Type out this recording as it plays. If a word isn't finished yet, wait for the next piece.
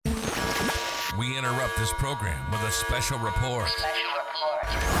we interrupt this program with a special report.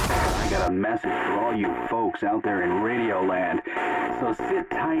 I got a message for all you folks out there in Radio Land, so sit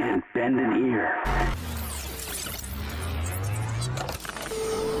tight and bend an ear.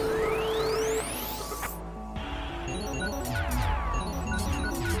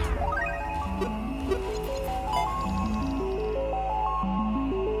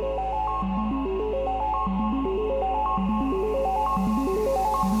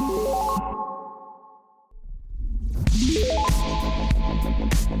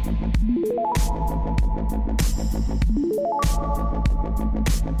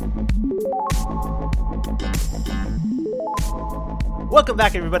 Welcome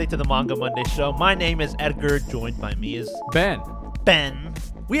back, everybody, to the Manga Monday Show. My name is Edgar, joined by me is Ben.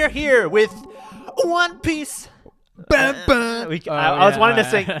 We are here with One Piece. I was wanting to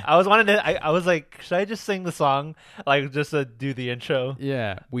sing. I was like, should I just sing the song, like just to do the intro?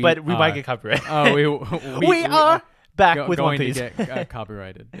 Yeah, but we might get copyrighted. Oh, we are back with One going Piece. to get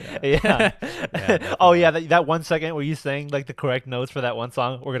copyrighted. Yeah. Yeah. Oh yeah, that 1 second where you sang like the correct notes for that one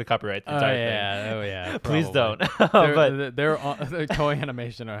song, we're gonna copyright the entire thing. Oh yeah. Please don't. But they're the Toei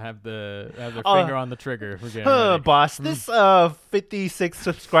Animation or have their finger on the trigger. Boss, this 56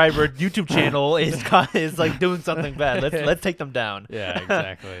 subscriber YouTube channel is like doing something bad. Let's take them down. Yeah,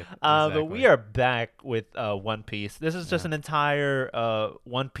 exactly. But we are back with One Piece. This is just an entire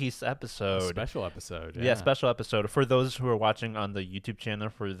One Piece episode. Special episode. Yeah, special episode. For those who are watching on the YouTube channel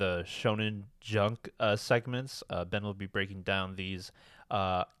for the Shonen Junk segments, Ben will be breaking down these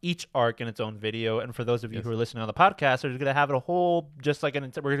each arc in its own video. And for those of you who are listening on the podcast, we're going to have a whole, just like we're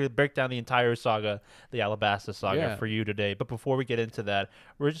going to break down the entire saga, the Alabasta saga for you today. But before we get into that,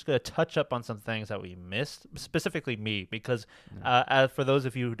 we're just going to touch up on some things that we missed, specifically me, because for those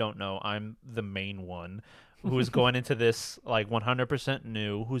of you who don't know, I'm the main one who is going into this like 100%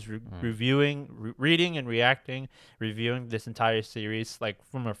 new, who's reading and reviewing this entire series like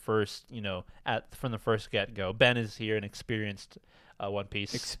from a first, from the first get-go. Ben is here, an experienced One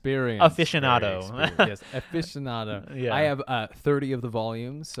Piece aficionado. Yes, aficionado. Yeah. I have 30 of the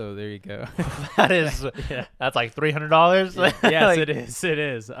volumes, so there you go. That's like $300. Yes, it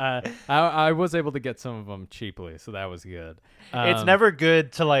is. I was able to get some of them cheaply, so that was good. It's never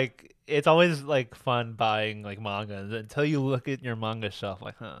good to it's always like fun buying like manga until you look at your manga shelf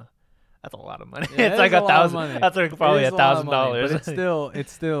like, that's a lot of money. Yeah, it's like $1,000. That's like probably $1,000. But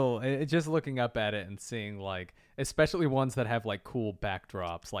it's still just looking up at it and seeing like, especially ones that have like cool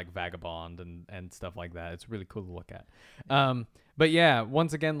backdrops like Vagabond and stuff like that. It's really cool to look at. But yeah,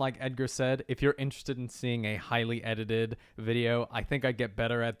 once again, like Edgar said, if you're interested in seeing a highly edited video, I think I get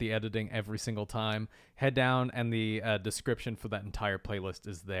better at the editing every single time. Head down and the description for that entire playlist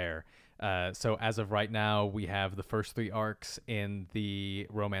is there. So as of right now, we have the first 3 arcs in the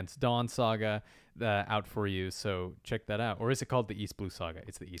Romance Dawn saga out for you. So check that out. Or is it called the East Blue Saga?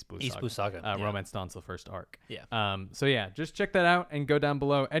 It's the East Blue Saga. Romance Dawn's the first arc. Yeah. So yeah, just check that out and go down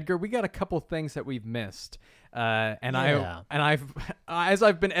below. Edgar, we got a couple things that we've missed. I've as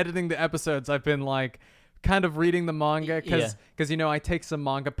I've been editing the episodes, I've been like kind of reading the manga because I take some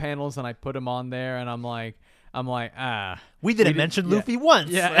manga panels and I put them on there and I'm like, we didn't mention Luffy once.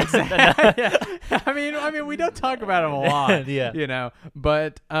 Yeah, exactly. I mean, we don't talk about him a lot.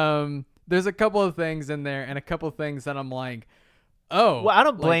 But there's a couple of things in there and a couple of things that I'm like, oh. Well, I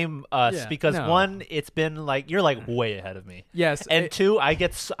don't blame us because one, it's been like you're like way ahead of me. Yes, and two,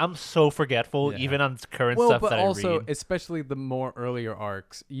 I'm so forgetful even on current stuff that I read. But also, especially the more earlier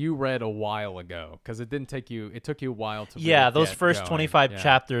arcs, you read a while ago because it took you a while to. Yeah, those first 25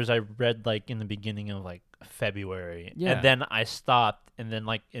 chapters I read like in the beginning of like February, and then I stopped, and then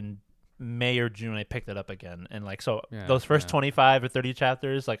like in May or June I picked it up again, and like those first 25 or 30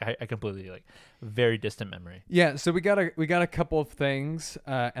 chapters, like I completely like very distant memory. Yeah, so we got a couple of things,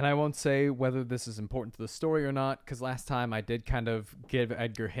 and I won't say whether this is important to the story or not, because last time I did kind of give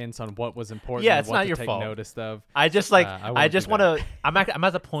Edgar hints on what was important. Yeah, and it's what not to your take fault. Notice of. I just want to. I'm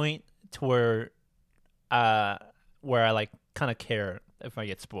at the point to where I like kind of care if I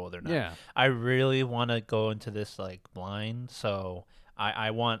get spoiled or not. Yeah, I really want to go into this like blind, so I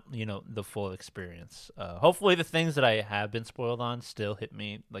want the full experience. Hopefully the things that I have been spoiled on still hit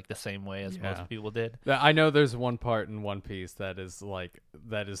me like the same way as most people did. I know there's one part in One Piece that is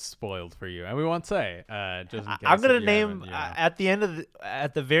spoiled for you, and we won't say. Just in case I'm gonna name at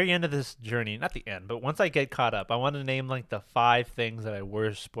the very end of this journey, not the end, but once I get caught up, I want to name like the 5 things that I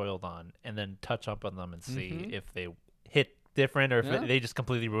were spoiled on, and then touch up on them and see if they hit different, or if Yeah. they just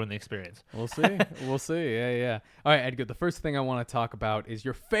completely ruin the experience. We'll see. We'll see. Yeah. All right, Edgar, the first thing I want to talk about is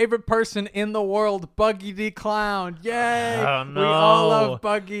your favorite person in the world, Buggy the Clown. Yay! Oh, We all no. love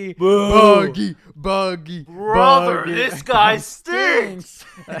Buggy. Boo. Buggy. Brother, Buggy. this guy stinks.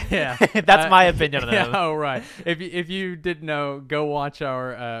 Yeah. That's my opinion on him. Yeah, oh, right. If you didn't know, go watch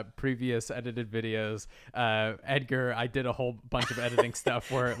our previous edited videos. Edgar, I did a whole bunch of editing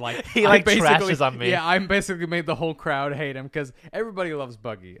stuff where like He, I like, basically- trashes on me. Yeah, I basically made the whole crowd hate him because everybody loves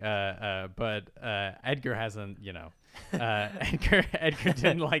Buggy. But Edgar hasn't, Edgar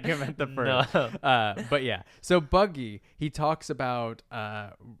didn't like him at the first. No. But yeah, so Buggy, he talks about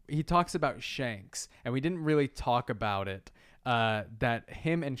Shanks, and we didn't really talk about it. That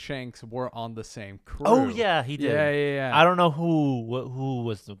him and Shanks were on the same crew. Oh yeah, he did. Yeah. I don't know who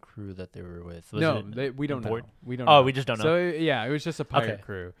was the crew that they were with. Was We don't know. important? We don't. Oh, know. we just don't know. So yeah, it was just a pirate Okay.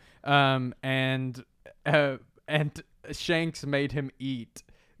 crew. And Shanks made him eat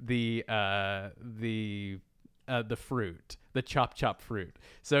the fruit, the chop fruit.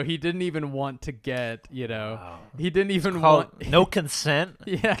 So he didn't even want to get, he didn't even want no consent.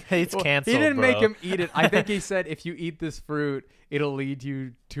 Yeah, It's canceled. He didn't bro. make him eat it. I think he said if you eat this fruit, it'll lead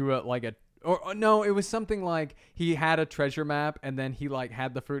you to no, it was something like he had a treasure map and then he like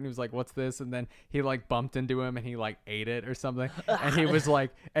had the fruit and he was like, "What's this?" And then he like bumped into him and he like ate it or something. And he was like,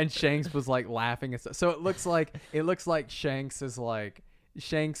 and Shanks was like laughing and stuff. So it looks like Shanks was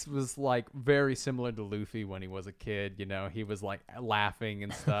like very similar to Luffy when he was a kid. He was like laughing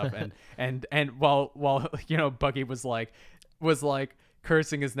and stuff, and while Buggy was like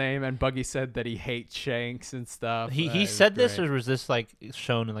cursing his name, and Buggy said that he hates Shanks and stuff. He said this, or was this like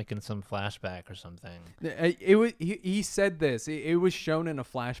shown in some flashback or something? It was he said this. It was shown in a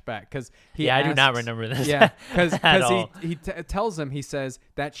flashback because I do not remember this. Yeah, because all. he tells him, he says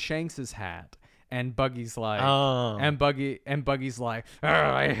that's Shanks's hat. And Buggy's like, Oh. and Buggy's like,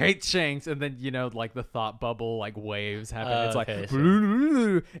 I hate Shanks. And then, like the thought bubble, like waves happen. It's like, okay,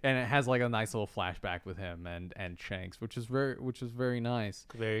 and it has like a nice little flashback with him and Shanks, which is very nice.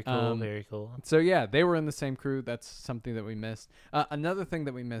 Very cool. Very cool. So yeah, they were in the same crew. That's something that we missed. Another thing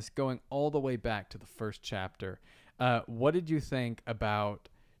that we missed, going all the way back to the first chapter. What did you think about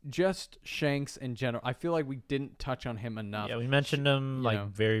just Shanks in general? I feel like we didn't touch on him enough. Yeah, we mentioned him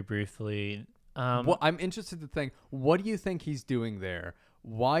very briefly. Well, I'm interested to think, what do you think he's doing there?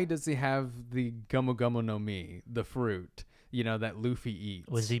 Why does he have the Gomu Gomu no Mi, the fruit, that Luffy eats?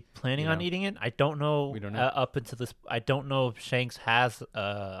 Was he planning on eating it? I don't know. We don't know. Up until this, I don't know if Shanks has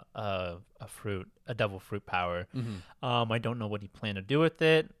a fruit, a devil fruit power. Mm-hmm. I don't know what he planned to do with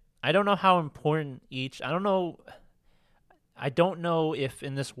it. I don't know how important I don't know if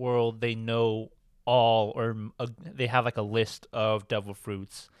in this world they know all, or they have like a list of devil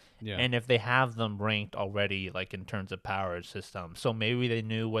fruits. Yeah. And if they have them ranked already, like in terms of power system, so maybe they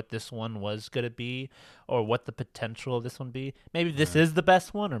knew what this one was going to be, or what the potential of this one be. Maybe this is the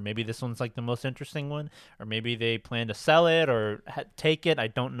best one, or maybe this one's like the most interesting one, or maybe they plan to sell it or take it. I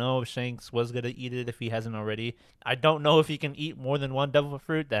don't know if Shanks was going to eat it if he hasn't already. I don't know if he can eat more than one devil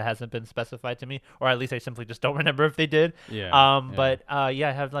fruit. That hasn't been specified to me, or at least I simply just don't remember if they did. But I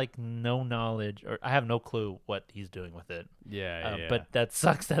have like no knowledge, or I have no clue what he's doing with it. But that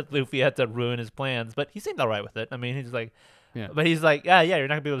sucks that Luffy had to ruin his plans. But he seemed all right with it. I mean, he's like, but he's like, yeah, you're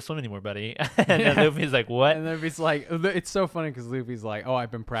not gonna be able to swim anymore, buddy. And then Luffy's like, what? And Luffy's like, it's so funny because Luffy's like, oh,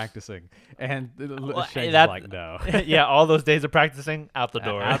 I've been practicing, and Shanks is that- like, no. Yeah, all those days of practicing out the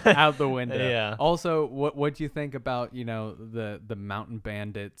door. out the window. Yeah. Also, what do you think about the mountain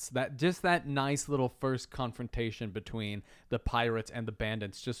bandits? That nice little first confrontation between the pirates and the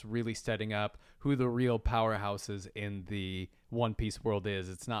bandits, just really setting up who the real powerhouses in the One Piece world is.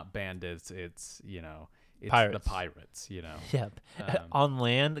 It's not bandits. It's it's Pirates. the pirates. Yeah. On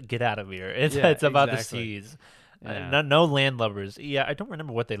land, get out of here. It's Yeah, about exactly. the seas. Yeah. No land lubbers. Yeah, I don't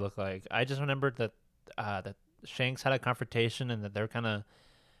remember what they look like. I just remembered that that Shanks had a confrontation and that they were kind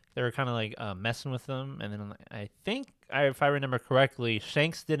of like messing with them. And then I think, if I remember correctly,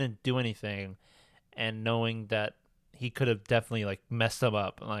 Shanks didn't do anything, and knowing that he could have definitely like messed them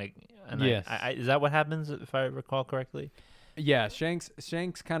up. Yes. Is that what happens if I recall correctly? Yeah, Shanks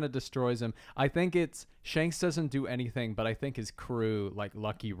kind of destroys him. I think it's Shanks doesn't do anything, but I think his crew, like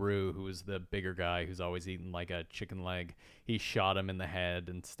Lucky Roo, who is the bigger guy who's always eating like a chicken leg, he shot him in the head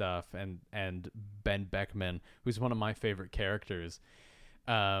and stuff. And Ben Beckman, who's one of my favorite characters,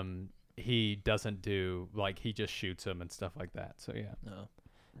 he doesn't do, like, he just shoots him and stuff like that. So yeah. No.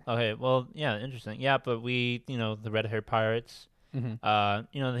 Okay, well, yeah, interesting. Yeah, but we, the red-haired pirates,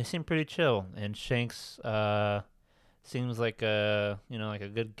 they seem pretty chill, and Shanks seems like a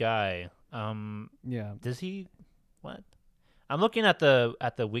good guy. Yeah. Does he? What? I'm looking at the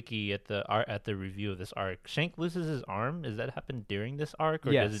wiki at the review of this arc. Shank loses his arm. Does that happen during this arc,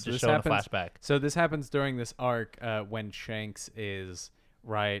 or does it just show in a flashback? So this happens during this arc when Shanks is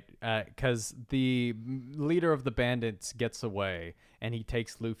right, because the leader of the bandits gets away, and he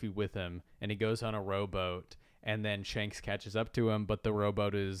takes Luffy with him, and he goes on a rowboat, and then Shanks catches up to him, but the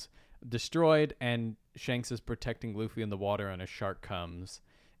rowboat is destroyed, and Shanks is protecting Luffy in the water, and a shark comes,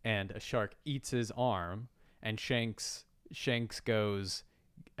 and a shark eats his arm, and Shanks goes,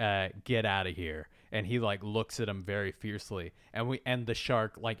 get out of here, and he like looks at him very fiercely, and the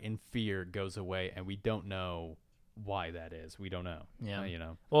shark like in fear goes away, and we don't know why that is. We don't know.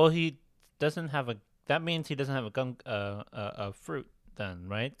 Yeah. Well, he doesn't have that means he doesn't have a fruit then,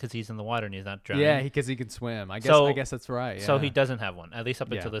 right? Because he's in the water and he's not drowning. Yeah, because he can swim. I guess that's right. Yeah. So he doesn't have one, at least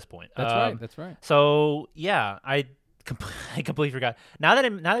up until this point. That's right. So yeah, I completely forgot. Now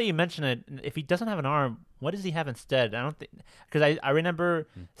that you mention it, if he doesn't have an arm, what does he have instead? I don't think, because I remember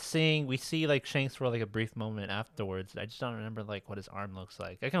we see like Shanks for like a brief moment afterwards. I just don't remember like what his arm looks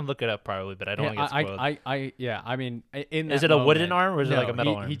like. I can look it up probably, but I don't want to get spoiled. I mean, is it a wooden arm or is it like a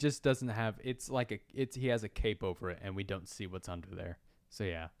metal arm? He just doesn't have. It's like he has a cape over it, and we don't see what's under there. So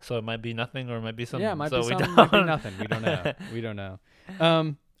yeah. So it might be nothing, or it might be something. Yeah, it might be something. Might be nothing. We don't know. We don't know.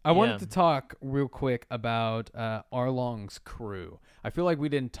 I wanted to talk real quick about Arlong's crew. I feel like we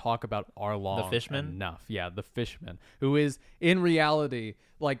didn't talk about Arlong the fishman enough. Yeah, the fishman, who is in reality,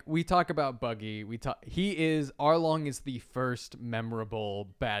 like we talk about Buggy. Arlong is the first memorable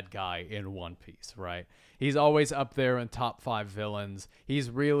bad guy in One Piece, right? He's always up there in top 5 villains.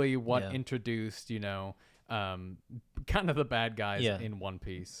 He's really what introduced, kind of the bad guys in One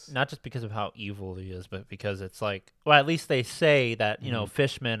Piece. Not just because of how evil he is, but because it's like, well, at least they say that,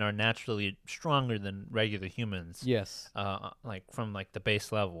 fishmen are naturally stronger than regular humans. Yes. Like from like the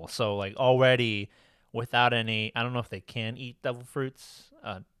base level. So like already without any, I don't know if they can eat devil fruits.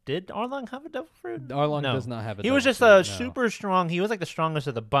 Did Arlong have a devil fruit? Arlong does not have a devil fruit. He was just super strong. He was like the strongest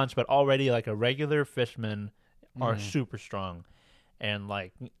of the bunch, but already like a regular fishman are super strong. And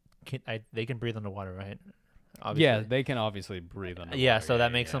like, they can breathe underwater, right? Obviously. Yeah, they can obviously breathe underwater. Yeah, so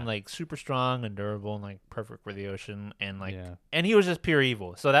that makes them like super strong and durable and like perfect for the ocean, and like and he was just pure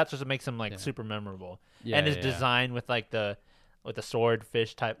evil. So that just makes him like super memorable. Yeah, and his design with like the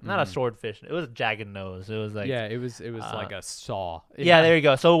swordfish type, not a swordfish. It was a jagged nose. It was like it was like a saw. Yeah, there you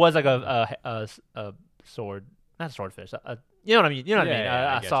go. So it was like a sword, not a swordfish. You know what I mean? You know what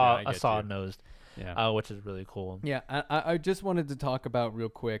I mean? A saw nosed. Yeah, which is really cool. Yeah, I just wanted to talk about real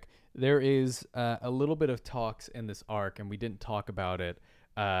quick. There is a little bit of talks in this arc, and we didn't talk about it.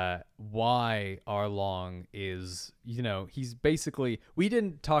 Why Arlong is, he's basically. We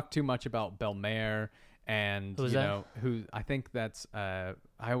didn't talk too much about Belmare, and who I think that's. I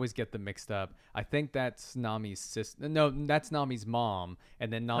always get them mixed up. I think that's Nami's sister. No, that's Nami's mom,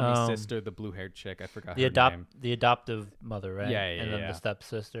 and then Nami's sister, the blue-haired chick. I forgot her name. The adoptive mother, right? Yeah, and then the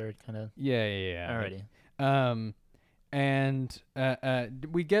stepsister, kind of. Yeah. Alrighty. And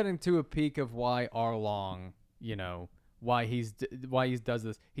we get into a peek of why Arlong, why he does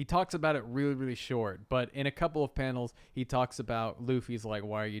this. He talks about it really, really short, but in a couple of panels, he talks about Luffy's like,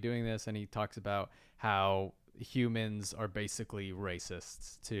 why are you doing this? And he talks about how humans are basically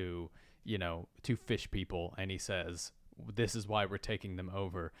racists to fish people. And he says, this is why we're taking them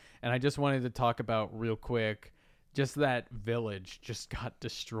over. And I just wanted to talk about real quick, just that village just got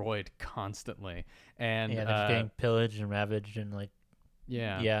destroyed constantly, and they're just getting pillaged and ravaged and like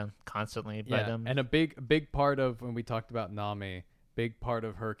constantly by them. And a big part of when we talked about Nami, big part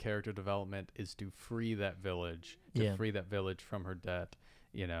of her character development is to free that village, from her debt.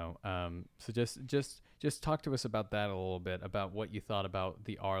 So just talk to us about that a little bit, about what you thought about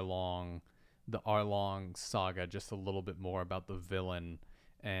the Arlong saga, just a little bit more about the villain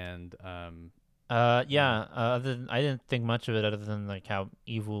and. I didn't think much of it other than like how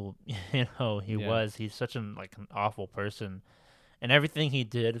evil, he was. He's such an awful person, and everything he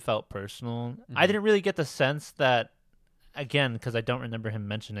did felt personal. Mm-hmm. I didn't really get the sense that, again, because I don't remember him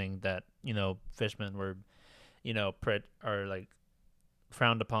mentioning that, fishmen were, or like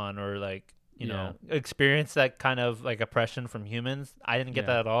frowned upon or like, experience that kind of like oppression from humans. I didn't get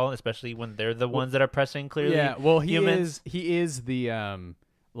that at all, especially when they're the ones that are oppressing clearly. Yeah, well, he is the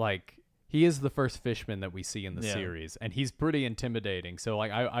he is the first fishman that we see in the series, and he's pretty intimidating. So,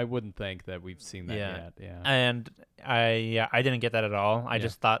 like, I wouldn't think that we've seen that yet. Yeah, and I didn't get that at all. I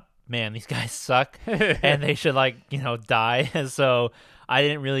just thought, man, these guys suck, and they should die. So I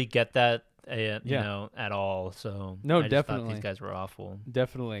didn't really get that, at all. So no, I definitely, just thought these guys were awful.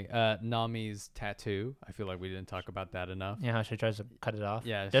 Definitely, Nami's tattoo. I feel like we didn't talk about that enough. Yeah, how she tries to cut it off.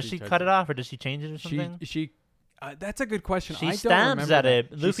 Yeah, does she cut it off, or does she change it or something? That's a good question. She I don't stabs remember at that. it.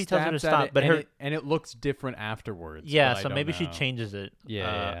 She Luffy tells her to stabs at stop, it, but and it looks different afterwards. yeah, but I so don't maybe she know. changes it.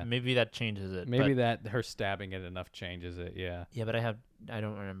 Yeah. Maybe that changes it. Maybe but, that her stabbing it enough changes it. Yeah. Yeah, but I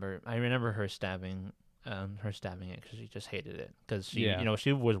don't remember. I remember her stabbing it because she just hated it because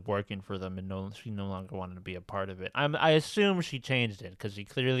she was working for them and she no longer wanted to be a part of it. I assume she changed it because she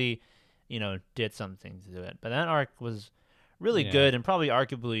clearly, did something to do it. But that arc was really good and probably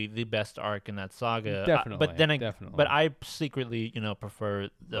arguably the best arc in that saga. Definitely. But but I secretly prefer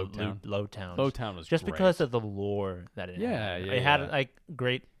the Low Towns. Low Town was just great. because of the lore that it had. Yeah. It had like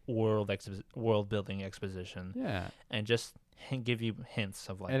great world building exposition. Yeah. And just give you hints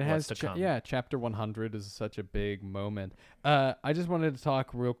of like it what's has to come. chapter 100 is such a big moment. I just wanted to talk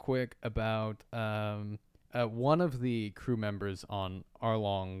real quick about one of the crew members on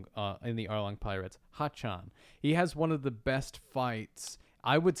Arlong in the Arlong Pirates, Hachan. He has one of the best fights,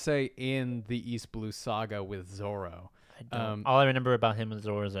 I would say, in the East Blue Saga with Zoro. All I remember about him and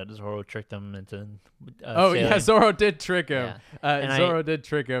Zoro is that Zoro tricked him into yeah, Zoro did trick him. Yeah. Zoro did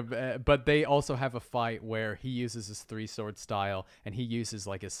trick him, but they also have a fight where he uses his 3-sword style and he uses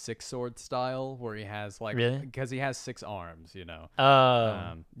like his 6-sword style where he has like because he has 6 arms, Yeah,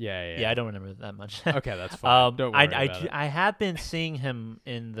 I don't remember that much. Okay, that's fine. Don't worry about it. I have been seeing him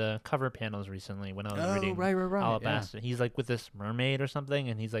in the cover panels recently when I was reading right. Alabasta. Yeah. He's like with this mermaid or something,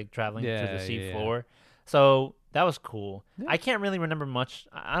 and he's like traveling through the sea yeah. floor. So that was cool. Yeah. I can't really remember much.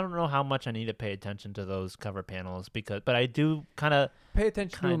 I don't know how much I need to pay attention to those cover panels but I do kind of pay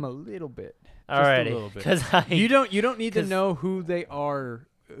attention to them a little bit. Alrighty, just a little bit. Because you don't need to know who they are,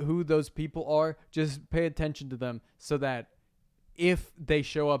 who those people are. Just pay attention to them so that if they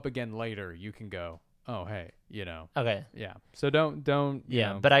show up again later, you can go, oh hey, Okay. Yeah. So don't.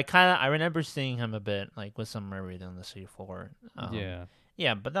 Yeah, but I remember seeing him a bit like with some mermaid on the sea floor. Yeah.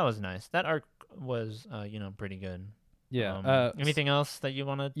 Yeah, but that was nice. That arc was pretty good. Yeah. Anything else that you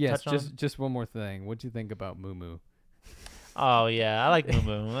want to touch on? Yes, just one more thing. What do you think about Moo Moo? Oh yeah, I like Moo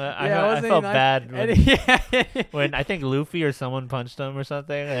Moo. Yeah, I felt bad when I think Luffy or someone punched him or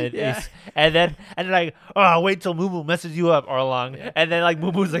something. And then like, oh, wait till Moo Moo messes you up, Arlong. And then like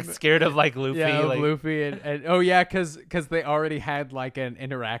Moo Moo's like scared of like Luffy. Yeah, like, Luffy and oh yeah, because they already had like an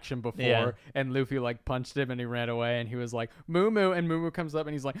interaction before, and Luffy like punched him and he ran away, and he was like Moo Moo, and Moo Moo comes up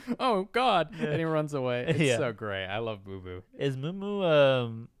and he's like, oh god, and he runs away. It's so great. I love Moo Moo. Is Moo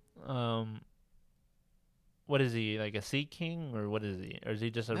Moo what is he, like a sea king, or what is he? Or is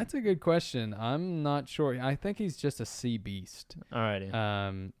he just a... That's a good question. I'm not sure. I think he's just a sea beast.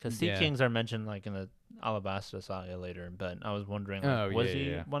 Alrighty. Because sea kings are mentioned like in the Alabasta saga later, but I was wondering, like, was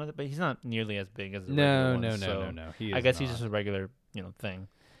he one of the... But he's not nearly as big as the regular ones, No. I guess he's just a regular, thing.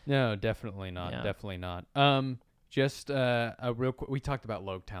 No, definitely not. Yeah. Definitely not. Just a real quick... We talked about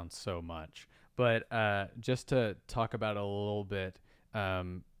Loketown so much, but just to talk about a little bit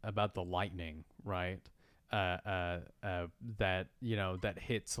about the lightning, right? That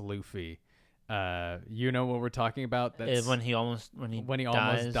hits Luffy. You know what we're talking about? That's when he almost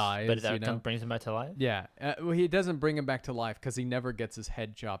dies, but that brings him back to life. Yeah, well, he doesn't bring him back to life because he never gets his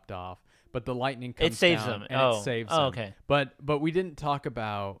head chopped off. But the lightning comes it saves down him. And it saves him. Okay. But we didn't talk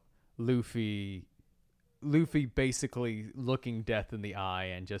about Luffy basically looking death in the eye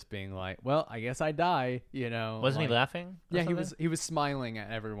and just being like, well, I guess I die, Wasn't he laughing? Yeah, he was smiling at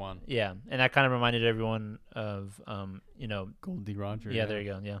everyone. Yeah, and that kind of reminded everyone of Goldie Roger. Yeah, there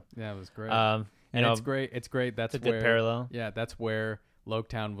you go. Yeah, it was great. And it's great. It's great. That's a good parallel. Yeah, that's where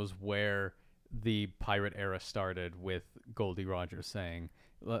Loketown was, where the pirate era started, with Goldie Roger saying,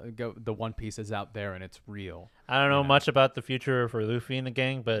 the One Piece is out there and it's real. I don't know much about the future for Luffy and the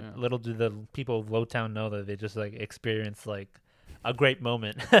gang, but little do the people of Lowtown know that they just like experience like a great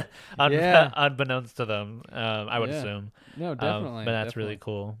moment, unbeknownst to them. I would assume. No, definitely. But that's really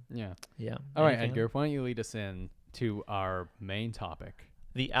cool. Yeah. Yeah. All right, Edgar, why don't you lead us in to our main topic?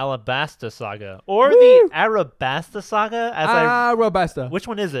 The Alabasta Saga, or the Arabasta Saga? Arabasta. Which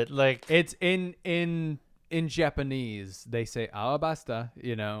one is it? Like, it's in Japanese, they say Alabasta,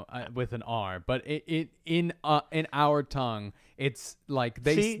 with an R, but in our tongue, it's like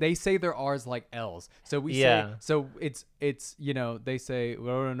they say their R's like L's. So we say, so it's they say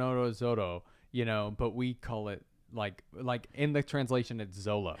Roronoto Zoro, but we call it like in the translation it's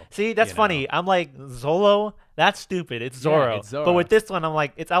Zolo. See, that's funny. I'm like, Zolo? That's stupid. It's Zoro. Yeah, it's Zoro. But with this one, I'm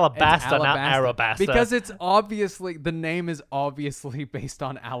like, it's Alabasta, not Arabasta. Because it's obviously, the name is obviously based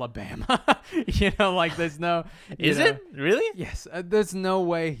on Alabama. Like there's no... Is it? Really? Yes. There's no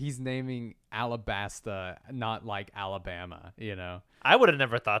way he's naming Alabasta not like Alabama, I would have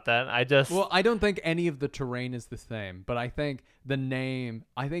never thought that. Well, I don't think any of the terrain is the same, but I think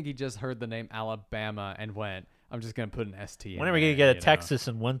he just heard the name Alabama and went, I'm just gonna put an ST. When are we in gonna there, get a you know? Texas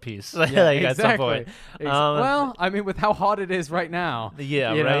in One Piece? Yeah, Like, exactly. at some point. Well, I mean, with how hot it is right now.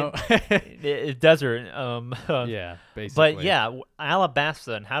 Yeah, you right. Desert. Yeah, basically. But yeah,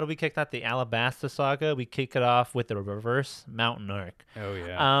 Alabasta. And how do we kick that? The Alabasta saga. We kick it off with the reverse mountain arc. Oh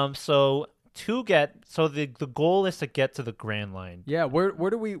yeah. So the goal is to get to the Grand Line. Yeah. Where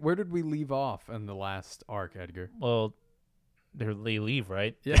did we leave off in the last arc, Edgar? Well, they leave,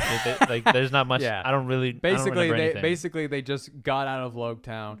 right? Yeah. Like there's not much. Yeah. I don't Basically, remember they just got out of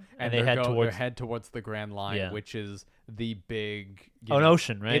Logtown and they head towards the Grand Line, Yeah. which is the big an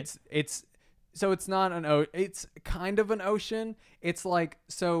ocean, right? It's so it's not an ocean. It's kind of an ocean. It's like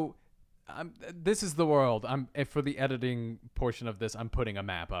so. This is the world. For the editing portion of this, I'm putting a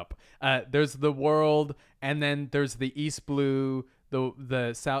map up. There's the world, and then there's the East Blue,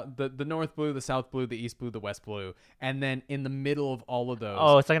 the south, the North Blue, the South Blue, the East Blue, the West Blue, and then in the middle of all of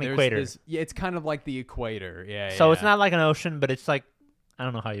those, it's like an equator. It's kind of like the equator. Yeah. So it's not like an ocean, but it's like, I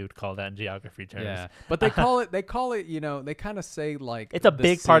don't know how you would call that in geography terms. Yeah, but they call it. You know, they kind of say like it's a the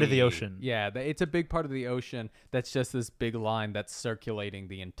big part of the sea. ocean. Yeah, it's a big part of the ocean. That's just this big line that's circulating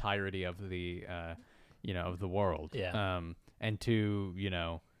the entirety of the, of the world. Yeah. And to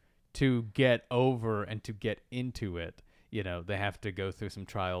get over and to get into it, they have to go through some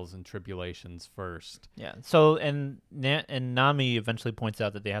trials and tribulations first. Yeah. So and Nami eventually points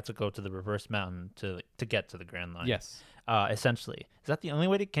out that they have to go to the reverse mountain to get to the Grand Line. Yes. Essentially, is that the only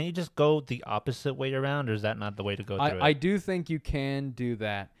way can you just go the opposite way around, or is that not the way to go through it? I do think you can do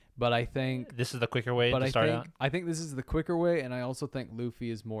that, but I think this is the quicker way to start out. I think this is the quicker way, and I also think Luffy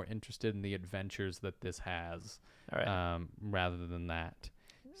is more interested in the adventures that this has, All right. rather than that.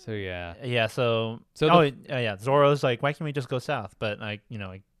 So yeah. Yeah. So Zoro's like, why can't we just go south? But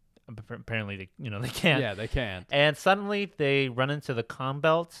apparently they can't. Yeah, they can't. And suddenly they run into the calm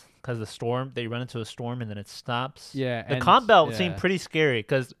belt because the storm. They run into a storm and then it stops. Yeah. The calm belt seemed pretty scary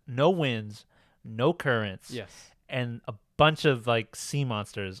because no winds, no currents. Yes. And a bunch of like sea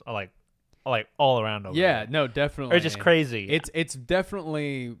monsters are like all around over there. No, definitely. They're just crazy. It's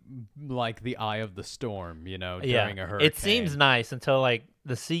definitely like the eye of the storm, during a hurricane. It seems nice until like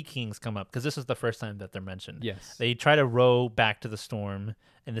the Sea Kings come up because this is the first time that they're mentioned. Yes. They try to row back to the storm,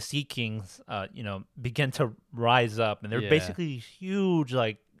 and the Sea Kings, begin to rise up, and they're basically huge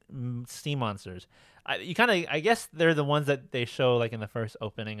like sea monsters. I guess they're the ones that they show like in the first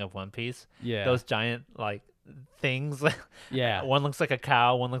opening of One Piece. Yeah. Those giant like things. Yeah. One looks like a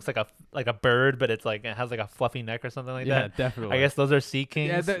cow, one looks like a bird, but it has like a fluffy neck or something like that. Yeah, definitely. I guess those are Sea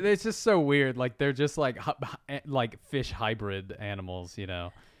Kings. Yeah, it's just so weird. Like they're just like fish hybrid animals,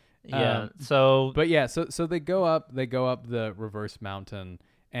 Yeah. So they go up the reverse mountain.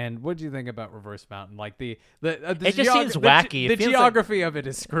 And what do you think about Reverse Mountain? Like it just seems wacky. The geography of it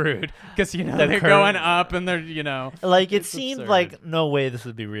is screwed because they're curve. going up and they're like it it's seemed absurd. like no way this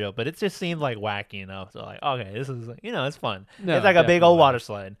would be real, but it just seemed like wacky enough. So like, okay, this is it's fun. No, it's like a big old definitely. water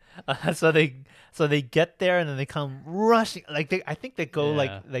slide. So they get there and then they come rushing. I think they go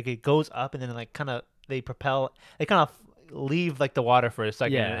like it goes up and then like kind of they propel. They kind of leave like the water for a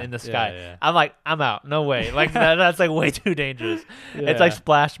second in the sky. Yeah. I'm like, I'm out. No way. Like that's like way too dangerous. It's like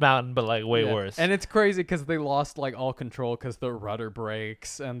Splash Mountain, but like way worse. And it's crazy because they lost like all control because their rudder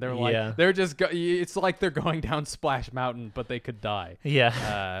breaks and they're like they're just it's like they're going down Splash Mountain, but they could die.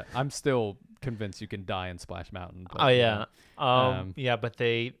 Yeah. I'm still convinced you can die in Splash Mountain. But, but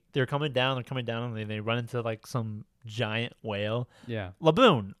they're coming down and they run into like some giant whale. Yeah.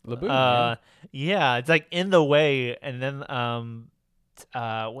 Laboon. Yeah, it's like in the way, and then let's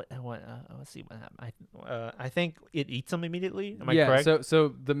see what happened. I think it eats them immediately. Am I correct?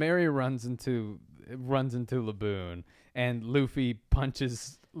 So the Mary runs into Laboon, and Luffy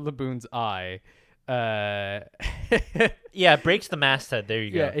punches Laboon's eye. Yeah, it breaks the masthead. There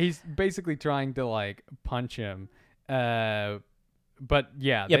you go. Yeah, he's basically trying to like punch him. But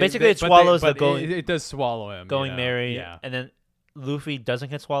basically it swallows the going. It does swallow him. Going Mary. Yeah. And then Luffy doesn't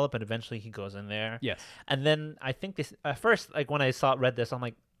get swallowed, but eventually he goes in there. Yes. And then I think this at first, like when I read this, I'm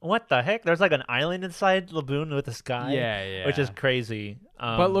like, what the heck? There's like an island inside Laboon with the sky. Yeah. Which is crazy.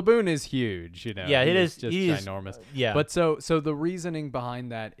 But Laboon is huge, Yeah, it is. Just ginormous. Yeah. But so the reasoning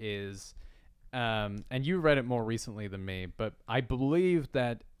behind that is, and you read it more recently than me, but I believe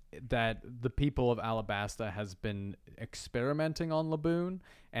that the people of Alabasta has been experimenting on Laboon,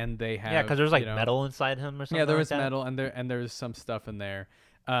 and they have because there's like metal inside him or something. Yeah, there like is that. metal, and there's some stuff in there.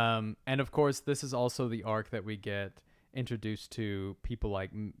 And of course, this is also the arc that we get introduced to people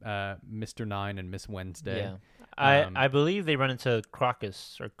like Mr. Nine and Miss Wednesday. Yeah. I believe they run into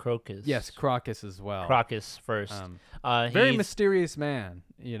Crocus or Crocus. Yes, Crocus as well. Crocus first. Very mysterious man.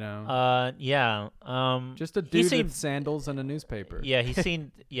 Yeah. Just a dude with sandals and a newspaper. Yeah, he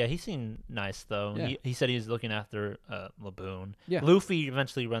seemed nice though. Yeah. He said he was looking after Laboon. Yeah. Luffy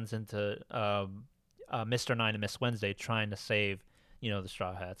eventually runs into Mr. Nine and Miss Wednesday trying to save, the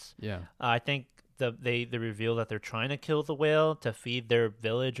Straw Hats. Yeah. I think they reveal that they're trying to kill the whale to feed their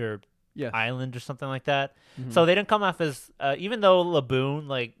village or island or something like that. Mm-hmm. So they didn't come off as even though Laboon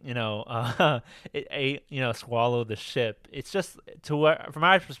swallowed the ship. It's just from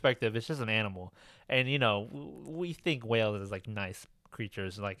our perspective, it's just an animal, and we think whales is like nice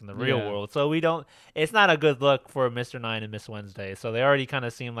creatures like in the real world. So it's not a good look for Mr. Nine and Miss Wednesday. So they already kind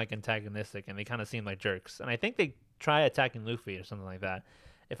of seem like antagonistic, and they kind of seem like jerks. And I think they try attacking Luffy or something like that,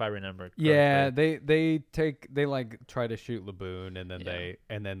 if I remember correctly. Yeah, they try to shoot Laboon,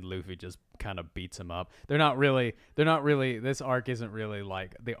 and then Luffy just kind of beats him up. They're not really this arc isn't really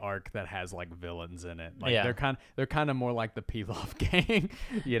like the arc that has like villains in it. Like they're kind of more like the Pilaf gang,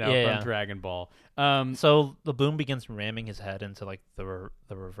 from Dragon Ball. So Laboon begins ramming his head into like the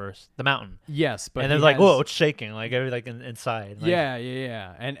mountain. Yes, but and then like, whoa, it's shaking like everything inside. Like,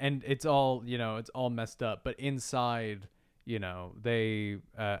 yeah. And it's all, it's all messed up, but inside, they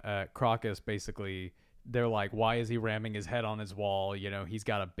Crocus basically, they're like, why is he ramming his head on his wall? He's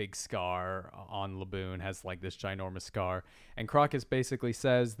got a big scar on Laboon, has like this ginormous scar. And Crocus basically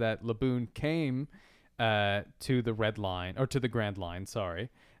says that Laboon came to the Red Line, or to the Grand Line, to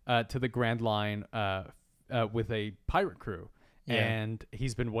the Grand Line with a pirate crew. Yeah. And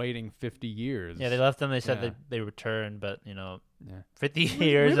he's been waiting 50 years. Yeah, they left them. They said that they returned, but 50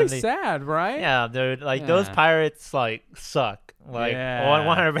 years. Really sad, right? Yeah, dude. Like those pirates, like suck. Like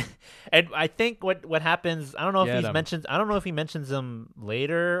 100. And I think what happens. I don't know if mentions. I don't know if he mentions them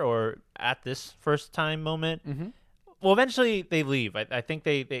later or at this first time moment. Mm-hmm. Well, eventually they leave. I think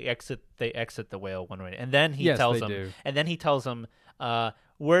they exit. They exit the whale one way, and then he tells them. Do. And then he tells them,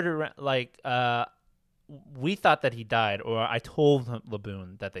 we thought that he died, or I told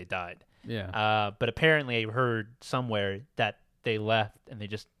Laboon that they died. Yeah. But apparently I heard somewhere that they left and they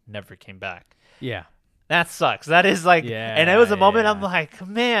just never came back. Yeah. That sucks. That is like, and it was a moment I'm like,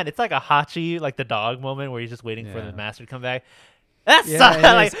 man, it's like a Hachi, like the dog moment where he's just waiting for the master to come back. That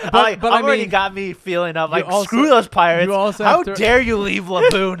sucks. But already got me feeling up. Like, screw those pirates. How dare you leave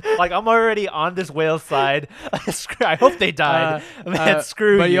Laboon? Like, I'm already on this whale's side. I hope they died. Man,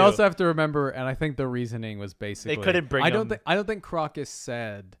 screw you. But you also have to remember, and I think the reasoning was basically they couldn't bring him. I don't think Crocus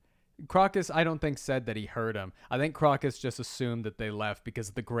said that he heard him. I think Crocus just assumed that they left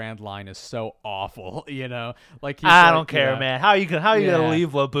because the Grand Line is so awful, Like I don't care, man. How you gonna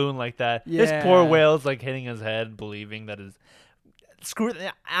leave Laboon like that? Yeah. This poor whale's like hitting his head, believing that is. Screw.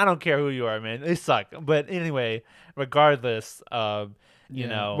 I don't care who you are, man. They suck. But anyway, regardless,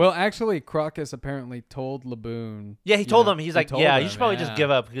 Well, actually, Crocus apparently told Laboon. Yeah, he told him. He's like, you should probably just give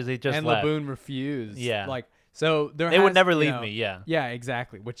up because they just left. And Laboon refused. Yeah. Like, so they would never leave me. Yeah. Yeah,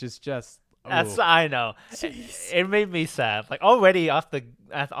 exactly. Which is just. I know. It made me sad. Like already off the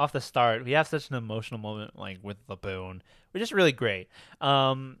start, we have such an emotional moment like with Laboon, which is really great.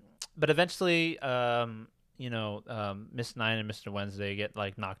 But eventually, Miss Nine and Mr. Wednesday get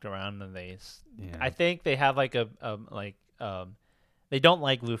like knocked around, and I think they have like they don't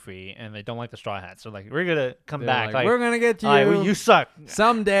like Luffy and they don't like the Straw Hats. So like we're gonna come back. Like, we're gonna get you. You suck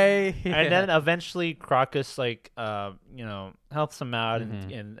someday. And then eventually Crocus helps them out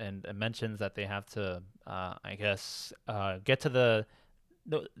and mentions that they have to get to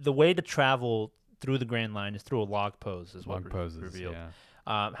the way to travel through the Grand Line is through a log pose is what revealed. Yeah.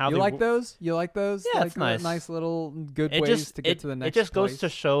 You like those? Yeah, like it's nice. Nice little good ways to get to the next place. It just goes to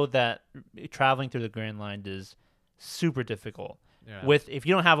show that traveling through the Grand Line is super difficult. Yeah. If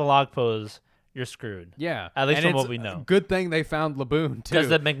you don't have a log pose, you're screwed. Yeah. At least from what we know. Good thing they found Laboon, too. Because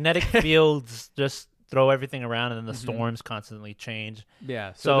the magnetic fields just throw everything around, and then the storms constantly change.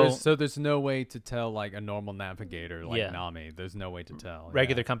 Yeah. So there's no way to tell, like, a normal navigator like Nami. There's no way to tell.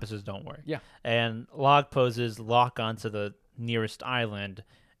 Regular compasses don't work. Yeah. And log poses lock onto the nearest island,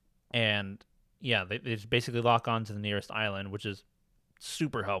 and they just basically lock onto the nearest island, which is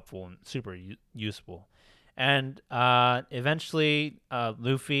super helpful and super useful. And eventually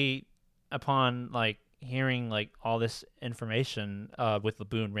Luffy, upon like hearing like all this information with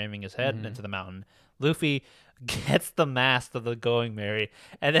Laboon ramming his head into the mountain, Luffy gets the mast of the Going Merry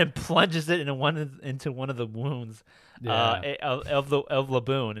and then plunges it into one of the wounds of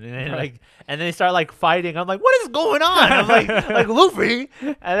Laboon, and then and they start like fighting. I'm like, what is going on? I'm like Luffy,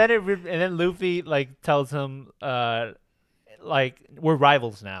 and then Luffy like tells him like we're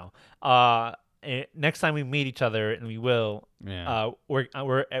rivals now. Next time we meet each other, and we will, we're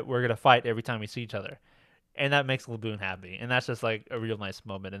gonna fight every time we see each other. and that makes Laboon happy, and that's just like a real nice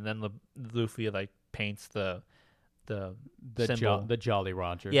moment. And then Luffy like paints the symbol, the Jolly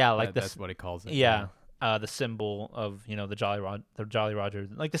Roger. Yeah, like that's what he calls it. Yeah, the symbol of the Jolly Roger,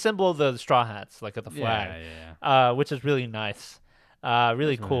 like the symbol of the Straw Hats, like of the flag. Which is really nice.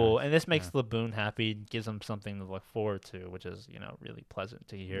 Really cool, nice. and this makes Laboon happy, gives him something to look forward to, which is really pleasant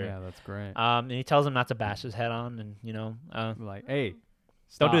to hear. Yeah, that's great. And he tells him not to bash his head on, and Like, hey,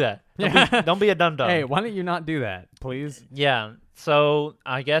 don't do that. Don't be a dum dum. Hey, why don't you not do that, please? Yeah. So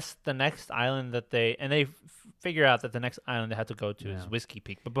I guess the next island that they figure out that the next island they have to go to is Whiskey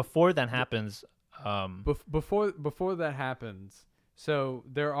Peak, but before that happens, before that happens, so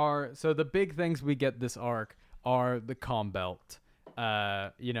the big things we get this arc are the Calm Belt.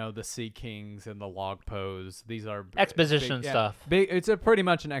 The Sea Kings and the Log Pose. These are exposition stuff. It's pretty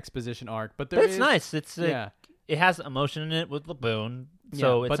much an exposition arc, but it's nice. It's it has emotion in it with Laboon,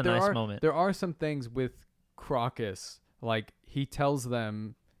 so it's a nice moment. There are some things with Crocus, like he tells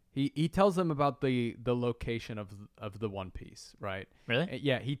them about the location of the One Piece, right? Really?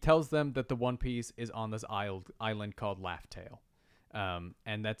 Yeah, he tells them that the One Piece is on this island called Laugh Tale.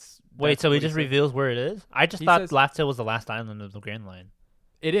 And that's so he just reveals where it is? I just thought Laugh Tale was the last island of the Grand Line.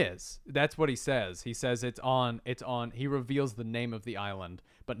 It is. That's what he says. He says it's on. He reveals the name of the island,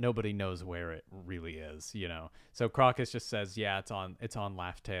 but nobody knows where it really is. So Crocus just says, yeah, it's on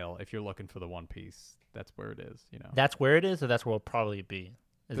Laugh Tale. If you're looking for the One Piece, that's where it is. That's where it is, or that's where it'll probably be.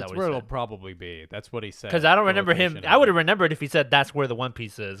 That's where it'll probably be. That's what he said. Because I don't remember him. I would have remembered if he said that's where the One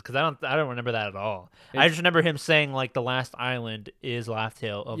Piece is. Because I don't remember that at all. I just remember him saying like the last island is Laugh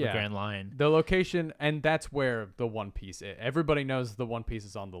Tale of the Grand Line. The location, and that's where the One Piece is. Everybody knows the One Piece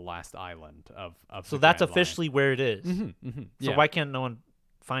is on the last island of. So that's officially where it is. So Yeah. why can't no one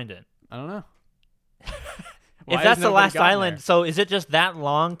find it? I don't know. If that's the last island, so is it just that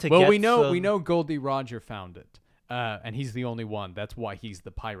long to get? Well, we know Goldie Roger found it. And he's the only one. That's why he's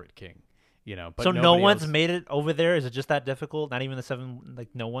the Pirate King, But so no one's made it over there. Is it just that difficult? Not even the seven, like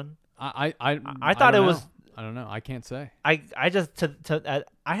no one. I thought it was. I don't know. I can't say. I just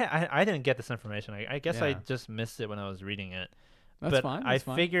I didn't get this information. I guess I just missed it when I was reading it. That's fine. I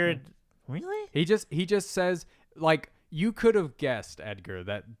figured. Really? He just says like you could have guessed, Edgar,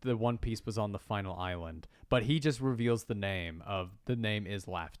 that the One Piece was on the final island, but he just reveals the name is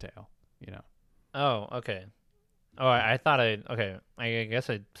Laugh Tale. Oh, okay. Oh, I thought I guess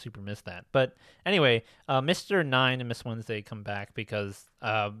I super missed that. But anyway, Mr. 9 and Miss Wednesday come back because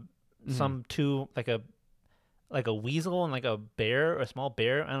some two like a weasel and like a bear, or a small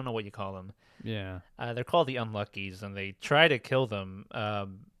bear. I don't know what you call them. Yeah. They're called the Unluckies, and they try to kill them.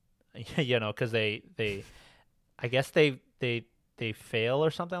 Because they I guess they fail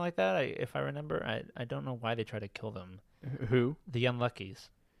or something like that. If I remember, I don't know why they try to kill them. Who? The Unluckies.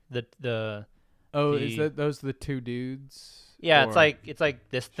 Is that those the two dudes? Yeah, it's like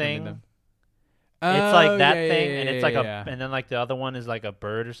this thing. It's like that thing, and it's like and then like the other one is like a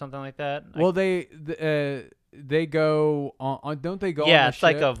bird or something like that. Well, they go on. Don't they go? Yeah, on the it's ship?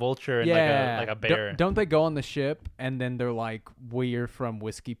 like a vulture and like a bear. Don't they go on the ship and then they're like, "We're from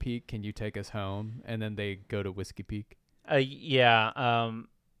Whiskey Peak. Can you take us home?" And then they go to Whiskey Peak. Something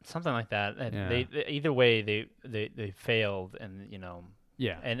like that. And they either way they failed, and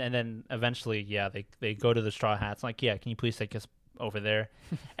Yeah. And then eventually, they go to the Straw Hats, like, can you please take us over there?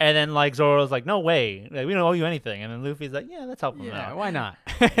 And then like Zoro's like, no way, like, we don't owe you anything. And then Luffy's like, yeah, let's help him out. Why not?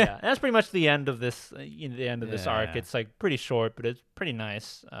 And that's pretty much the end of this. The end of this arc. It's like pretty short, but it's pretty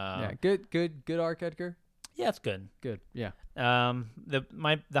nice. Good arc, Edgar. Yeah, it's good. Good. Yeah.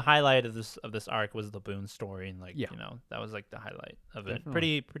 The highlight of this arc was the Boone story, and like that was like the highlight of it.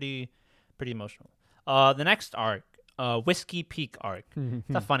 Definitely. Pretty emotional. The next arc. Whiskey Peak arc.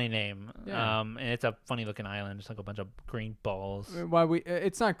 It's a funny name. Yeah. And it's a funny looking island. It's like a bunch of green balls.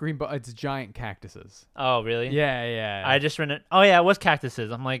 It's not green balls. It's giant cactuses. Oh, really? Yeah. I just read it. Oh, yeah, it was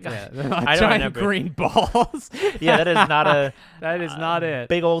cactuses. I'm like, I don't giant remember. green balls. Yeah, that is not a. That is not it.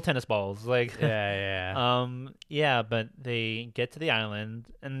 Big old tennis balls. Like. Yeah. But they get to the island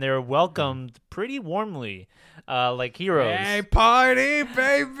and they're welcomed pretty warmly, like heroes. Hey, party,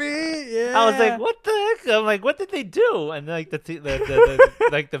 baby! Yeah. I was like, what the heck? I'm like, what did they do? And like the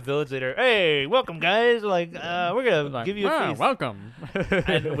like the village leader, hey, welcome guys! Like, we're gonna give you a feast. Welcome.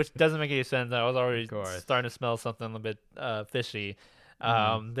 Which doesn't make any sense. I was already starting to smell something a bit fishy,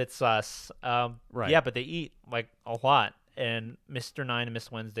 bit sus. Right. Yeah, but they eat like a lot, and Mr. 9 and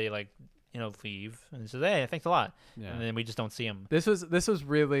Miss Wednesday leave, and he says, hey, thanks a lot. Yeah. And then we just don't see him. This was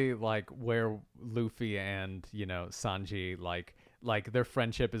really like where Luffy and Sanji like their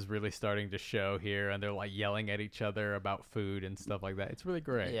friendship is really starting to show here, and they're like yelling at each other about food and stuff like that. It's really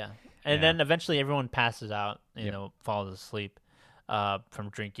great. Yeah. And then eventually everyone passes out, you know, falls asleep from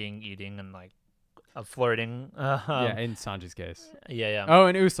drinking, eating, and like flirting. In Sanji's case. Yeah. Oh,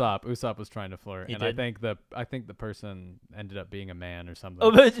 and Usopp was trying to flirt, He and did? I think the person ended up being a man or something.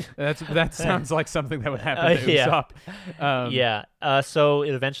 Oh, but That sounds like something that would happen to yeah. Usopp. So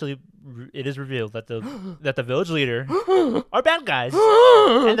it is revealed that the village leader are bad guys,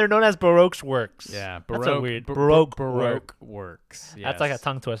 and they're known as Baroque's Works. Yeah, That's a weird Baroque works. Yes. That's like a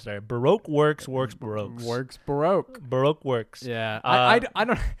tongue twister. Baroque works Baroques. Works Baroque. Baroque works. Yeah, I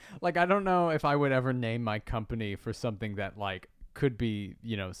don't know if I would ever name my company for something that like could be,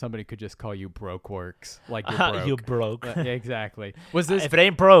 you know, somebody could just call you Broke Works, like you're broke. You broke. Yeah, exactly. Was this? If it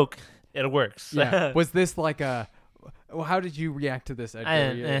ain't broke, it works. Yeah. Was this like a? Well, how did you react to this,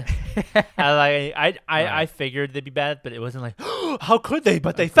 Edgar? I figured they'd be bad, but it wasn't like, how could they?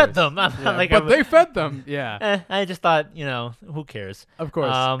 But they fed them. They fed them. Yeah. I just thought, you know, who cares? Of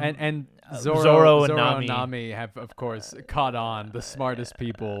course. And Zoro and Nami have, of course, caught on, the smartest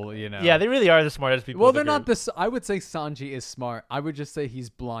people, you know. Yeah, they really are the smartest people. Well, they're not I would say Sanji is smart. I would just say he's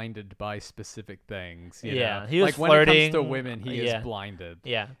blinded by specific things. You know? He was like flirting. when it comes to women, he is blinded.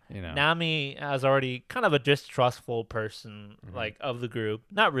 Yeah. You know. Nami is already kind of a distrustful person, like, of the group.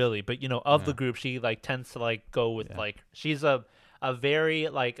 Not really, but, you know, of the group, she, like, tends to, like, go with, like, she's a very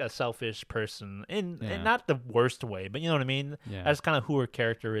like a selfish person in not the worst way, but you know what I mean. That's kind of who her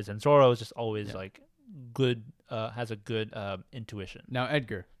character is, and Zoro is just always like good, has a good intuition. Now,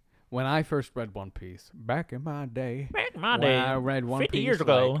 Edgar, when I first read One Piece back in my day, I read One 50 Piece years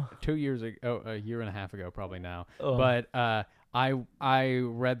ago, like 2 years ago, a year and a half ago, probably now. Oh. But I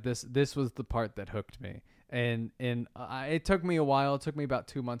read this. This was the part that hooked me. And it took me a while. It took me about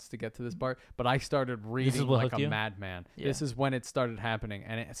 2 months to get to this part, but I started reading like a madman. Yeah. This is when it started happening,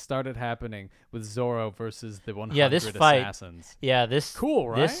 and it started happening with Zoro versus the 100 this fight, assassins. Yeah, this cool,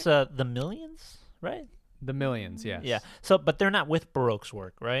 right? This the millions, right? The millions, yes. Yeah. So, but they're not with Baroque's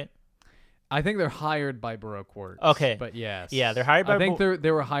work, right? I think they're hired by Baroque Works. Okay. But yes. Yeah, they're hired by I think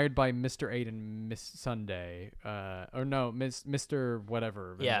they were hired by Mr. 8 and Miss Sunday. Or no, Mr.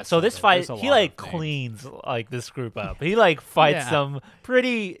 whatever. Yeah, Miss so this Sunday. fight, he like cleans like this group up. He like fights them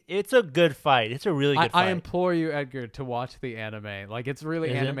pretty. It's a good fight. It's a really good fight. I implore you, Edgar, to watch the anime. Like, it's really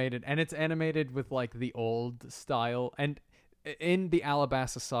animated, and it's animated with like the old style. And in the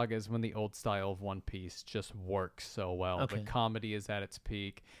Alabasta Saga is when the old style of One Piece just works so well. Okay. The comedy is at its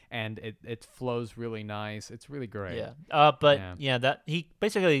peak, and it flows really nice. It's really great. Yeah. That he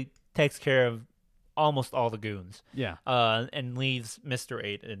basically takes care of almost all the goons. Yeah. And leaves Mr.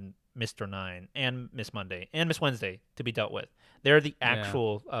 8 and Mr. 9 and Miss Monday and Miss Wednesday to be dealt with. They're the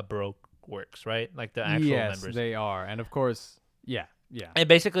actual Baroque Works, right? Like the actual members. Yes, they are. And of course, yeah. And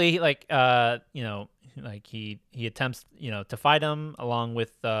basically, like, you know, like he attempts, you know, to fight him along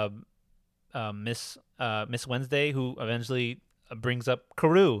with Miss Wednesday, who eventually brings up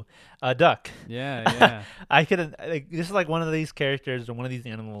Karoo, a duck. Yeah. I couldn't. Like, this is like one of these characters or one of these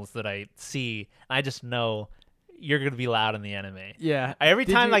animals that I see. I just know you're gonna be loud in the anime. Yeah. Every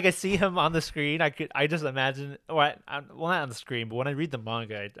time like I see him on the screen, I just imagine. Well, not on the screen, but when I read the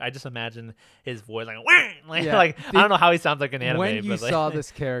manga, I just imagine his voice like, like I don't know how he sounds like an anime. When you but, like, saw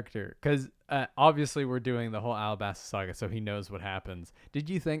this character, because obviously we're doing the whole Alabasta Saga, so he knows what happens. Did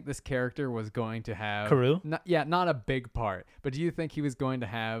you think this character was going to have Karoo? Not a big part, but do you think he was going to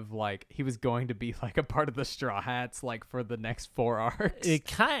have like he was going to be like a part of the Straw Hats like for the next 4 arcs?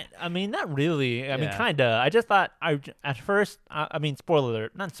 I mean, not really. I mean, kinda. I just thought at first. I mean,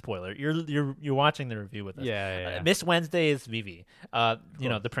 not spoiler. You're watching the review with us. Yeah. Miss Wednesday is Vivi. You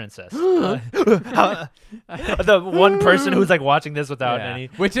know, the princess. The one person who's like watching this without any,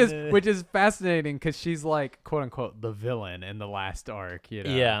 which is fascinating because she's like quote unquote the villain in the last arc. You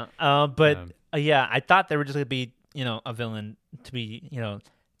know. Yeah. I thought they were just gonna be, you know, a villain to be, you know,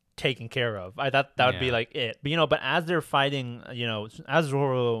 taken care of. I thought that would be like it. But, you know, but as they're fighting, you know, as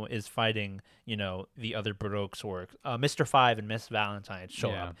Zoro is fighting, you know, the other Baroque's work, Mr. 5 and Miss Valentine show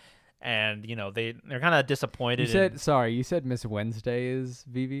up. And, you know, they're kind of disappointed. You said Miss Wednesday is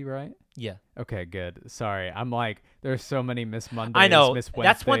Vivi, right? Yeah. Okay, good. Sorry. I'm like, there's so many Miss Mondays, I know. Miss Wednesdays,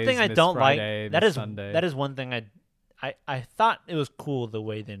 That's one thing I Miss don't Friday, like. Miss Sunday. That is one thing I thought it was cool the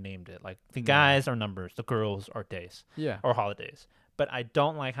way they named it. Like, the guys are numbers, the girls are days. Yeah. Or holidays. But I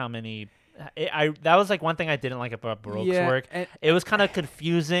don't like how many. That was like one thing I didn't like about Baroque's work. It was kind of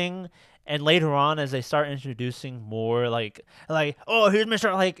confusing. And later on, as they start introducing more, like, oh, here's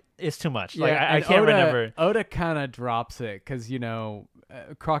Mr. Like, it's too much. Like, I can't remember. Oda kind of drops it because, you know,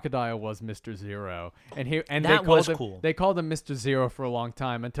 Crocodile was Mr. Zero, and That was cool. They called him Mr. Zero for a long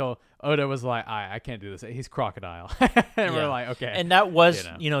time until Oda was like, I can't do this. He's Crocodile, and we're like, okay. And that was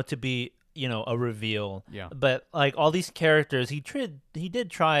to be a reveal. Yeah. But like all these characters, he did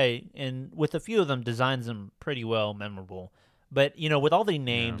try, and with a few of them, designs them pretty well, memorable. But with all the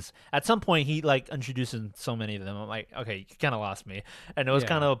names, at some point he like introduces so many of them. I'm like, okay, you kind of lost me, and it was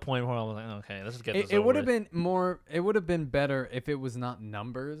kind of a point where I was like, okay, let's just get this. It would have been more. It would have been better if it was not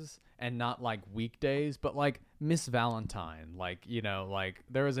numbers and not like weekdays, but like Miss Valentine, like like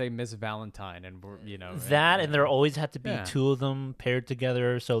there was a Miss Valentine, and and there always had to be two of them paired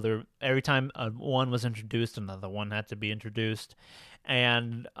together. So every time one was introduced, another one had to be introduced,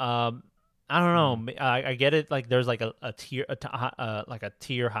 and I don't know. I get it. Like there's like a tier, like a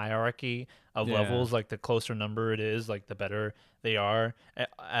tier hierarchy of levels. Like the closer number it is, like the better they are,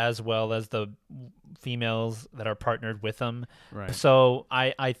 as well as the females that are partnered with them. Right. So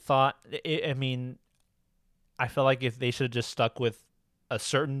I thought. I felt like if they should have just stuck with a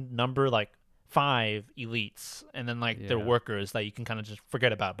certain number, like 5 elites, and then like their workers that you can kind of just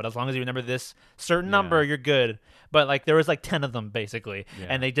forget about. But as long as you remember this certain number, you're good. But like there was like 10 of them basically,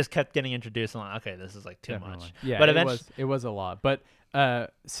 and they just kept getting introduced. And like, okay, this is like too much. Yeah, but it was a lot. But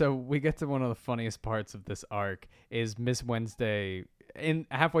so we get to one of the funniest parts of this arc is Miss Wednesday. In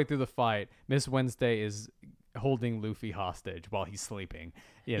halfway through the fight, Miss Wednesday is holding Luffy hostage while he's sleeping.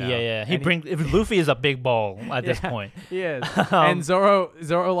 Luffy is a big ball at this point. He is. And Zoro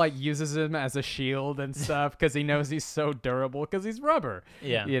like uses him as a shield and stuff because he knows he's so durable because he's rubber.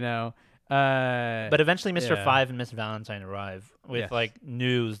 Yeah. But eventually Mr. 5 and Miss Valentine arrive with like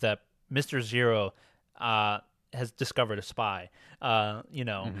news that Mr. Zero has discovered a spy. That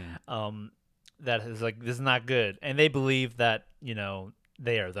is like, this is not good. And they believe that,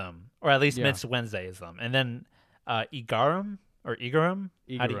 they are them. Or at least Miss Wednesday is them. And then Igaram,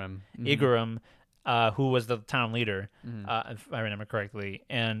 who was the town leader, if I remember correctly,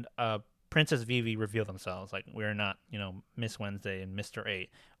 and Princess Vivi reveal themselves. Like, we're not, Miss Wednesday and Mr.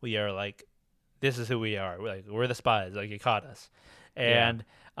 8. We are like, this is who we are. We're the spies. Like, you caught us. And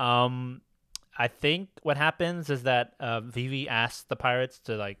I think what happens is that Vivi asks the pirates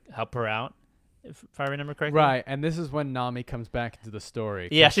to like help her out, if I remember correctly. Right, and this is when Nami comes back into the story.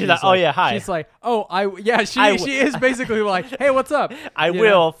 Yeah, she's like, oh yeah, hi. She's like, she is basically like, hey, what's up? I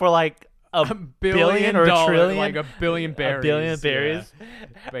will for like a billion or a trillion, like a billion berries. A billion berries.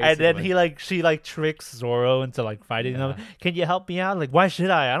 And then she tricks Zoro into like fighting them. Can you help me out? Like, why should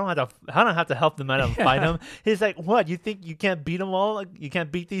I? I don't have to help them out and fight them. He's like, what? You think you can't beat them all? Like, you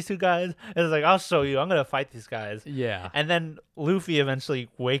can't beat these two guys? And it's like, I'll show you. I'm gonna fight these guys. Yeah. And then Luffy eventually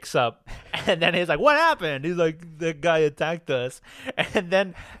wakes up, and then he's like, what happened? He's like, the guy attacked us. And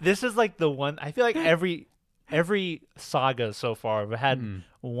then this is like the one. I feel like every saga so far have had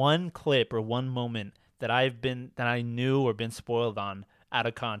one clip or one moment that I knew or been spoiled on out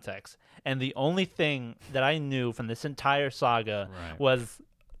of context. And the only thing that I knew from this entire saga was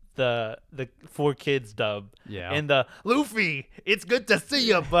the 4Kids dub. Yeah. And the Luffy, it's good to see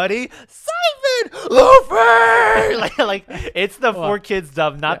you, buddy. Simon, Luffy. like it's the 4Kids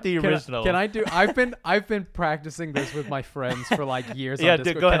dub, not the original. I've been practicing this with my friends for like years. Yeah, on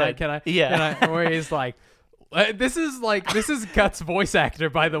Discord. Dude, go ahead. Can I? Where he's like, this is Guts' voice actor,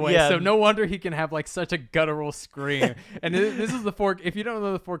 by the way. So no wonder he can have like such a guttural scream. And this is if you don't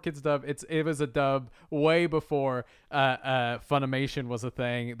know the 4Kids dub, it was a dub way before Funimation was a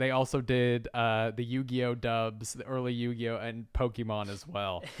thing. They also did the Yu-Gi-Oh dubs, the early Yu-Gi-Oh and Pokemon as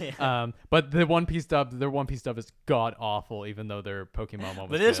well. But their One Piece dub is god awful, even though their Pokemon one was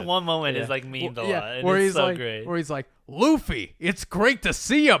But this good. one moment is like memed a lot. And where it's he's so like, great. Where he's like, Luffy, it's great to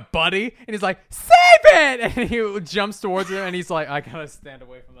see you, buddy. And he's like, save it! And he jumps towards him, and he's like, I gotta stand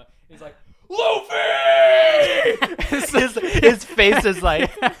away from that. He's like, Luffy! his face is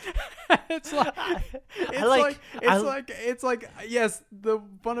like... It's like yes, the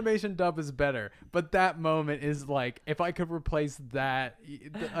Funimation dub is better, but that moment is like, if I could replace that,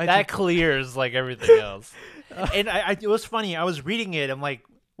 clears like everything else. And it was funny. I was reading it. I'm like,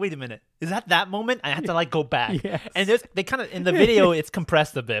 wait a minute, is that moment? I have to like go back. Yes. And they kind of in the video it's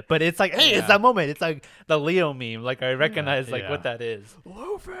compressed a bit, but it's like, hey, it's that moment. It's like the Leo meme. Like I recognize what that is.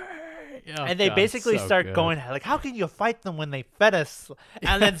 Luffy. Oh, and they basically start going like, how can you fight them when they fed us?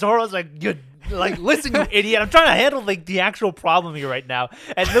 And then Zoro's like, you like, listen, you idiot, I'm trying to handle like the actual problem here right now.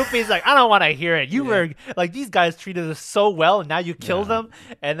 And Luffy's like, I don't want to hear it. You were like, these guys treated us so well, and now you killed them.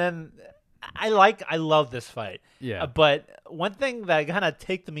 And then I love this fight. Yeah. But one thing that kind of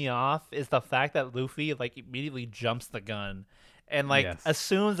ticked me off is the fact that Luffy like immediately jumps the gun, and like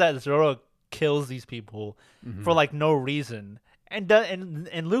assumes that Zoro kills these people for like no reason.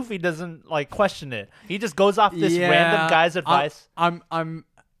 and Luffy doesn't like question it. He just goes off this random guy's advice.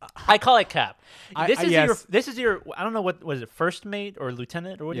 I call it cap. This is your I don't know what was it, first mate or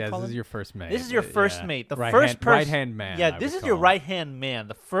lieutenant or what do you call it? This is your first mate. This is your first mate. The first person, right hand man. Yeah, this is your right hand man.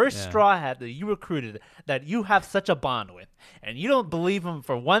 The first straw hat that you recruited that you have such a bond with, and you don't believe him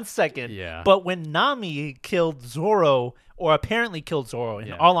for 1 second. Yeah. But when Nami killed Zoro, or apparently killed Zoro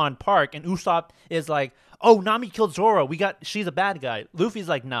in Alon Park, and Usopp is like, "Oh, Nami killed Zoro. She's a bad guy." Luffy's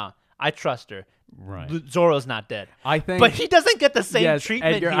like, "Nah, I trust her. Right. Zoro's not dead." I think, but he doesn't get the same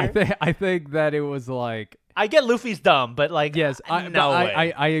treatment Edgar, here. I think that it was like, I get Luffy's dumb, but like, yes, no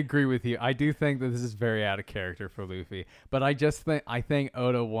way. I agree with you. I do think that this is very out of character for Luffy, but I think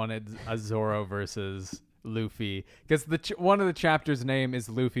Oda wanted a Zoro versus Luffy because one of the chapters' name is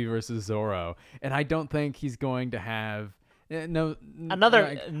Luffy versus Zoro, and I don't think he's going to have.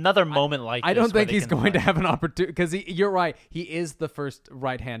 Another moment like this. I don't think he's going to have an opportunity because you're right. He is the first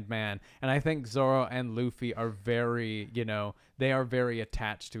right-hand man, and I think Zoro and Luffy are very, they are very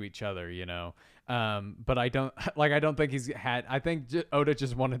attached to each other, But I don't think he's had. I think Oda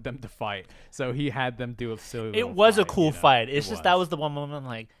just wanted them to fight, so he had them do a silly. It was a cool fight. It's just that was the one moment I'm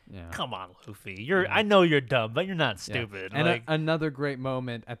like, come on, Luffy. I know you're dumb, but you're not stupid. And like, another great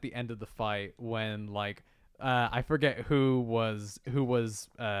moment at the end of the fight when I forget who was.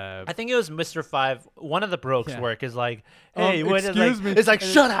 I think it was Mr. Five. One of the Brokes work is like, "Hey, excuse me." It's like,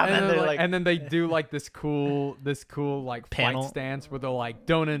 "Shut up!" And, And they're like, and then they do like this cool like panel fight stance where they're like,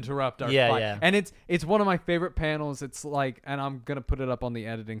 "Don't interrupt our fight." Yeah. And it's one of my favorite panels. It's like, and I'm gonna put it up on the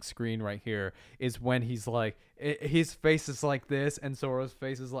editing screen right here. Is when he's like, his face is like this, and Zoro's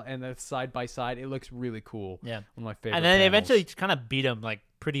face is like, and they're side by side. It looks really cool. Yeah, one of my favorite. And then they panels. eventually kind of beat him like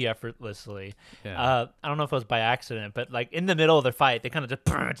pretty effortlessly. Yeah. I don't know if it was by accident, but like in the middle of their fight, they kind of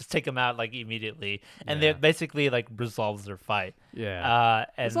just take him out like immediately, and they basically like resolves their fight. Yeah.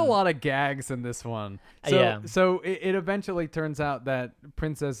 And there's a lot of gags in this one. So it eventually turns out that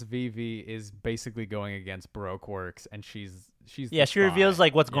Princess Vivi is basically going against Baroque Works, and she's she reveals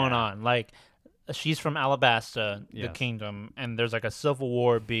like what's going on. Like she's from Alabasta, the kingdom, and there's like a civil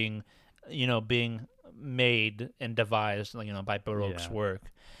war being made and devised, by Baroque's work,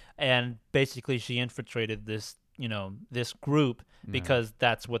 and basically she infiltrated this group because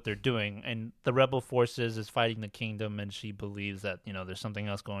that's what they're doing, and the rebel forces is fighting the kingdom, and she believes that there's something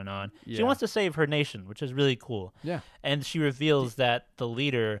else going on. She wants to save her nation, which is really cool. And she reveals that the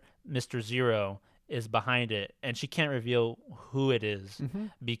leader, Mr. Zero, is behind it, and she can't reveal who it is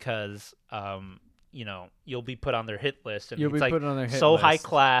because you'll be put on their hit list, and you'll it's be like put on their hit so list. high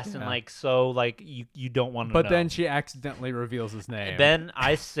class and like so like you don't want to know. But then she accidentally reveals his name. Then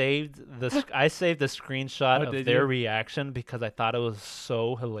I saved the screenshot of their reaction because I thought it was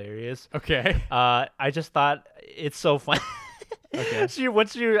so hilarious. Okay. I just thought it's so funny. Okay. When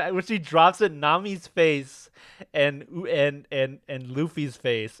she drops it, Nami's face and Luffy's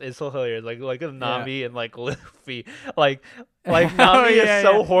face is so hilarious. Like Nami and like Luffy, like Nami is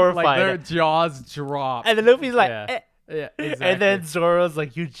so horrified. Like their jaws drop. And then Luffy's like, Yeah, exactly. And then Zoro's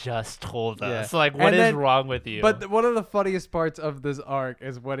like, "You just told us. Like, what is wrong with you?" But one of the funniest parts of this arc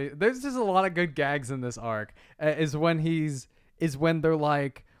is there's just a lot of good gags in this arc. Is when they're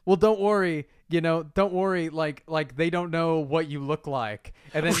like, "Well, don't worry, don't worry, like they don't know what you look like."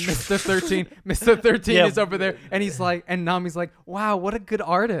 And then Mr. 13 is over there, and he's like, and Nami's like, "Wow, what a good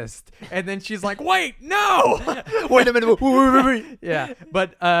artist." And then she's like, "Wait, no, wait a minute, wait. Yeah,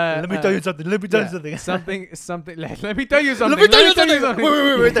 but let me tell you something. Let me tell you something. Something. Let me tell you something. Let me tell you something.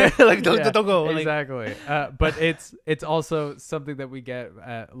 Wait. Like don't go. Exactly. But it's also something that we get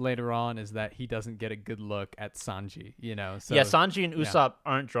later on is that he doesn't get a good look at Sanji. So Sanji and Usopp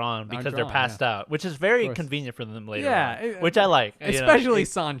aren't drawn because they're passed out, which is very convenient for them later on, which I like. Especially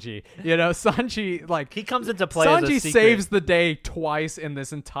Sanji. Sanji, like, he comes into play Sanji as a secret. saves the day twice in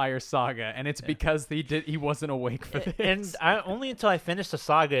this entire saga, and it's because he wasn't awake for this. And only until I finished the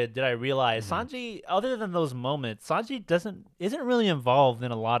saga did I realize Sanji, other than those moments, Sanji isn't really involved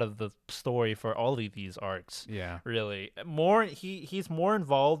in a lot of the story for all of these arcs. Yeah. Really. He's more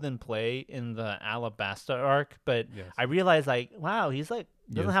involved in play in the Alabasta arc, but I realized wow, he's like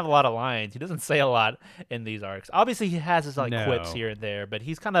doesn't have a lot of lines. He doesn't say a lot in these arcs. Obviously, he has his quips here and there, but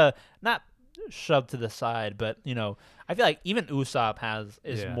he's kind of not shoved to the side. But I feel like even Usopp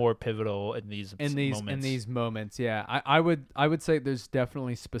is more pivotal in these moments. In these moments, yeah. I would say there's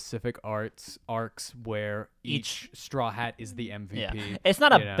definitely specific arcs where each Straw Hat is the MVP. Yeah. It's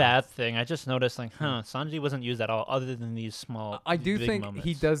not a bad thing. I just noticed Sanji wasn't used at all, other than these small. I do big think moments.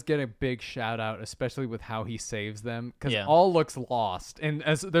 he does get a big shout out, especially with how he saves them, because all looks lost, and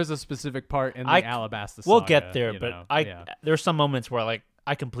as there's a specific part in the Alabasta Saga. We'll get there, but there's some moments where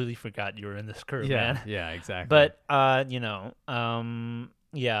I completely forgot you were in this crew, man. Yeah, exactly. But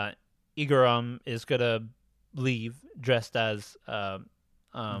Igaram is gonna leave dressed as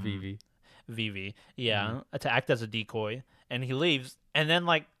Vivi, to act as a decoy, and he leaves, and then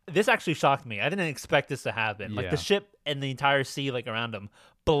this actually shocked me. I didn't expect this to happen. The ship and the entire sea around him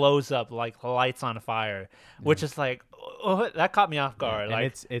blows up like lights on fire, which is that caught me off guard.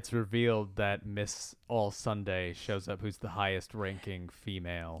 And it's revealed that Miss All Sunday shows up, who's the highest ranking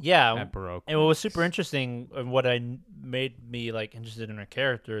female. At Baroque. And what was super interesting, and what made me interested in her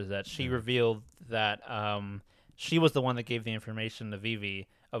character, is that she revealed that she was the one that gave the information to Vivi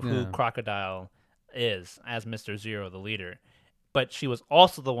of who Crocodile is as Mr. Zero, the leader. But she was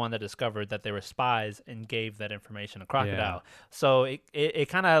also the one that discovered that they were spies and gave that information to Crocodile. Yeah. So it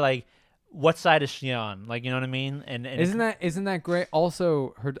kind of what side is she on? You know what I mean? And isn't that great?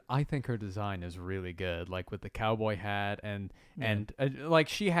 Also, I think her design is really good. With the cowboy hat and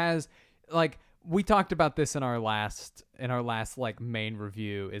she has we talked about this in our last main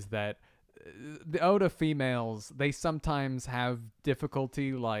review, is that the Oda females, they sometimes have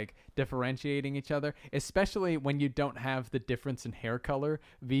difficulty differentiating each other, especially when you don't have the difference in hair color.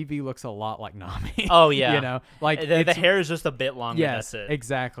 Vivi looks a lot like Nami. Oh yeah, the hair is just a bit longer. Yes, that's it.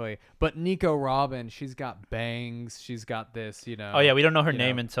 Exactly. But Nico Robin, she's got bangs. She's got this. Oh yeah, we don't know her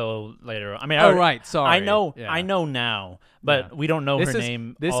name until later. I mean, right. Sorry. I know now, but we don't know her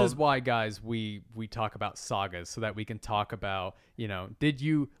name. This is why, guys, we talk about sagas, so that we can talk about did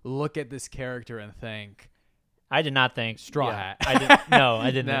you look at this character and think, I did not think Straw Hat. I didn't. No, I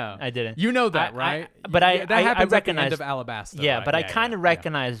didn't. No. I didn't. You know that, right? That happens recognized at the end of Alabasta. Yeah, right? but I kind of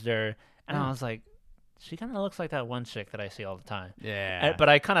recognized her, and I Mm. was like, she kind of looks like that one chick that I see all the time. Yeah. But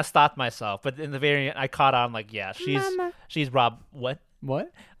I kind of stopped myself. But in the very end, I caught on she's Rob. What?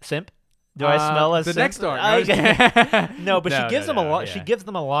 Simp? Do I smell a the simp? next arc? No, but she gives them a log. yeah. She gives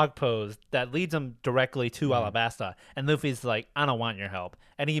them a log pose that leads them directly to Alabasta, and Luffy's like, "I don't want your help,"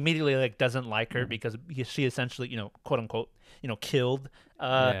 and he immediately doesn't like her because she essentially, quote unquote, killed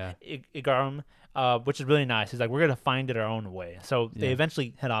Igaram, which is really nice. He's like, "We're gonna find it our own way." So they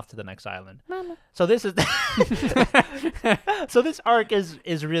eventually head off to the next island. Mama. So this is so this arc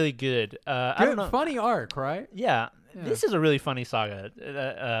is really good. I don't know. Funny arc, right? Yeah. This is a really funny saga.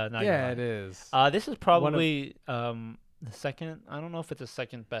 It is. This is probably the second. I don't know if it's the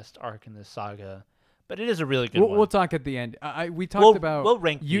second best arc in this saga, but it is a really good one. We'll talk at the end. We talked about. We'll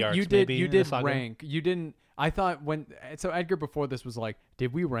rank the arcs. You did. Maybe You in the did saga. rank. You didn't. I thought so Edgar before this was like,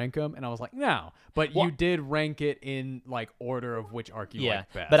 did we rank them? And I was like, no. But you did rank it in order of which arc you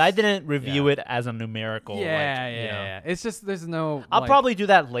liked best. But I didn't review it as a numerical. Yeah. It's just there's no. I'll probably do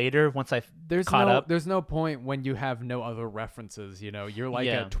that later once I've caught up. There's no point when you have no other references. You're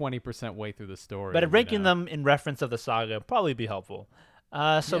at 20% way through the story. But ranking them in reference of the saga would probably be helpful.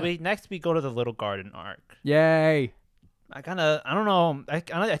 Next we go to the Little Garden arc. Yay! I don't know. I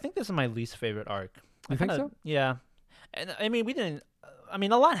think this is my least favorite arc. You think so? Yeah. And I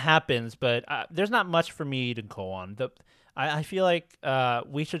mean, a lot happens, but there's not much for me to go on. I feel like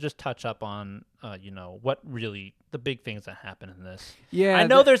we should just touch up on, what really the big things that happen in this. Yeah, I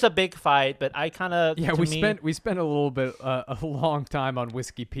know there's a big fight, but I kind of we spent a little bit a long time on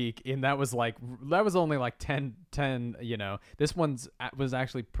Whiskey Peak, and that was only 10. This was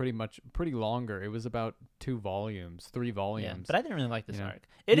actually pretty longer. It was about 3 volumes. Yeah, but I didn't really like this arc.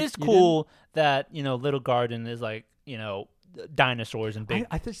 It is cool that Little Garden is dinosaurs and big.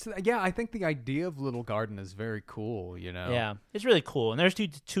 I think the idea of Little Garden is very cool. Yeah, it's really cool. And there's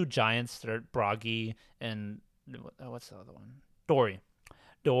two giants that are Broggy and what's the other one?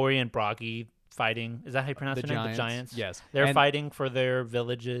 Dory and Broggy fighting. Is that how you pronounce their name? The giants. Yes, they're fighting for their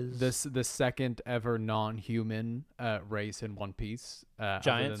villages. The second ever non-human race in One Piece. Giants.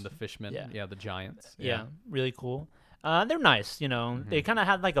 Other than the fishmen. Yeah, the giants. Yeah, really cool. They're nice, They kind of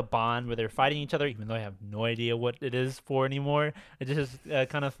had a bond where they're fighting each other, even though I have no idea what it is for anymore. It's just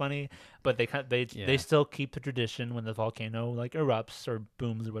kind of funny, but they still keep the tradition when the volcano erupts or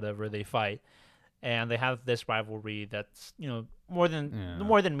booms or whatever, they fight, and they have this rivalry that's more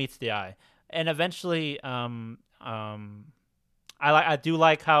than meets the eye. And eventually, I I do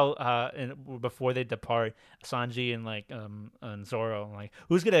like how before they depart, Sanji and Zoro, like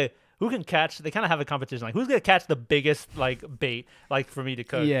who can catch. They kind of have a competition, like who's gonna catch the biggest like bait, like for me to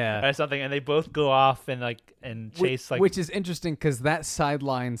cook, or something. And they both go off and chase which is interesting because that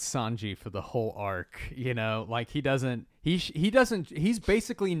sidelines Sanji for the whole arc. You know, like he doesn't. He's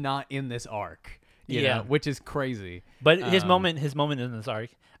basically not in this arc. You know, which is crazy. But his moment in this arc,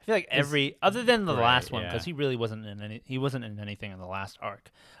 I feel like other than the last one, because he really wasn't in anything in the last arc.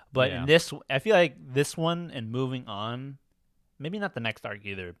 But in this, I feel like this one and moving on, maybe not the next arc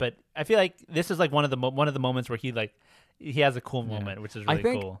either. But I feel like this is like one of the moments where he has a cool moment, which is really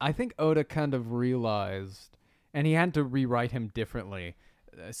cool. I think Oda kind of realized, and he had to rewrite him differently,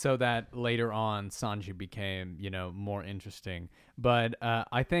 so that later on Sanji became, more interesting. But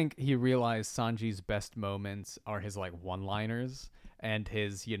I think he realized Sanji's best moments are his like one-liners and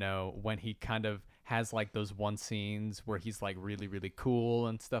his, when he kind of has like those one scenes where he's like really, really cool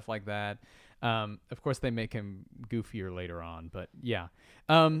and stuff like that. Of course, they make him goofier later on, but yeah.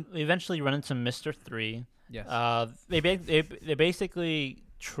 We eventually run into Mr. 3. Yes. They basically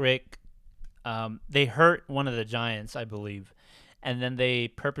trick. They hurt one of the giants, I believe. And then they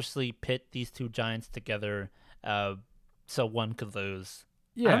purposely pit these two giants together so one could lose.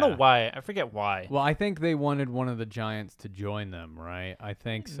 Yeah. I don't know why. I forget why. Well, I think they wanted one of the giants to join them, right? I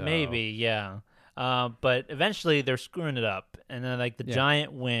think so. Maybe, yeah. But eventually they're screwing it up. And then like the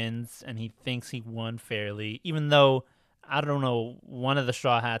giant wins and he thinks he won fairly, even though, I don't know, one of the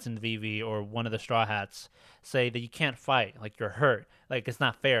Straw Hats in VV or one of the Straw Hats say that you can't fight, like you're hurt, like it's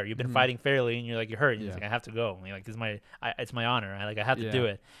not fair. You've been fighting fairly, and you're like you're hurt. And he's like, I have to go. And like it's my honor. I have to do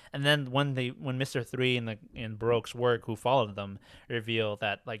it. And then when Mr. 3 and Baroque's work, who followed them, reveal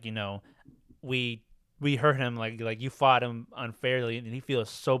that like we hurt him, like you fought him unfairly, and he feels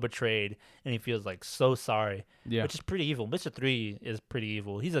so betrayed, and he feels like so sorry. Yeah, which is pretty evil. Mr. 3 is pretty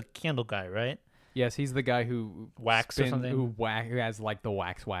evil. He's a candle guy, right? Yes, he's the guy who wax or something. Who has like the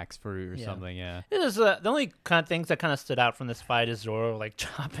wax fruit or something. Yeah. It is the only kind of things that kind of stood out from this fight is Zoro like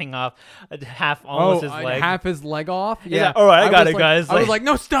chopping off almost his leg, half his leg off. Yeah. Like, all right, I got it, guys. I was like,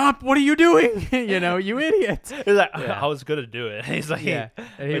 no, stop! What are you doing? You idiot. He's like, I was gonna do it. He's like, and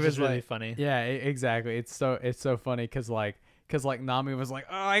he was really funny. Yeah, exactly. It's so funny because Nami was like,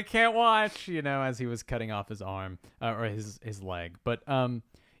 oh, I can't watch, as he was cutting off his arm or his leg. But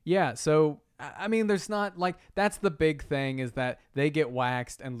yeah, so. I mean, there's not like that's the big thing is that they get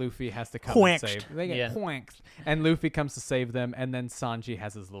waxed and Luffy has to come and save. They get waxed and Luffy comes to save them, and then Sanji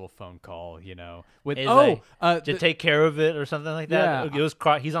has his little phone call, with to take care of it or something like that. Yeah. It was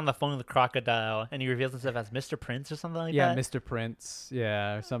he's on the phone with the crocodile, and he reveals himself as Mr. Prince or something like that. Yeah, Mr. Prince,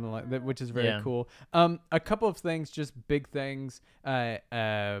 or something like that, which is very cool. A couple of things, just big things.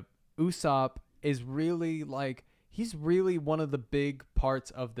 Usopp is really like he's really one of the big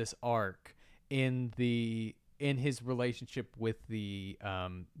parts of this arc. In his relationship with the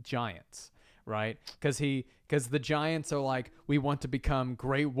giants, right? Because the giants are like, we want to become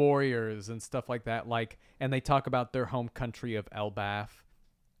great warriors and stuff like that, like, and they talk about their home country of Elbaf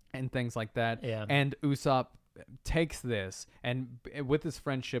and things like that. Yeah. And Usopp takes this, and with his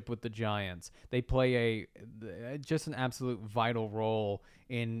friendship with the giants, they play just an absolute vital role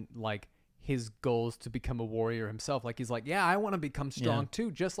in like his goals to become a warrior himself. Like he's like, yeah, I want to become strong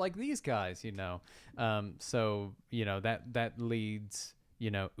too, just like these guys, So that leads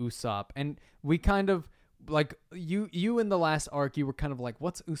Usopp, and we kind of like you in the last arc, you were kind of like,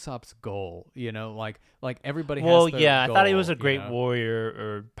 what's Usopp's goal? Like everybody. Well, has their goal, I thought he was a great warrior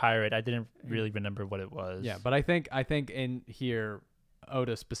or pirate. I didn't really remember what it was. Yeah, but I think in here,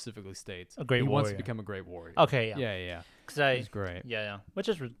 Oda specifically states he wants to become a great warrior. Okay, yeah. He's great. Yeah, which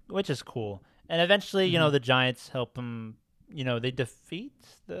is cool. And eventually, the giants help him. They defeat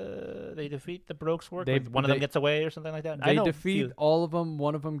the Baroque's work. One of them gets away or something like that. They defeat all of them.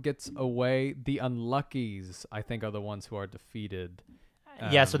 One of them gets away. The Unluckies, I think, are the ones who are defeated.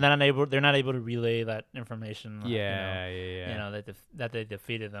 So they're not able to relay that information. That they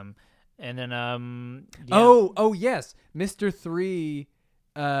defeated them. And then oh yes, Mr. 3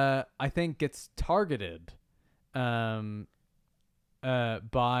 I think gets targeted by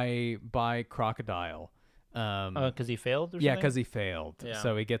Crocodile. Because he failed or something? Yeah, because he failed. Yeah.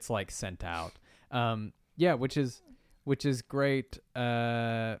 So he gets like sent out. Which is great.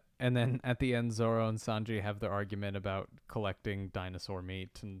 And then at the end, Zoro and Sanji have their argument about collecting dinosaur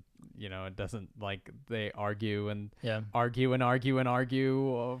meat, and it doesn't like they argue and argue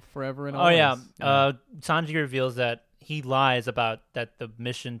forever and always. Sanji reveals that he lies about that the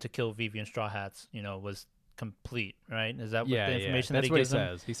mission to kill Vivi and Straw Hats, was complete, right? Is that what Yeah, the information that's that what gives he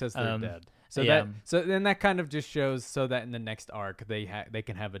them? says. He says they're dead. So yeah. so then that kind of just shows so that in the next arc they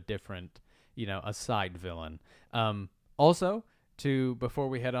can have a different, a side villain. Also, before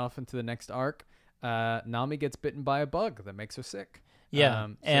we head off into the next arc, Nami gets bitten by a bug that makes her sick. Yeah,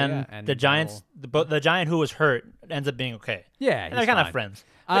 and the giants, the giant who was hurt ends up being okay. Yeah, and they're kind of friends.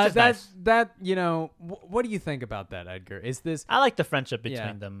 Which is nice. What do you think about that, Edgar? Is this? I like the friendship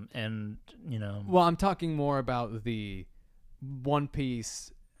between them, and Well, I'm talking more about the One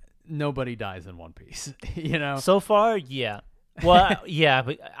Piece. Nobody dies in One Piece, So far, yeah. Well, yeah,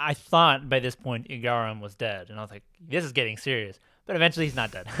 but I thought by this point Igaram was dead, and I was like, this is getting serious. But eventually, he's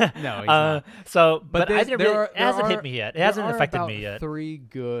not dead. No, he's not. So, but I didn't really, it hasn't hit me yet. It hasn't affected me yet. 3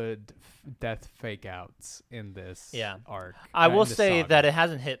 good death fake outs in this arc. I will say saga. that it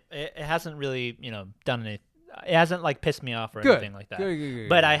hasn't hit. It hasn't really, done any. It hasn't like pissed me off or anything like that. Good.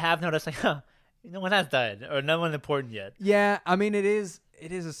 But I have noticed like, no one has died or no one important yet. Yeah, I mean it is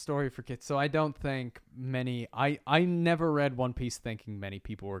a story for kids, so I don't think many. I never read One Piece thinking many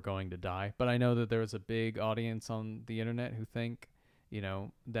people were going to die, but I know that there was a big audience on the internet who think,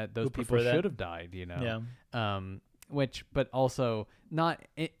 that those people should have died. Yeah. But also not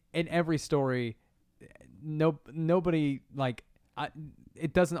in every story. Nobody like.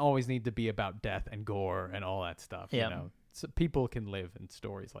 It doesn't always need to be about death and gore and all that stuff. Yeah. So people can live in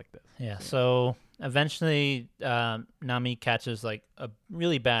stories like this. Yeah. So eventually, Nami catches like a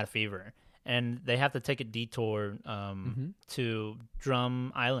really bad fever, and they have to take a detour to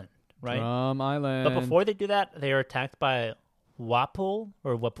Drum Island, right? Drum Island. But before they do that, they are attacked by Wapol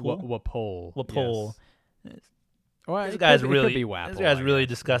or Wapol. Wapol. Yes. Well, This guy's could really be Wapol, this guy's I really guess.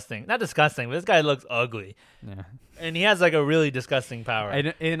 disgusting. Not disgusting, but this guy looks ugly, Yeah. and he has like a really disgusting power.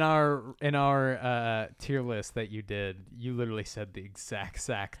 In our tier list that you did, you literally said the exact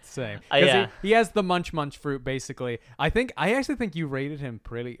same. Yeah. He has the munch fruit basically. I actually think you rated him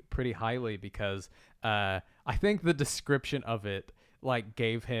pretty highly because I think the description of it like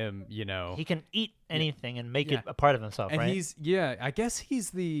gave him, he can eat anything and make it a part of himself, and right? I guess he's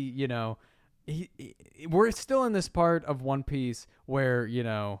the we're still in this part of One Piece where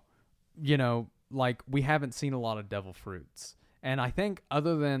like we haven't seen a lot of devil fruits, and I think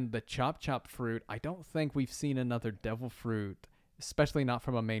other than the chop fruit, I don't think we've seen another devil fruit, especially not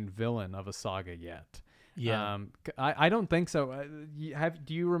from a main villain of a saga yet. Yeah. I don't think so.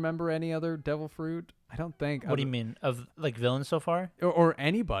 Do you remember any other devil fruit? I don't think. What do you mean of like villains so far? Or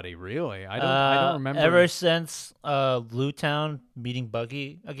anybody really? I don't remember. Ever since Blue Town meeting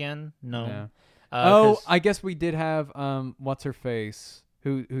Buggy again, no. Yeah. 'Cause- I guess we did have what's her face,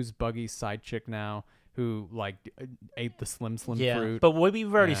 who's Buggy's side chick now, who like ate the slim yeah, fruit. but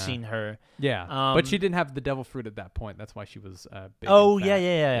we've already Yeah. seen her. Yeah, but she didn't have the devil fruit at that point. That's why she was big. Oh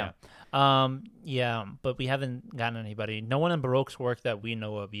and fat. yeah. But we haven't gotten anybody. No one in Baroque's work that we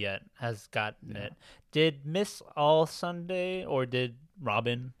know of yet has gotten it. Did Miss All Sunday or did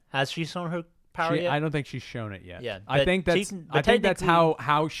Robin? Has she shown her power yet? I don't think she's shown it yet. Yeah, I but think that's technically-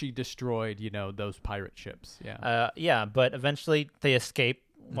 how she destroyed those pirate ships. Yeah. But eventually they escape.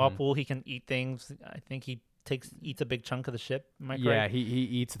 Wapol, he can eat things. I think he eats a big chunk of the ship. Am I correct? Yeah, he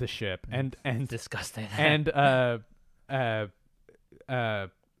eats the ship and Disgusting. and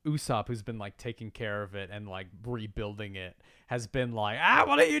Usopp, who's been like taking care of it and like rebuilding it, has been like,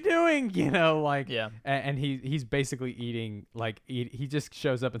 what are you doing? Yeah. And he's basically eating he just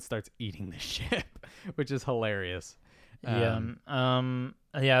shows up and starts eating the ship, which is hilarious.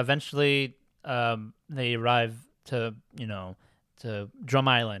 Eventually, they arrive to Drum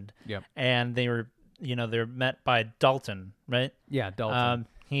Island. Yep. And they're met by Dalton, right? Yeah, Dalton.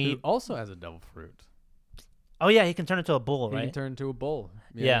 He who also has a devil fruit. Oh yeah, he can turn into a bull, He right? can turn into a bull.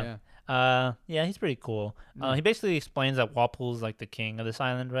 Yeah. He's pretty cool. He basically explains that Wapol's like the king of this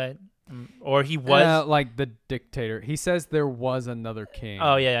island, right? Or he was like the dictator. He says there was another king.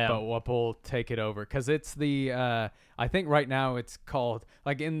 Oh, yeah. But Wapol take it over because it's the. I think right now it's called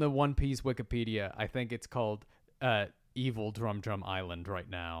like in the One Piece Wikipedia. I think it's called Evil Drum Island right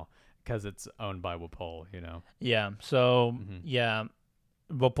now because it's owned by Wapol. Yeah. So yeah.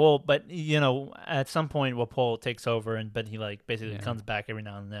 Wapol, but at some point Wapol takes over, but he like basically comes back every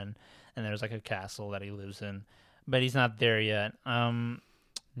now and then, and there's like a castle that he lives in, but he's not there yet.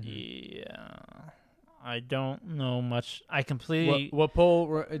 Yeah, I don't know much. I completely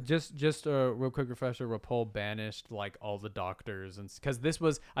Wapol just a real quick refresher. Wapol banished like all the doctors, and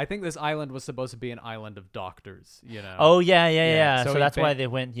because I think this island was supposed to be an island of doctors. Oh yeah. So So that's why they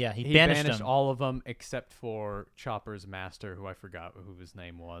went. Yeah, he banished them. all of them except for Chopper's master, who I forgot who his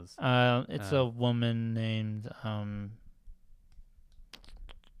name was. It's a woman named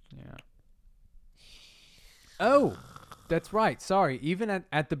Yeah. Oh, that's right. Sorry. Even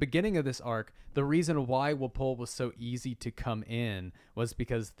at the beginning of this arc, the reason why Wapol was so easy to come in was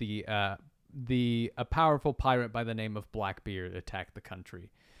because a powerful pirate by the name of Blackbeard attacked the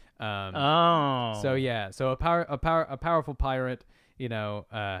country. So yeah, so a powerful pirate, you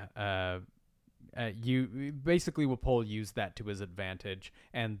basically Wapol used that to his advantage,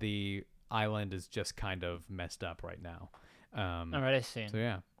 and the island is just kind of messed up right now. All right, I see. So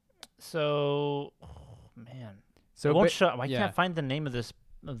yeah. So, man. So I can't find the name of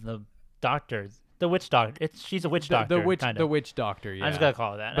the doctor. The witch doctor. She's a witch doctor. The witch doctor. Yeah. I just gotta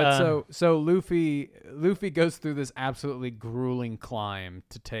call it that. But so Luffy goes through this absolutely grueling climb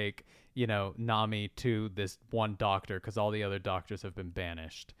to take Nami to this one doctor because all the other doctors have been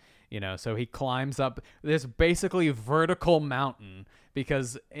banished. So he climbs up this basically vertical mountain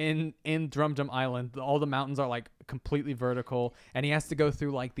because in Drum Drum Island, all the mountains are like completely vertical, and he has to go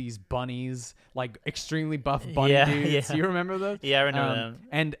through like these bunnies, like extremely buff bunny dudes. Yeah. You remember those? Yeah, I remember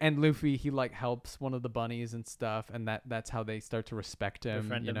them. And Luffy, he like helps one of the bunnies and stuff, and that's how they start to respect him.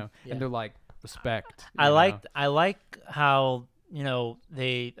 Befriend him. Yeah. And they're like respect. I like how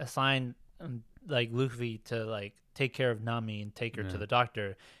they assign like Luffy to like take care of Nami and take her to the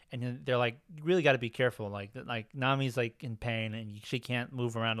doctor, and then they're like, you really got to be careful, like Nami's like in pain and she can't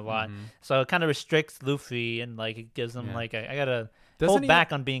move around a lot, so it kind of restricts Luffy, and like it gives him like I gotta hold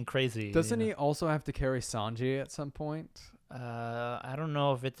back on being crazy. Doesn't he also have to carry Sanji at some point? I don't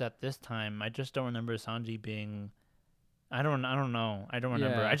know if it's at this time. I just don't remember Sanji being. I don't know. I don't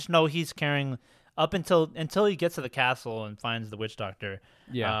remember. I just know he's carrying up until he gets to the castle and finds the witch doctor.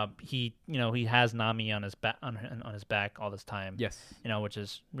 Yeah. He has Nami on his back on his back all this time. Yes. Which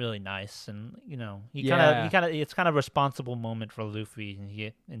is really nice, and he kind of it's kind of a responsible moment for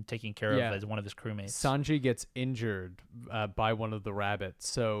Luffy in taking care of as one of his crewmates. Sanji gets injured by one of the rabbits,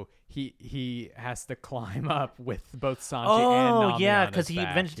 so he has to climb up with both Sanji and Nami. Oh yeah, because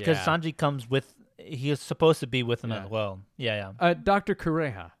Sanji comes with. He is supposed to be with him as well. Yeah. Dr.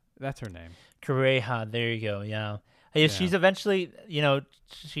 Kureha, that's her name. Kureha, there you go. Yeah. She's eventually,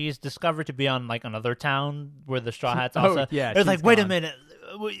 she's discovered to be on like another town where the Straw Hats also. They're like, wait a minute,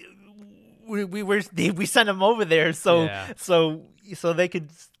 we sent them over there so they could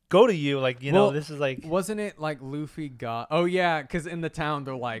go to you, like this is like. Wasn't it like Luffy got? Oh yeah, because in the town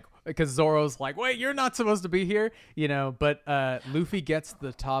they're like, because Zoro's like, wait, you're not supposed to be here, But Luffy gets to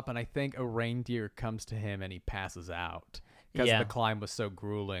the top, and I think a reindeer comes to him, and he passes out. Because the climb was so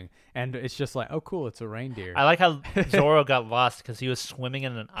grueling, and it's just like, oh, cool, it's a reindeer. I like how Zoro got lost because he was swimming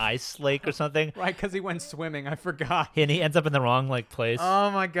in an ice lake or something. Right, because he went swimming. I forgot. And he ends up in the wrong place.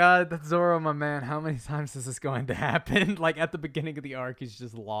 Oh my God, that's Zoro, my man. How many times is this going to happen? Like at the beginning of the arc, he's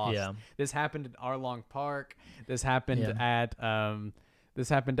just lost. Yeah. This happened at Arlong Park. This happened at This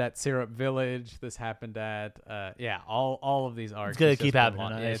happened at Syrup Village. This happened at all of these arcs. It's gonna keep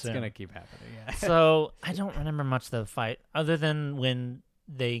happening. It's gonna keep happening. Yeah. So I don't remember much of the fight other than when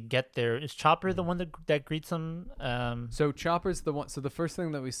they get there. Is Chopper the one that greets them? So Chopper's the one. So the first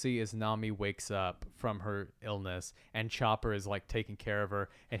thing that we see is Nami wakes up from her illness, and Chopper is like taking care of her,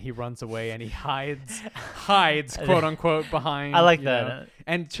 and he runs away and he hides quote unquote behind. I like that.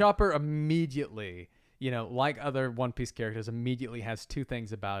 And Chopper immediately, like other One Piece characters, immediately has two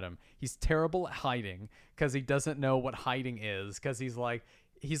things about him. He's terrible at hiding because he doesn't know what hiding is, because he's like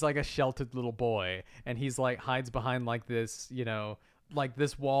a sheltered little boy, and he's like hides behind like this, like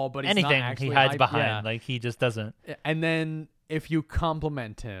this wall, but he's anything not actually he hides behind. Like he just doesn't. And then if you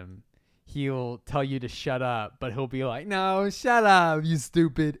compliment him, he'll tell you to shut up, but he'll be like, no, shut up, you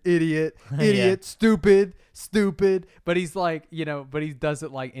stupid idiot, stupid. But he's like, but he does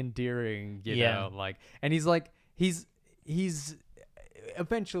it like endearing, like, and he's like, he's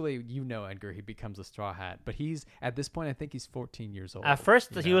eventually, Edgar, he becomes a Straw Hat, but he's at this point, I think he's 14 years old. At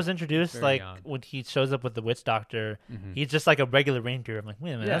first, he was introduced like young. When he shows up with the witch doctor, he's just like a regular reindeer. I'm like,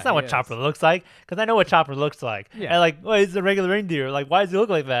 wait a minute, that's not what Chopper looks like, because I know what Chopper looks like. Yeah. And like, well, he's a regular reindeer. Like, why does he look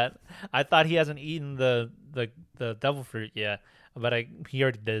like that? I thought he hasn't eaten the devil fruit yet, but he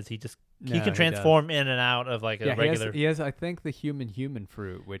already does. He can transform in and out of like a regular. He has, I think, the human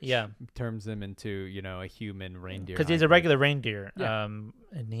fruit, which turns him into a human reindeer. Because he's a regular reindeer, and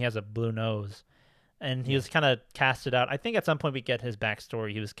he has a blue nose, and he was kind of casted out. I think at some point we get his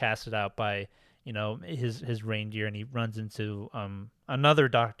backstory. He was casted out by his reindeer, and he runs into another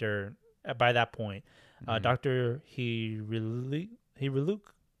doctor. By that point, Dr. Hiruluk.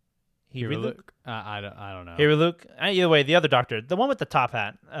 I don't know. Hiruluk. Either way, the other doctor, the one with the top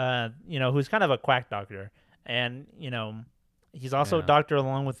hat, who's kind of a quack doctor, and he's also a doctor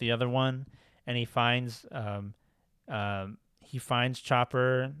along with the other one, and he finds he finds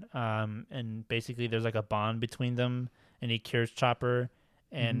Chopper, and basically there's like a bond between them, and he cures Chopper,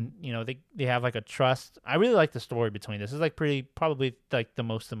 and you know they have like a trust. I really like the story between this. It's like probably like the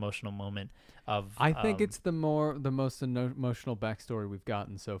most emotional moment of. I think it's the most emotional backstory we've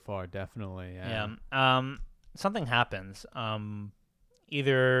gotten so far. Definitely. Yeah. Something happens.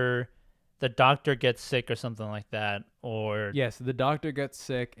 Either the doctor gets sick or something like that, or yes, the doctor gets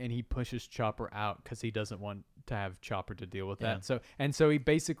sick and he pushes Chopper out because he doesn't want to have Chopper to deal with that. So he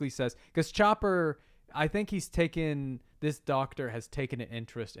basically says, because Chopper, I think this doctor has taken an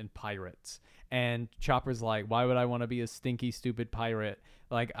interest in pirates, and Chopper's like, why would I want to be a stinky, stupid pirate?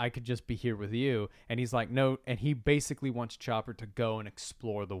 Like, I could just be here with you. And he's like, no. And he basically wants Chopper to go and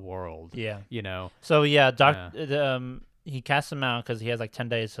explore the world. Yeah. You know? So yeah, he casts him out because he has like 10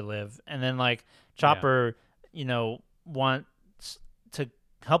 days to live, and then like Chopper, you know, wants to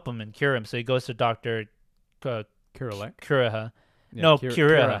help him and cure him, so he goes to Dr. Kuraha. Yeah, No,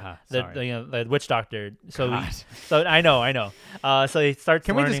 Kuraha. The witch doctor. So I know. So he starts.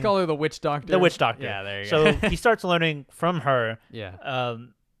 Can we just call her the witch doctor? The witch doctor. Yeah, there you go. go. So he starts learning from her. Yeah.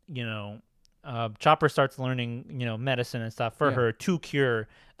 You know, Chopper starts learning, you know, medicine and stuff for her to cure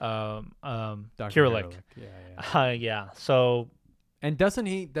Kirlik. Yeah. So, and doesn't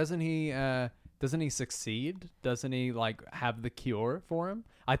he succeed? Doesn't he like have the cure for him?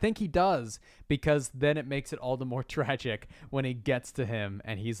 I think he does, because then it makes it all the more tragic when he gets to him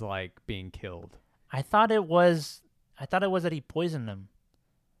and he's like being killed. I thought it was that he poisoned him.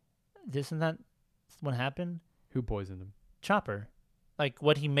 Isn't that what happened? Who poisoned him? Chopper. Like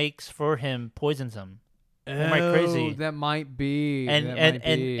what he makes for him poisons him. Am I crazy? That might be.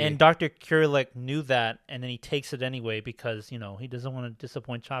 And Dr. Kirlik knew that, and then he takes it anyway because, you know, he doesn't want to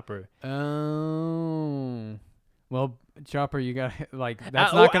disappoint Chopper. Oh. Well, Chopper, you got like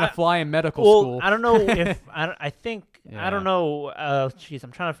that's not going to fly in medical school. I don't know if I think I don't know. Jeez,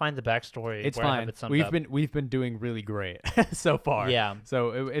 I'm trying to find the backstory. It's where I fine. have it summed up. We've been doing really great so far. Yeah.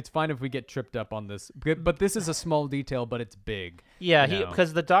 So it's fine if we get tripped up on this. But this is a small detail, but it's big. Yeah,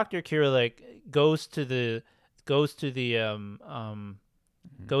 because the Dr. Kirlik goes to Wapol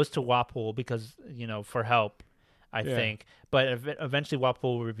because, you know, for help. I think, but eventually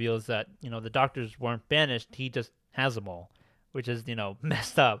Wapol reveals that, you know, the doctors weren't banished; he just has them all, which is, you know,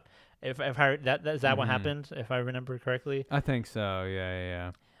 messed up. Is that what happened? If I remember correctly, I think so.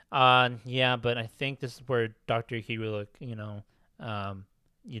 Yeah. Yeah, but I think this is where Dr. Kirlik, you know,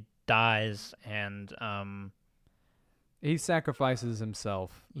 he dies, and he sacrifices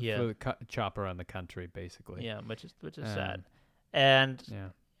himself for the Chopper and the country, basically. Yeah, which is sad, and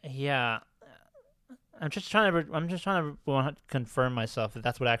I'm just trying to confirm myself that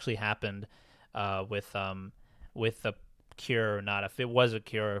that's what actually happened with the cure or not. If it was a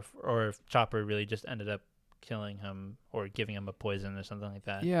cure, or if Chopper really just ended up killing him or giving him a poison or something like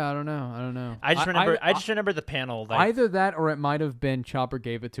that. Yeah, I don't know. I just remember the panel. Like, either that, or it might have been Chopper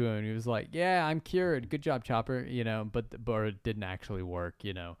gave it to him and he was like, "Yeah, I'm cured. Good job, Chopper." You know, but it didn't actually work.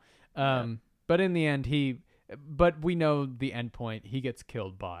 You know, but in the end, but we know the end point. He gets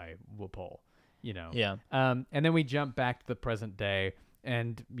killed by Wapol. You know. Yeah. And then we jump back to the present day,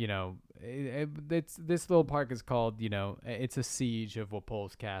 and you know, it's this little park is called, you know, it's a siege of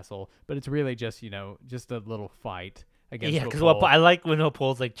Wapol's castle, but it's really just, you know, just a little fight against. Yeah, because I like when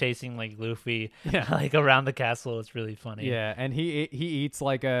Wapol's like chasing like Luffy, like around the castle. It's really funny. Yeah, and he eats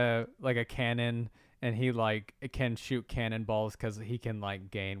like a cannon, and he like can shoot cannonballs because he can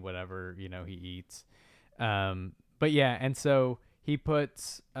like gain whatever, you know, he eats. But yeah, and so he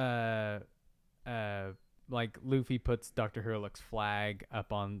puts like Luffy puts Dr. Hurlick's flag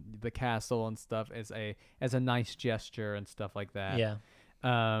up on the castle and stuff as a nice gesture and stuff like that. Yeah.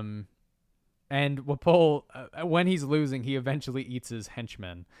 And Wapol, when he's losing, he eventually eats his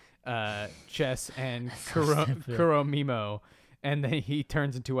henchmen, Chess and Kuromimo, and then he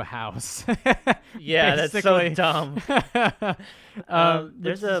turns into a house. Yeah, that's so dumb.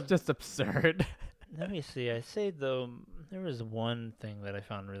 There's just absurd. Let me see. I say though, there was one thing that I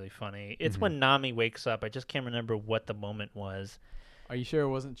found really funny. It's when Nami wakes up. I just can't remember what the moment was. Are you sure it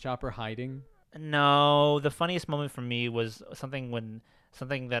wasn't Chopper hiding? No, the funniest moment for me was something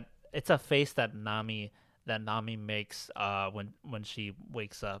that it's a face that Nami makes when she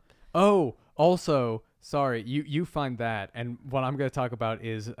wakes up. Oh, also, sorry, you find that, and what I'm going to talk about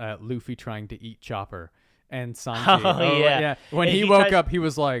is Luffy trying to eat Chopper and Sanji. Oh, yeah. When he woke up, he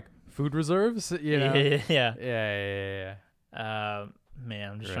was like, "Food reserves?" You know? Yeah.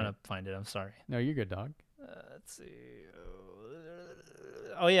 Man, I'm just trying to find it. I'm sorry. No, you're good, dog. Let's see.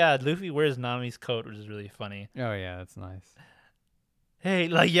 Oh yeah, Luffy wears Nami's coat, which is really funny. Oh yeah, that's nice. hey,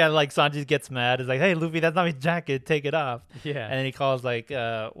 like Sanji gets mad. It's like, hey, Luffy, that's not my jacket. Take it off. Yeah. And then he calls like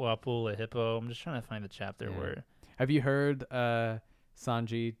Wapol a hippo. I'm just trying to find the chapter where. Have you heard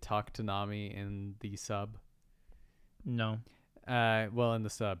Sanji talk to Nami in the sub? No. Well, in the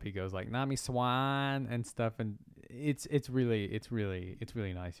sub, he goes like Nami Swan and stuff, and it's really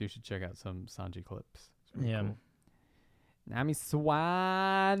nice. You should check out some Sanji clips. It's really cool. Nami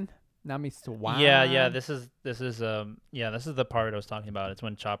Swan. Yeah. This is the part I was talking about. It's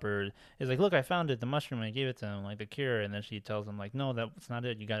when Chopper is like, look, I found it, the mushroom, I gave it to him, like the cure, and then she tells him like, no, that's not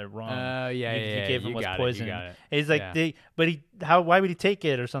it, you got it wrong. You gave him was poison. He's like, why would he take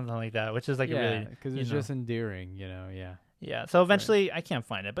it or something like that, which is like really, because it's just endearing, Yeah. So eventually, I can't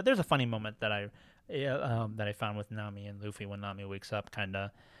find it, but there's a funny moment that I found with Nami and Luffy when Nami wakes up, kind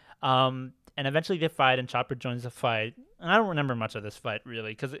of. And eventually they fight, and Chopper joins the fight. And I don't remember much of this fight,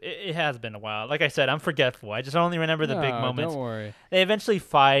 really, because it has been a while. Like I said, I'm forgetful. I just only remember the big moments. Don't worry. They eventually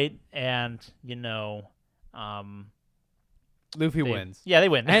fight, and, Luffy wins. Yeah, they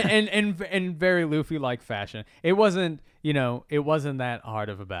win. and in very Luffy-like fashion. It wasn't that hard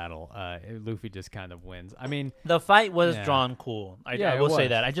of a battle. Luffy just kind of wins. I mean, the fight was drawn cool. I will say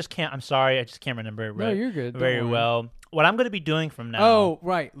that. I'm sorry. I just can't remember it No, you're good. very well. What I'm going to be doing from now. Oh,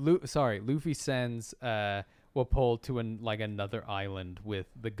 right. Luffy sends Wapol to another island with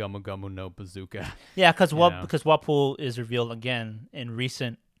the Gomu Gomu no Bazooka. Yeah, because Wapol is revealed again in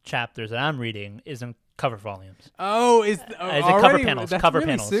recent chapters that I'm reading is in cover volumes. Oh, is it cover panels? That's cover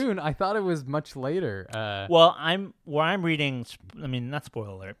really panels. soon. I thought it was much later. Well, I'm reading. I mean, not spoiler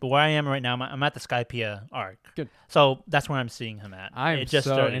alert, but where I am right now, I'm at the Skypiea arc. Good. So that's where I'm seeing him at. I'm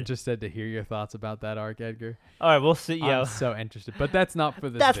so interested to hear your thoughts about that arc, Edgar. All right, we'll see. I'm so interested, but that's not for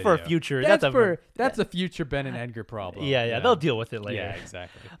this. That's video. for a future. That's a future Ben and Edgar problem. Yeah, they'll deal with it later. Yeah,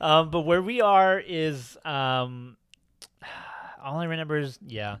 exactly. But where we are is all I remember is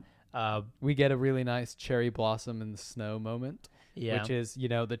we get a really nice cherry blossom in the snow moment. Yeah. Which is,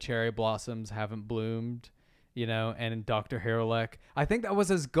 the cherry blossoms haven't bloomed, and Dr. Harrowleck, I think that was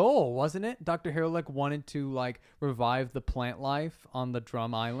his goal, wasn't it? Dr. Harrowleck wanted to revive the plant life on the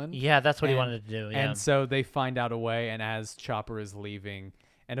Drum Island. Yeah, that's what he wanted to do. Yeah. And so they find out a way, and as Chopper is leaving,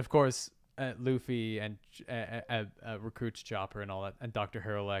 and of course, Luffy and recruits Chopper and all that, and Dr.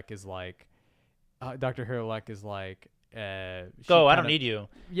 Harrowleck is like, go, I don't need you.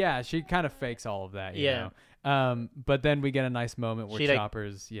 Yeah, she kind of fakes all of that, you know. But then we get a nice moment where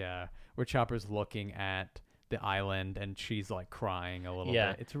Chopper's looking at the island and she's crying a little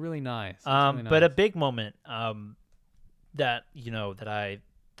bit. It's really nice. But a big moment that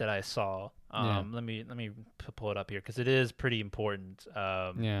I saw. Let me pull it up here because it is pretty important.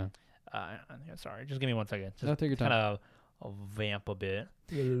 Sorry, just give me 1 second. Just take your time. Kind of vamp a bit.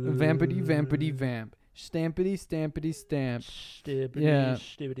 Vampity vampity vamp. Stampity stampity stamp.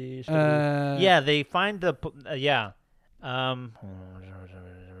 Stibbity. They find the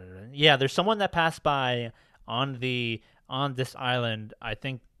there's someone that passed by on this island, I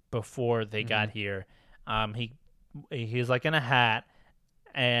think before they got here. He's in a hat,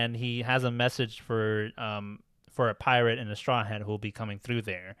 and he has a message for a pirate in a straw hat who will be coming through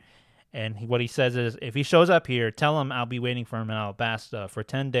there. And what he says is, if he shows up here, tell him I'll be waiting for him in Alabasta for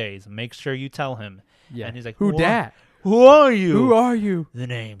 10 days. Make sure you tell him. Yeah. And he's like, Who dat? Who are you? Who are you? The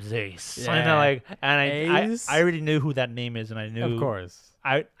name's Ace. Yeah. I already knew who that name is, and I knew. Of course.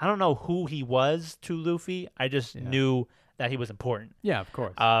 I don't know who he was to Luffy. I just knew that he was important. Yeah, of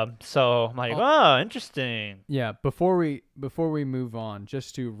course. So I'm like, oh, interesting. Yeah. Before we move on,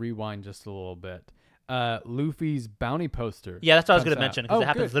 just to rewind just a little bit. Luffy's bounty poster. Yeah, that's what I was going to mention because it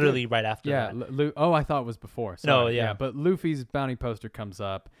happens literally right after that. I thought it was before. Sorry. No, yeah. But Luffy's bounty poster comes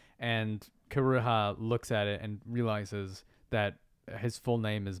up, and Kuruha looks at it and realizes that his full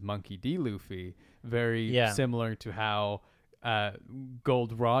name is Monkey D. Luffy, very similar to how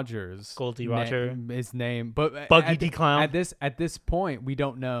Goldie Roger, his name, but Buggy D. Clown. At this point, we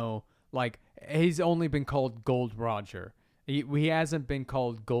don't know. He's only been called Gold Roger. He hasn't been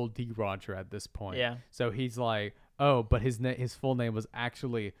called Goldie Roger at this point. Yeah. So he's like, oh, but his full name was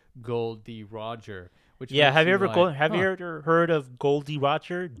actually Goldie Roger. Which have you ever heard of Goldie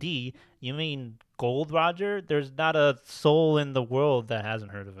Roger? D, you mean Gold Roger? There's not a soul in the world that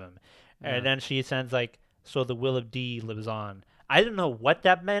hasn't heard of him. Yeah. And then she sends so the will of D lives on. I didn't know what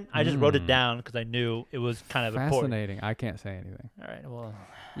that meant. I just wrote it down because I knew it was kind of fascinating. important. I can't say anything. All right, well,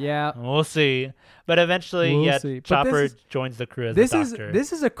 yeah, we'll see. But eventually, Chopper joins the crew as the doctor.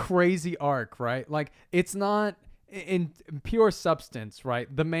 This is a crazy arc, right? It's not in pure substance,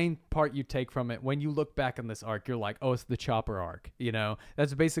 right? The main part you take from it when you look back on this arc, you're like, oh, it's the Chopper arc.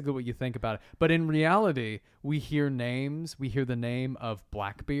 That's basically what you think about it. But in reality, we hear names. We hear the name of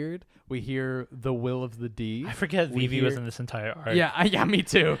Blackbeard. We hear the will of the D. I forget Vivi was in this entire arc. Yeah, me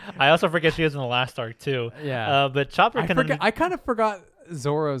too. I also forget she was in the last arc too. Yeah. But Chopper I kind of forgot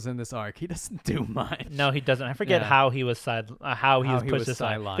Zoro's in this arc. He doesn't do much. No, he doesn't. I forget how he was how he was pushed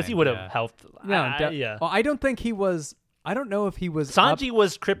aside because he would have helped. No, well, I don't think he was. I don't know if he was. Sanji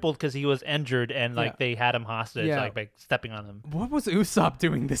was crippled because he was injured, and they had him hostage, by stepping on him. What was Usopp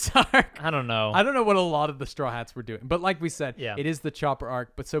doing this arc? I don't know. I don't know what a lot of the Straw Hats were doing, but like we said, Yeah. it is the Chopper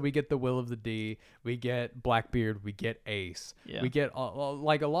arc. But so we get the Will of the D, we get Blackbeard, we get Ace, we get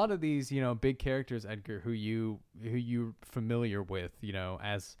like a lot of these, big characters, Edgar, who you familiar with,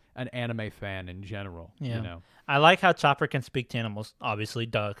 as an anime fan in general. I like how Chopper can speak to animals, obviously,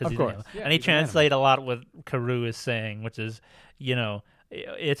 because he's an animal. And he translates a lot what Karoo is saying, which is,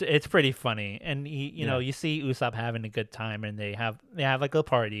 it's pretty funny. And you see Usopp having a good time, and they have like a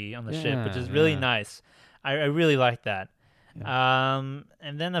party on the ship, which is really nice. I really like that. Yeah.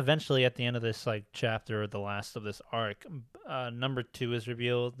 And then eventually at the end of this chapter, the last of this arc, number 2 is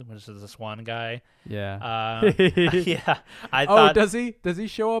revealed, which is the Swan guy. Yeah. Yeah. I thought, does he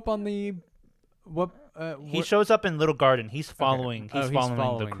show up on the what? He shows up in Little Garden. He's following. Okay. He's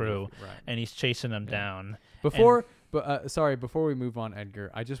following the crew, right. and he's chasing them down. Before we move on,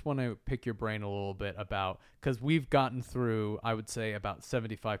 Edgar, I just want to pick your brain a little bit because we've gotten through, I would say, about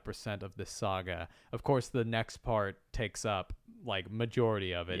 75% of this saga. Of course, the next part takes up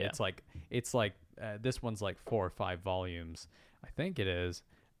majority of it. Yeah. It's like this one's 4 or 5 volumes. I think it is.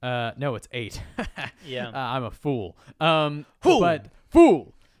 No, it's 8. Yeah. I'm a fool. Fool. But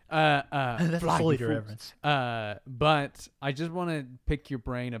fool. That's a Fully reference. But I just want to pick your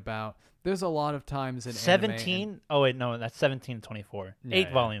brain about. There's a lot of times in 17. Oh wait, no, that's 17-24.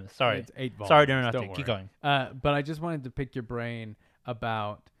 8 volumes. Sorry, it's 8 volumes. Sorry to interrupt you. Keep going. But I just wanted to pick your brain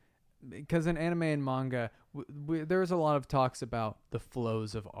about because in anime and manga, there's a lot of talks about the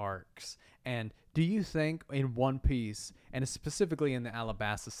flows of arcs. And do you think in One Piece, and specifically in the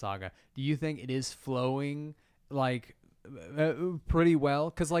Alabasta saga, do you think it is flowing pretty well?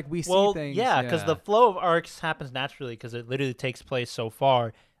 Because we see things. Yeah, because the flow of arcs happens naturally because it literally takes place so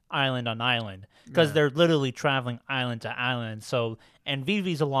far island on island because they're literally traveling island to island. So and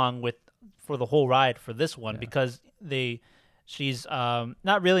Vivi's along for the whole ride for this one because she's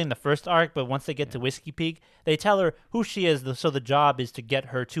not really in the first arc, but once they get to Whiskey Peak, they tell her who she is. So the job is to get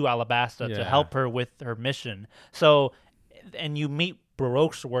her to Alabasta to help her with her mission. So and you meet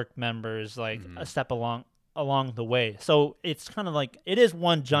Baroque's work members a step along the way. So it's kind of it is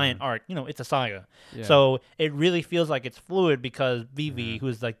one giant arc. It's a saga. Yeah. So it really feels like it's fluid because Vivi,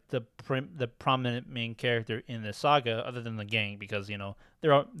 who's the prominent main character in the saga, other than the gang, because they're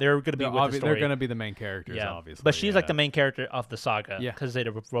going to be with the story. They're going to be the main characters, obviously. But she's the main character of the saga because it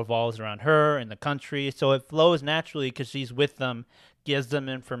revolves around her and the country. So it flows naturally because she's with them, gives them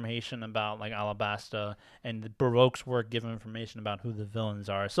information about Alabasta, and the Baroque's work give them information about who the villains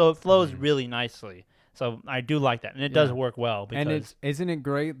are. So it flows really nicely. So I do like that, and it does work well. Because isn't it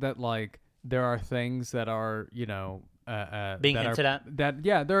great that there are things that are being hinted at?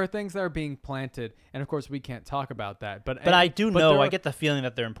 There are things that are being planted, and of course we can't talk about that. But I do know. I get the feeling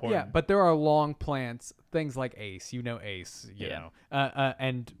that they're important. Yeah, but there are long plants, things like Ace. Ace. You know,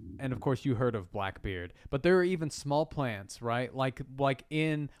 and of course you heard of Blackbeard. But there are even small plants, right? Like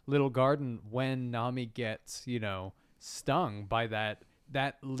in Little Garden when Nami gets stung by that.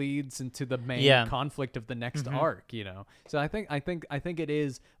 That leads into the main conflict of the next arc, So I think it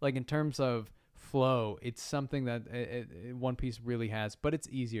is in terms of flow, it's something that One Piece really has, but it's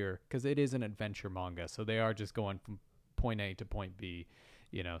easier because it is an adventure manga, so they are just going from point A to point B,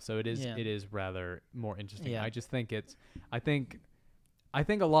 So it is rather more interesting. Yeah. I just think I think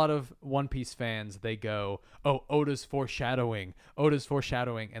a lot of One Piece fans, they go, "Oh, Oda's foreshadowing,"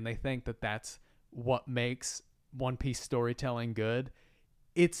 and they think that that's what makes One Piece storytelling good.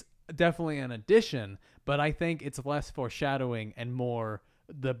 It's definitely an addition, but I think it's less foreshadowing and more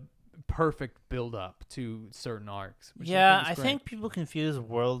the perfect build up to certain arcs. I think people confuse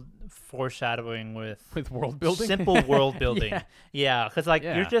world foreshadowing with world building, simple world building. Because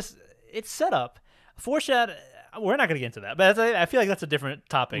you're just it's set up. We're not going to get into that, but I feel like that's a different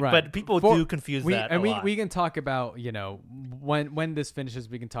topic. Right. But people do confuse that. And a lot. We can talk about when this finishes,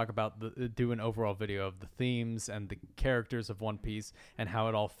 we can talk about do an overall video of the themes and the characters of One Piece and how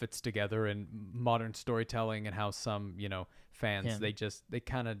it all fits together in modern storytelling and how some fans they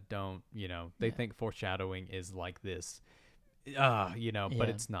kind of don't they think foreshadowing is like this but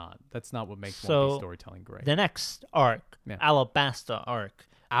it's not. That's not what makes One So, Piece storytelling great. The next arc, Yeah. Alabasta arc.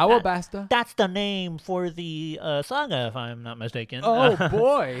 Alabasta? That's the name for the saga, if I'm not mistaken. Oh,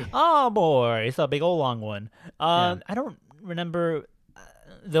 boy. Oh, boy. It's a big old long one. Yeah. I don't remember.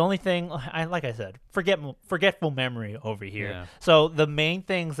 The only thing, like I said, forgetful memory over here. Yeah. So the main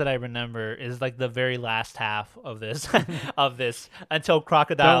things that I remember is like the very last half of this, until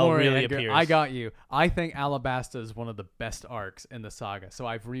Crocodile Don't worry, really Edgar, appears. I got you. I think Alabasta is one of the best arcs in the saga, so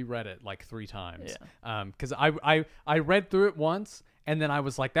I've reread it like 3 times. Because I read through it once, and then I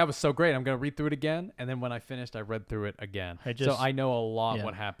was like, that was so great, I'm going to read through it again. And then when I finished, I read through it again. So I know a lot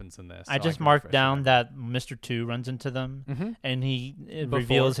what happens in this. I so just can marked refresh down your that Mr. 2 runs into them, and he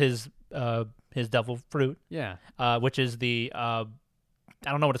reveals his devil fruit. Yeah. Which is the I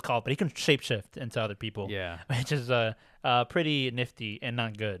don't know what it's called, but he can shapeshift into other people. Yeah. Which is pretty nifty and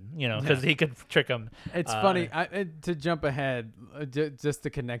not good, because he could trick them. It's funny to jump ahead, just to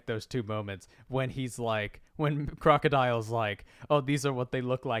connect those 2 moments when Crocodile's like, oh, these are what they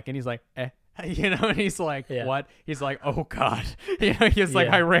look like, and he's like, and he's like, what? He's like, oh God, he's like,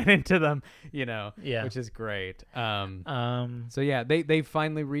 I ran into them, which is great. So yeah, they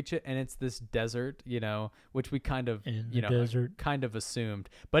finally reach it, and it's this desert, which we kind of, kind of assumed,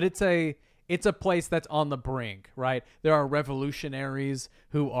 but it's a place that's on the brink, right? There are revolutionaries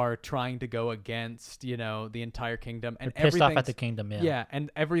who are trying to go against, the entire kingdom, and they're pissed off at the kingdom,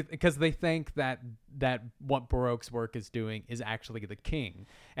 and because they think that what Baroque's work is doing is actually the king,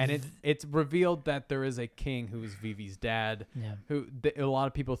 and it's revealed that there is a king who's Vivi's dad, who a lot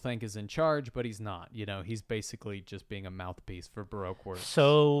of people think is in charge, but he's not. He's basically just being a mouthpiece for Baroque works.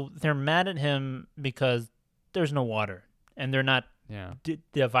 So they're mad at him because there's no water, and they're not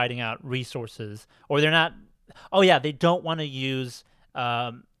dividing out resources, or they're not. Oh yeah, they don't want to use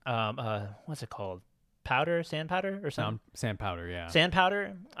what's it called? Sand powder or something? Sand powder, yeah. Sand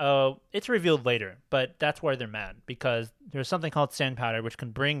powder. It's revealed later, but that's why they're mad, because there's something called sand powder which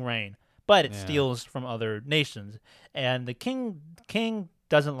can bring rain, but it steals from other nations, and the king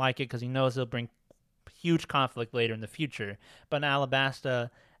doesn't like it because he knows it'll bring huge conflict later in the future. But Alabasta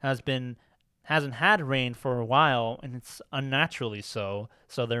hasn't had rain for a while, and it's unnaturally so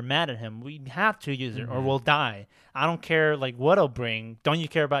they're mad at him. We have to use it or we'll die. I don't care what it'll bring. Don't you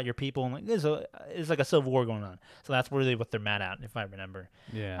care about your people? And it's like a civil war going on. So that's really what they're mad at, if I remember.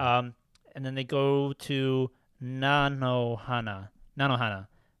 And then they go to Nanohana,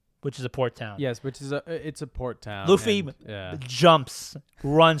 which is a port town. Yes, it's a port town. Luffy jumps,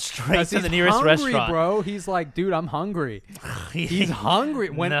 runs straight to the nearest hungry, restaurant. Bro, he's like, dude, I'm hungry. He's hungry.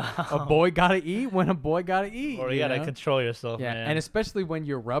 When a boy gotta eat, or you gotta control yourself. Yeah, man. and especially when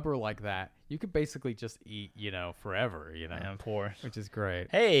you're rubber like that, you could basically just eat, forever. I'm poor, which is great.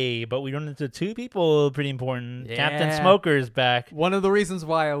 Hey, but we run into 2 people pretty important. Yeah. Captain Smoker is back. One of the reasons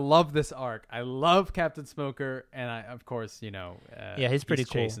why I love this arc. I love Captain Smoker, and of course, he's pretty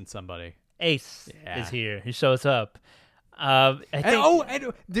cool. Chasing somebody. Ace is here. He shows up.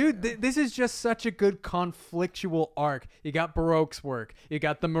 Dude, this is just such a good conflictual arc. You got Baroque's work, you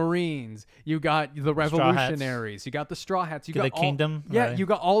got the Marines, you got the revolutionaries, you got the Straw Hats, you got the kingdom. Yeah, you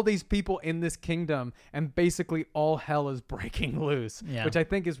got all these people in this kingdom, and basically all hell is breaking loose, which I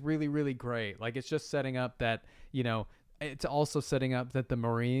think is really, really great. It's just setting up that, it's also setting up that the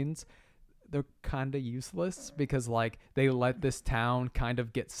Marines, they're kind of useless because they let this town kind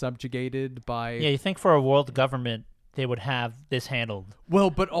of get subjugated by. Yeah, you think for a world government they would have this handled. Well,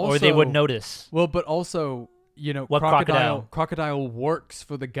 but also, or they would notice. Well, but also, what Crocodile works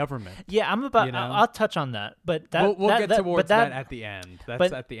for the government. Yeah, I'll touch on that, but we'll get towards that at the end.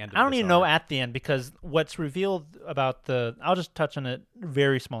 That's at the end. I don't even know at the end, because what's revealed about I'll just touch on it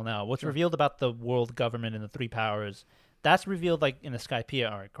very small now. What's revealed about the world government and the 3 powers? That's revealed in the Skypiea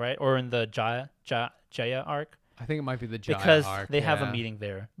arc, right, or in the Jaya arc. I think it might be the Jaya because arc. They have a meeting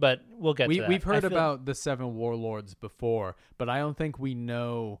there, but we'll get to that. We've heard about the 7 warlords before, but I don't think we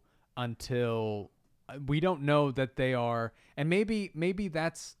know until we don't know that they are, and maybe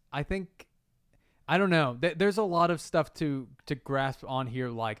that's. I don't know. There's a lot of stuff to grasp on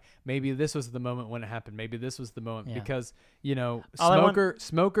here. Maybe this was the moment when it happened. Maybe this was the moment because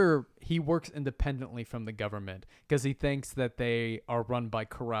Smoker he works independently from the government because he thinks that they are run by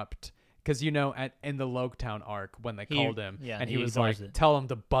corrupt. Because in the Loketown arc when they called him and he was like, tell him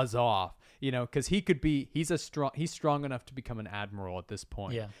to buzz off, because he's strong enough to become an admiral at this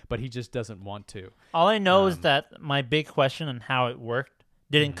point, but he just doesn't want to. All I know is that my big question on how it worked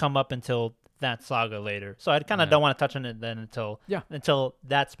didn't come up until that saga later, so I kind of don't want to touch on it then until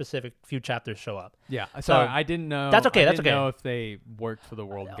that specific few chapters show up. Yeah, sorry, I didn't know. That's okay. I didn't know if they worked for the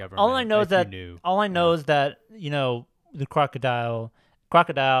world government. All I know is that the crocodile.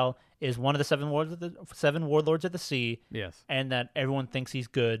 Crocodile is one of the seven warlords of the sea. Yes. And that everyone thinks he's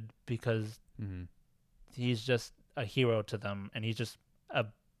good because Mm-hmm. he's just a hero to them, and he's just a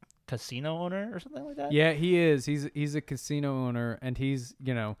casino owner or something like that. Yeah, he is. He's a casino owner, and he's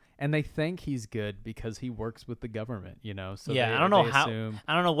and they think he's good because he works with the government. So yeah, they, I don't know they how. assume,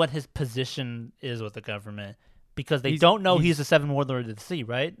 I don't know what his position is with the government because they He's- don't know he's- he's the seven warlords of the sea,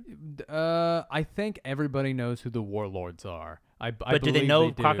 right? I think everybody knows who the warlords are. But do they believe know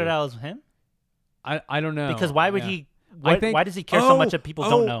do. Crocodile is him? I don't know. Because why would Yeah. he? I Why, think- why does he care so much Oh, that people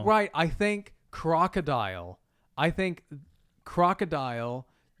don't oh, know? Right. I think Crocodile. They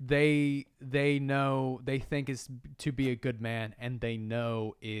think is to be a good man, and they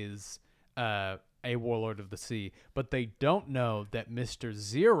know is a warlord of the sea, but they don't know that Mr.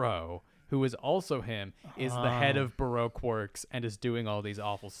 Zero, who is also him, is the head of Baroque Works and is doing all these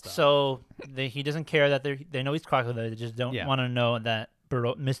awful stuff. So he doesn't care that they know he's Crocodile. They just don't Yeah. want to know that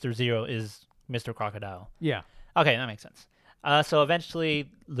Mr. Zero is Mr. Crocodile. Yeah. Okay, that makes sense. So eventually,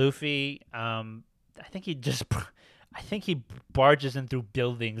 Luffy, I think he barges in through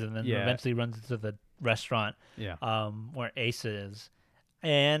buildings and then Yeah. eventually runs into the restaurant, Yeah. where Ace is,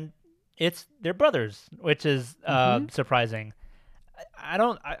 and they're brothers, which is surprising.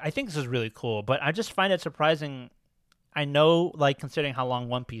 I think this is really cool, but I just find it surprising. I know, like, considering how long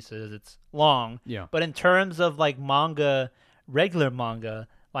One Piece is, it's long. Yeah. But in terms of like regular manga,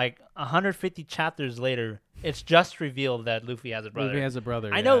 like 150 chapters later, it's just revealed that Luffy has a brother. Luffy has a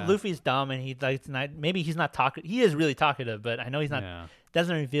brother. I know yeah. Luffy's dumb and maybe he's not talkative. He is really talkative, but I know he's not. Yeah.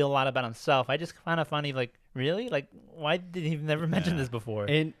 Doesn't reveal a lot about himself. I just find it funny. Like, really? Like, why did he never mention this before?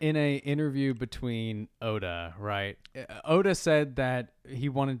 In a interview between Oda, right? Oda said that he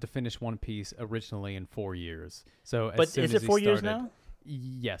wanted to finish One Piece originally in 4 years. So, But as soon is as it 4 he years started- now?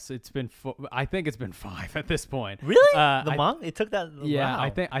 Yes, it's been. I think it's been 5 at this point. Really? The manga? It took that. Yeah,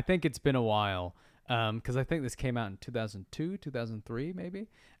 wow. I think it's been a while. Because I think this came out in 2002, 2003, maybe.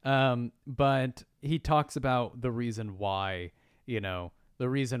 But he talks about the reason why,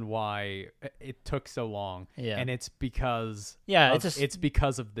 it took so long. Yeah. And it's because it's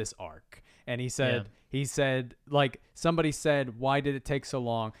because of this arc. And he said, like, somebody said, why did it take so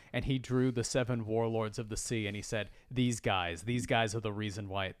long? And he drew the 7 warlords of the sea, and he said, these guys are the reason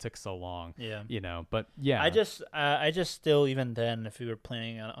why it took so long. Yeah. But yeah. I just still, even then, if we were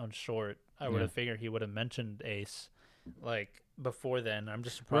playing on short, I would have figured he would have mentioned Ace, like, before then. I'm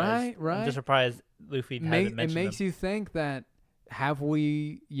just surprised. Right. I'm just surprised Luffy hadn't mentioned It makes him. you think that, have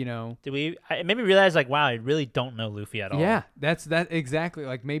we, Did we? It made me realize, like, wow, I really don't know Luffy at all. Yeah, that's exactly.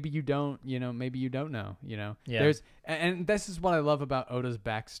 Like, maybe you don't know. Yeah. And this is what I love about Oda's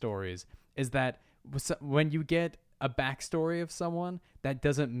backstories, is that when you get a backstory of someone, that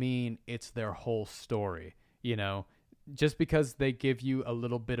doesn't mean it's their whole story. Just because they give you a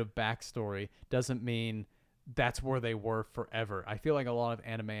little bit of backstory doesn't mean that's where they were forever. I feel like a lot of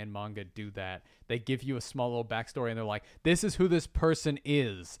anime and manga do that. They give you a small little backstory and they're like, this is who this person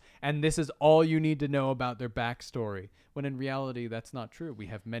is, and this is all you need to know about their backstory. When in reality, that's not true. We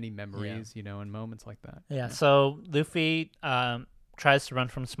have many memories, and moments like that. Yeah. So Luffy tries to run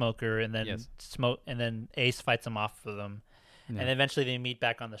from Smoker, and then Yes. and then Ace fights him off for them, Yeah. and eventually they meet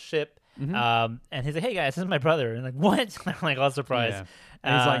back on the ship. Mhm. And he's like, "Hey guys, this is my brother." And like, what? I'm like, all surprised. Yeah.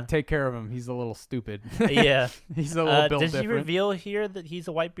 And he's like, take care of him. He's a little stupid. Yeah. He's a little built does different. he reveal here that he's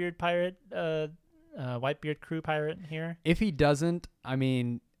a Whitebeard pirate, Whitebeard crew pirate here? If he doesn't, I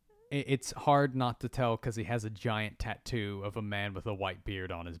mean, it's hard not to tell because he has a giant tattoo of a man with a white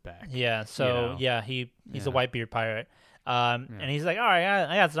beard on his back. Yeah. So he's a Yeah. Whitebeard pirate. And he's like, all right,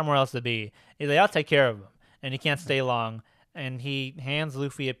 I got somewhere else to be. He's like, I'll take care of him, and he can't stay long. And he hands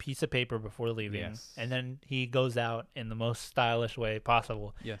Luffy a piece of paper before leaving. Yes. And then he goes out in the most stylish way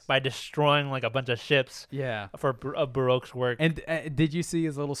possible Yes. by destroying like a bunch of ships Yeah. for Baroque's work. And did you see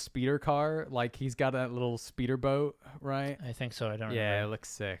his little speeder car? Like, he's got that little speeder boat, right? I think so. I don't Yeah, it remember. looks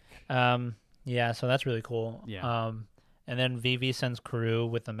sick. Yeah, so that's really cool. Yeah. And then Vivi sends Karoo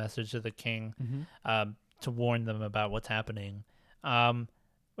with a message to the king to warn them about what's happening.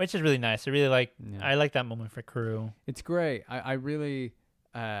 Which is really nice. I like that moment for Karoo. It's great. I really,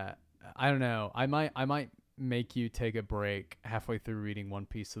 I don't know. I might make you take a break halfway through reading One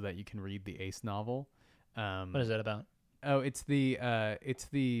Piece so that you can read the Ace novel. What is that about? Oh, it's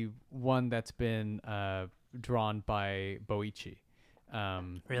the one that's been drawn by Boichi.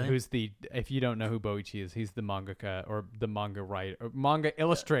 Really? Who's if you don't know who Boichi is, he's the mangaka or the manga writer or manga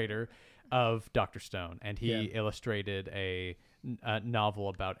illustrator of Dr. Stone, and he illustrated a novel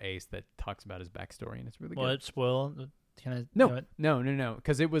about Ace that talks about his backstory, and it's really Will good. it spoil? Can I? No,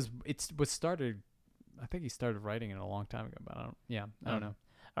 because it was started I think he started writing it a long time ago, but I don't know.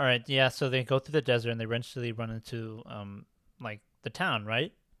 All right, yeah. So they go through the desert and they eventually run into like the town,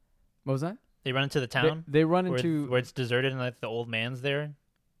 right? What was that? They run into the town. They run where, into where it's deserted and like the old man's there.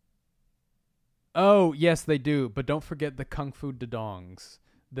 Oh yes, they do. But don't forget the Kung Fu Dadongs.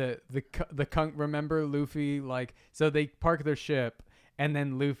 The Kung. Remember Luffy? Like, so they park their ship, and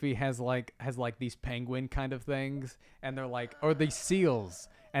then Luffy has like these penguin kind of things, and they're like, or these seals,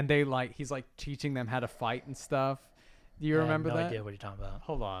 and he's like teaching them how to fight and stuff. Do you remember that? I have no idea what you're talking about.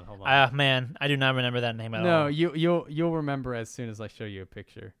 Hold on. Man, I do not remember that name at all. No, you'll remember as soon as I show you a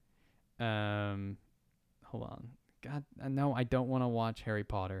picture. Hold on. God, no, I don't want to watch Harry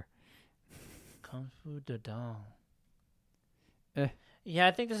Potter. Kung Fu Dadong. Yeah,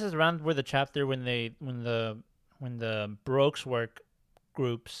 I think this is around where the chapter when the Baroque's work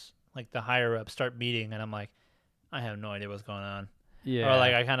groups, like the higher ups, start meeting, and I'm like, I have no idea what's going on. Yeah. Or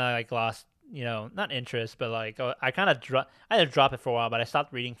like I kind of like lost, not interest, but like I kind of I had to drop it for a while, but I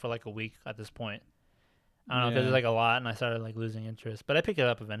stopped reading for like a week at this point. I don't know, because there's like a lot, and I started like losing interest. But I picked it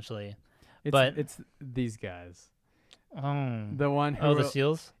up eventually. It's these guys. The one who the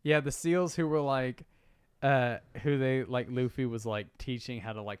seals? Yeah, the seals who were like who they like Luffy was like teaching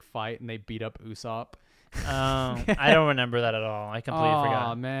how to like fight, and they beat up Usopp. I don't remember that at all. I completely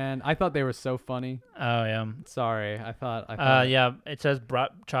forgot. Oh man, I thought they were so funny. Oh yeah. Sorry, I thought. Yeah, it says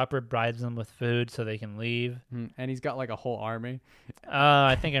Chopper bribes them with food so they can leave. And he's got like a whole army.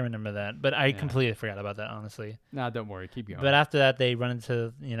 I think I remember that, but I completely forgot about that, honestly. Nah, don't worry, keep going. But after that, they run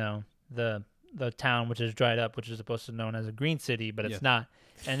into the town, which is dried up, which is supposed to be known as a green city, but it's not.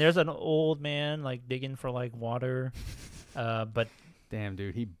 And there's an old man like digging for like water, but. Damn,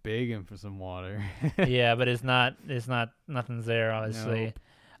 dude, he begging for some water. Yeah, but nothing's there, obviously.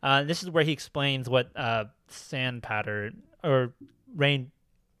 Nope. This is where he explains what sand powder or sand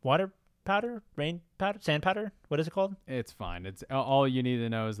powder. What is it called? It's fine. It's all you need to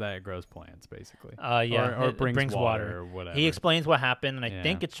know is that it grows plants, basically. Yeah, or it brings water or whatever. He explains what happened, and I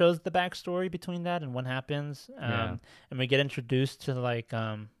think it shows the backstory between that and what happens. And we get introduced to like,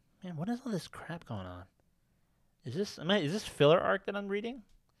 man, what is all this crap going on? Is this filler arc that I'm reading?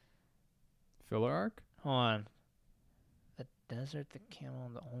 Filler arc? Hold on. The desert, the camel,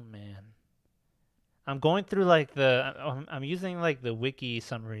 and the old man. I'm going through like I'm using like the wiki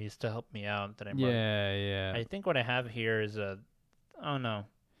summaries to help me out that I wrote. Yeah. I think what I have here is oh no.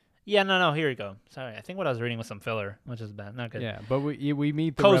 Yeah, no, here we go. Sorry, I think what I was reading was some filler, which is bad. Not good. Yeah, but we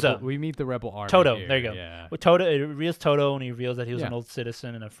meet the Koza. rebel army. Toto, here. there you go. Yeah. With Toto, it reveals Toto, and he reveals that he was an old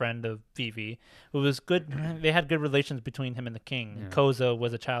citizen and a friend of Vivi, who was good. They had good relations between him and the king. Yeah. Koza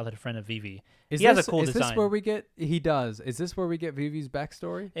was a childhood friend of Vivi. He has a cool design. Is this where we get? He does. Is this where we get Vivi's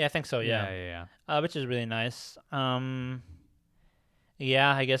backstory? Yeah, I think so. Yeah. Which is really nice.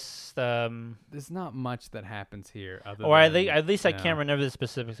 Yeah, I guess there's not much that happens here. At least I can't remember the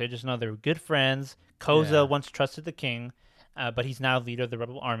specifics. I just know they were good friends. Koza once trusted the king, but he's now leader of the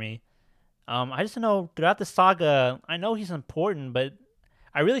rebel army. I just know throughout the saga, I know he's important, but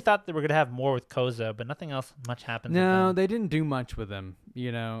I really thought they were gonna have more with Koza, but nothing else much happens. No, they didn't do much with him.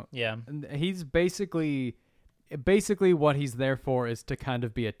 Yeah. He's basically what he's there for is to kind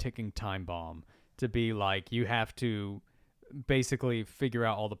of be a ticking time bomb. To be like, you have to basically figure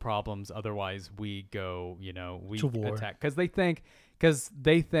out all the problems, otherwise we go, we attack, because they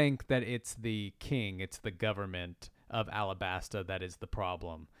think that it's the king, it's the government of Alabasta that is the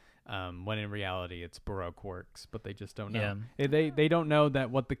problem, when in reality it's Baroque works, but they just don't know. They don't know that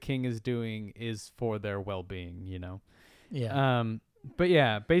what the king is doing is for their well-being. But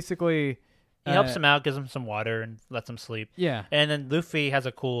yeah, basically he helps him out, gives him some water, and lets him sleep. Yeah. And then Luffy has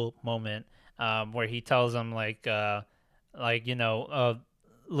a cool moment where he tells him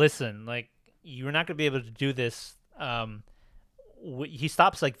listen, like, you're not gonna be able to do this. He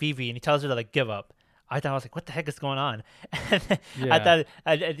stops like Vivi and he tells her to like give up. I was like, what the heck is going on? I thought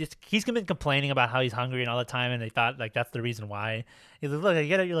he's been complaining about how he's hungry and all the time, and they thought like that's the reason why. He's like, look, I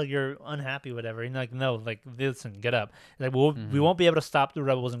get it, you're unhappy, whatever. And like, no, like, listen, get up. Like, we won't be able to stop the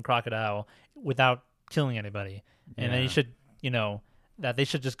rebels in Crocodile without killing anybody. And then you should, that they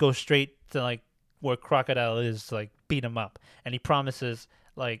should just go straight to like where Crocodile is to like beat him up. And he promises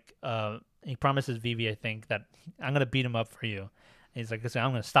Vivi, I think, that I'm gonna beat him up for you. He's like, listen,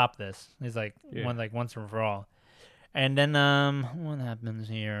 I'm gonna stop this. He's like, once and for all. And then what happens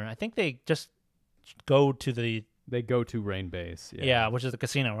here? I think they just go to Rain Base. Yeah, which is the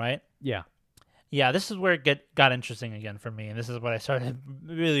casino, right? Yeah. Yeah, this is where it got interesting again for me, and this is what I started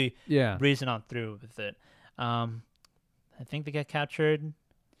really breezing on through with it. I think they get captured.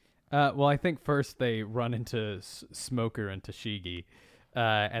 Well, I think first they run into Smoker and Tashigi.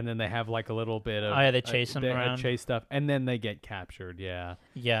 and then they have like a little bit of they chase them around, chase stuff, and then they get captured. Yeah.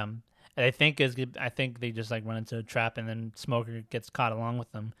 I think they just like run into a trap, and then Smoker gets caught along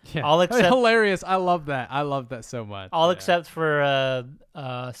with them. Yeah. All except hilarious. I love that so much. All except for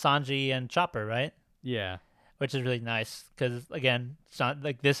Sanji and Chopper, right? Yeah. Which is really nice because again,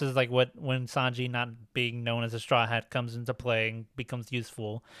 this is like when Sanji, not being known as a Straw Hat, comes into play and becomes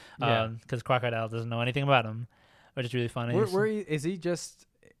useful. Because Crocodile doesn't know anything about him, which is really funny. Is he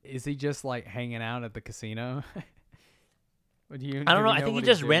just like hanging out at the casino? I don't know. I think he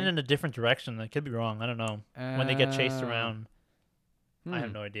just ran in a different direction. I could be wrong. I don't know. When they get chased around, I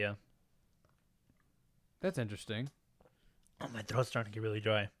have no idea. That's interesting. Oh, my throat's starting to get really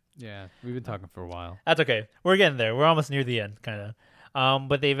dry. Yeah, we've been talking for a while. That's okay. We're getting there. We're almost near the end, kind of.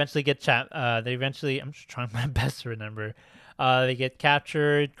 But they eventually get I'm just trying my best to remember. They get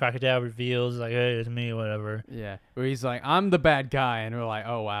captured. Crocodile reveals, like, hey, it's me, whatever. Yeah, where he's like, I'm the bad guy. And we're like,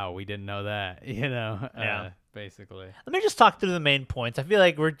 oh, wow, we didn't know that. Yeah. Basically. Let me just talk through the main points. I feel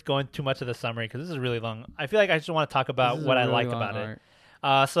like we're going too much of the summary because this is really long. I feel like I just want to talk about what I like about it.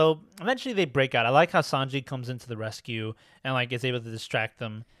 So eventually they break out. I like how Sanji comes into the rescue and like is able to distract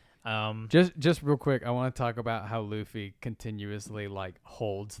them. Just real quick, I want to talk about how Luffy continuously like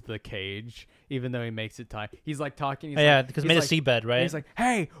holds the cage, even though he makes it tight. He's like talking. Because made a seabed, right? He's like,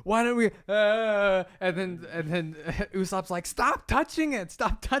 "Hey, why don't we?" And then Usopp's like, "Stop touching it!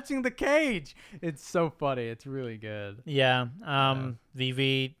 Stop touching the cage!" It's so funny. It's really good. Yeah.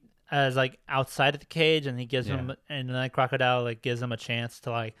 Vivi is like outside of the cage, and he gives him, and then Crocodile like gives him a chance to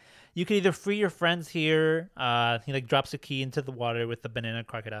like. You can either free your friends here. He like drops a key into the water with the banana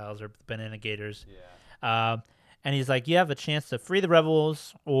crocodiles or banana gators. Yeah. And he's like, you have a chance to free the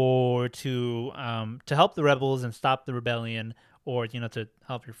rebels, or to help the rebels and stop the rebellion, or to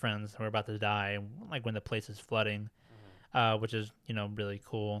help your friends who are about to die, like when the place is flooding, which is really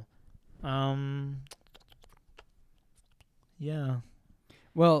cool. Yeah.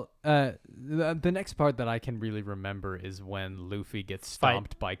 Well, the next part that I can really remember is when Luffy gets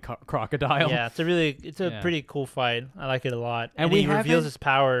stomped by Crocodile. Yeah, it's a pretty cool fight. I like it a lot. And he reveals his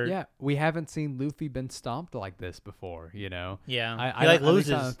power. Yeah, we haven't seen Luffy been stomped like this before, Yeah, he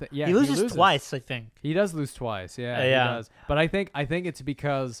loses. He loses twice, I think. He does lose twice. Yeah, he does. But I think it's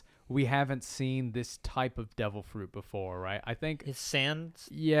because we haven't seen this type of devil fruit before, right? I think it's sand.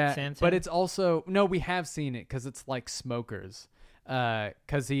 Yeah, sand. But it's also we have seen it because it's like Smokers.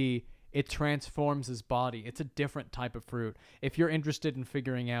 Because it transforms his body. It's a different type of fruit. If you're interested in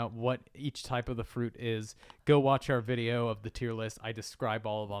figuring out what each type of the fruit is, go watch our video of the tier list. I describe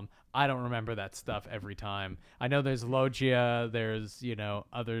all of them. I don't remember that stuff every time. I know there's Logia, there's,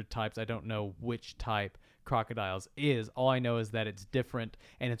 other types. I don't know which type Crocodiles is. All I know is that it's different,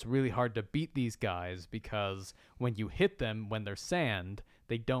 and it's really hard to beat these guys because when you hit them, when they're sand,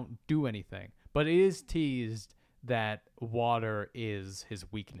 they don't do anything. But it is teased that water is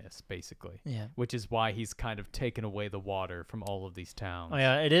his weakness, basically. Yeah. Which is why he's kind of taken away the water from all of these towns. Oh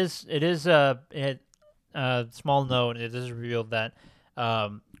yeah, it is. Small note. It is revealed that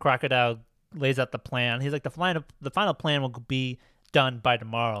Crocodile lays out the plan. He's like, the final plan will be done by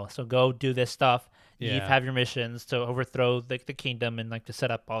tomorrow. So go do this stuff. You have your missions to overthrow the kingdom and like to set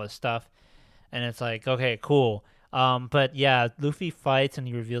up all this stuff. And it's like, okay, cool. But yeah, Luffy fights and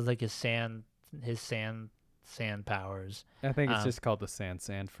he reveals like his sand powers. I think it's just called the sand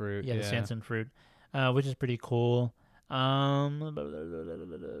fruit. Yeah, the sand fruit, which is pretty cool. I'm trying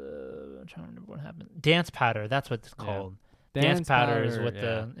to remember what happened. Dance powder, that's what it's called. Yeah. Dance powder is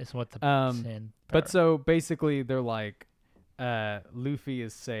what the sand. But so basically, they're like, Luffy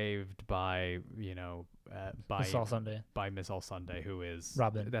is saved by by Miss All Sunday. By Miss All Sunday, who is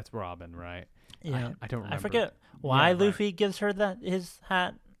Robin. That's Robin, right? Yeah, I don't remember. I forget why Luffy gives her his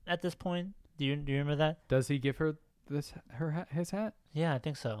hat at this point. Do you remember that? Does he give her his hat? Yeah, I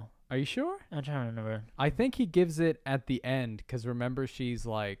think so. Are you sure? I'm trying to remember. I think he gives it at the end because remember she's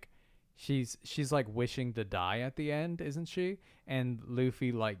like wishing to die at the end, isn't she? And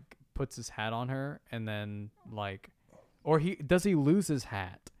Luffy like puts his hat on her and then like, or he lose his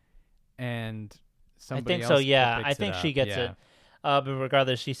hat and somebody I think else so. Yeah, I picks think it she up. gets it. But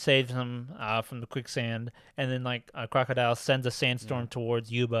regardless, she saves him from the quicksand, and then like Crocodile sends a sandstorm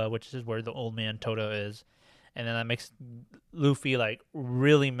towards Yuba, which is where the old man Toto is, and then that makes Luffy like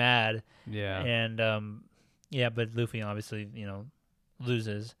really mad. Yeah. And but Luffy obviously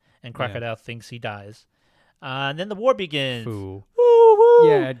loses, and Crocodile thinks he dies. And then the war begins. Woo. Woo.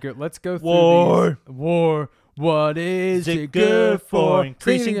 Yeah, Edgar. Let's go through war. What is it good for?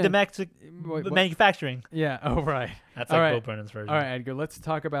 Increasing domestic manufacturing. Yeah. Oh, right. That's All like right. Bo Burnham's version. All right, Edgar. Let's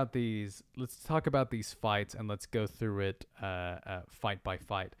talk about these. Let's talk about these fights, and let's go through it fight by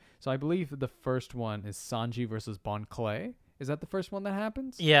fight. So I believe the first one is Sanji versus Bon Clay. Is that the first one that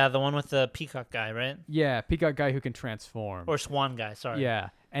happens? Yeah, the one with the peacock guy, right? Yeah, peacock guy who can transform. Or swan guy, sorry. Yeah.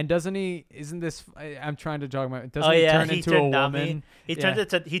 And doesn't he? Isn't this? I'm trying to jog my. Doesn't he turn into a woman? He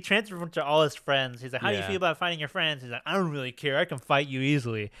transfers into all his friends. He's like, "How do you feel about fighting your friends?" He's like, "I don't really care. I can fight you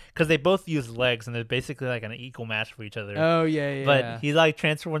easily." Because they both use legs, and they're basically like an equal match for each other. Oh yeah. But he like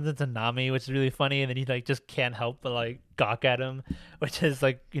transforms into Nami, which is really funny, and then he like just can't help but like gawk at him, which is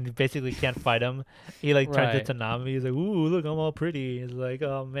like you basically can't fight him. He like turns into Nami. He's like, "Ooh, look, I'm all pretty." He's like,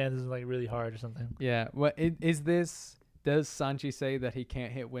 "Oh man, this is like really hard or something." Yeah. What is this? Does Sanji say that he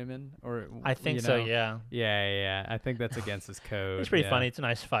can't hit women? Or I think so. Yeah. Yeah. I think that's against his code. It's pretty funny. It's a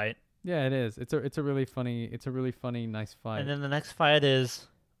nice fight. Yeah, it is. It's a really funny, nice fight. And then the next fight is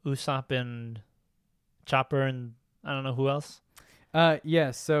Usopp and Chopper and I don't know who else. Yeah.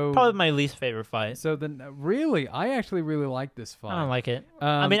 So probably my least favorite fight. So then, really, I actually really like this fight. I don't like it.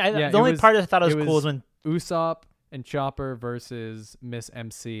 I mean, the only part I thought was cool is when Usopp and Chopper versus Miss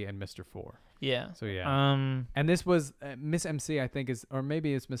MC and Mr. Four. Yeah. So yeah. And this was Miss MC, I think is, or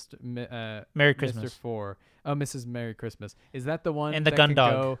maybe it's Mr. Merry Christmas. Mr. Four. Oh, Mrs. Merry Christmas. Is that the one? And the gun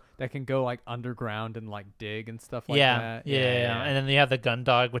dog that can go like underground and like dig and stuff like that. Yeah. And then you have the gun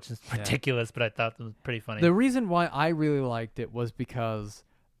dog, which is ridiculous, but I thought it was pretty funny. The reason why I really liked it was because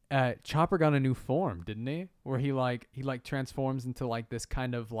Chopper got a new form, didn't he? Where he transforms into like this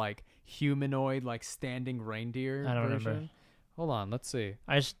kind of like humanoid, like standing reindeer. I don't version. remember. Hold on, let's see.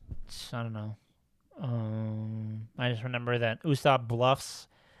 I don't know. I just remember that Usopp bluffs,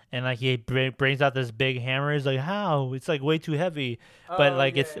 and like he brings out this big hammer. He's like, "How? It's like way too heavy."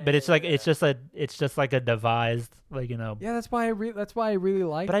 But it's just like a devised, like, you know. Yeah, that's why I really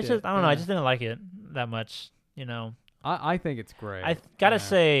liked it. But I don't know. I just didn't like it that much. You know. I think it's great. I gotta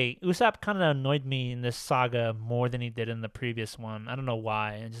say, Usopp kind of annoyed me in this saga more than he did in the previous one. I don't know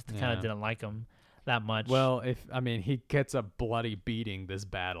why. I just kind of didn't like him that much. Well, he gets a bloody beating this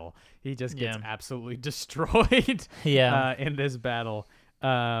battle. He just gets absolutely destroyed. In this battle.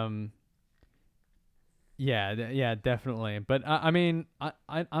 Definitely. But I'm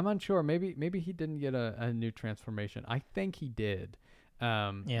unsure. Maybe he didn't get a new transformation. I think he did.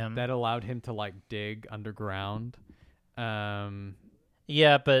 That allowed him to like dig underground. I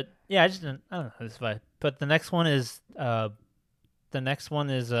just didn't. I don't know this fight. But the next one is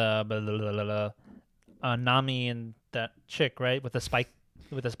Nami and that chick, right, with the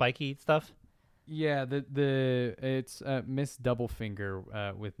spiky stuff. Yeah, it's Miss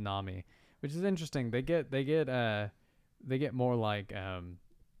Doublefinger with Nami, which is interesting. They get more like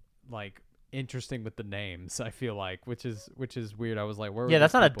interesting with the names. I feel like, which is weird. I was like, where?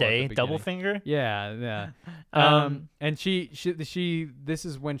 That's not a day. Doublefinger. Yeah. And she this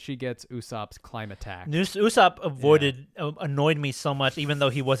is when she gets Usopp's climb attack. Usopp annoyed me so much, even though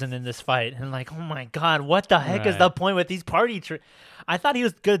he wasn't in this fight. And like, oh my god, what the heck is the point with these party? I thought he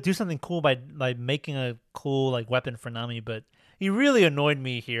was gonna do something cool by like making a cool like weapon for Nami, but he really annoyed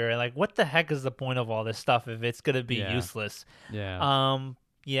me here. Like, what the heck is the point of all this stuff if it's gonna be useless?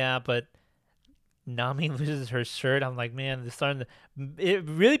 But Nami loses her shirt. I'm like, man, it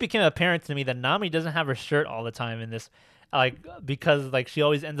really became apparent to me that Nami doesn't have her shirt all the time in this, like, because like she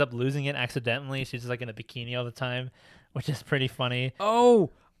always ends up losing it accidentally. She's just like in a bikini all the time, which is pretty funny.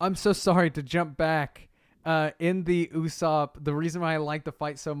 Oh, I'm so sorry to jump back. In the Usopp, the reason why I liked the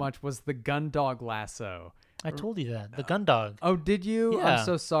fight so much was the gun dog lasso. I told you that. The gun dog. Oh, did you? Yeah. I'm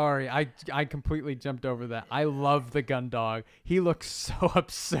so sorry. I completely jumped over that. I love the gun dog. He looks so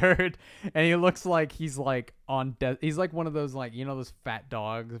absurd. And he looks like he's like on death. He's like one of those, like, you know, those fat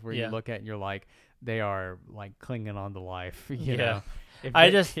dogs where you look at and you're like, they are like clinging on to life. You know?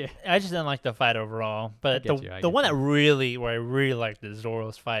 I just didn't like the fight overall. But the one that where I really liked is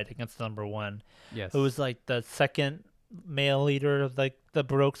Zoro's fight against number one. Yes. It was like the second male leader of like the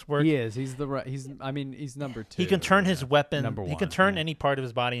Baroque's work. He is. He's number two. He can turn his weapon. Number one, he can turn any part of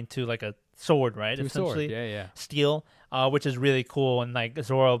his body into like a sword, right? Essentially, sword. Yeah. Steel, which is really cool. And like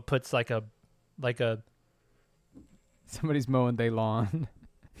Zoro puts like a. Somebody's mowing their lawn.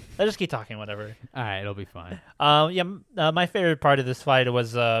 Let's just keep talking. Whatever. All right, it'll be fine. My favorite part of this fight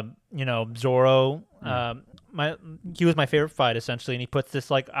was Zoro. He was my favorite fight essentially, and he puts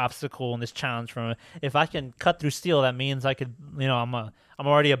this like obstacle and this challenge from him. If I can cut through steel, that means I could, I'm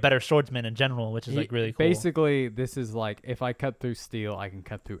already a better swordsman in general, which is like really cool. Basically, this is like, if I cut through steel, I can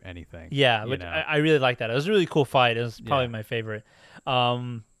cut through anything. Yeah, but I really like that. It was a really cool fight. It was probably my favorite.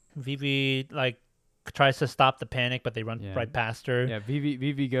 Vivi, like, tries to stop the panic, but they run Yeah. right past her. Yeah,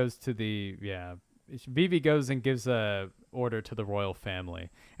 Vivi goes to Vivi goes and gives a order to the royal family,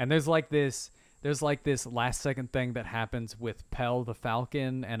 and there's like this last second thing that happens with Pell the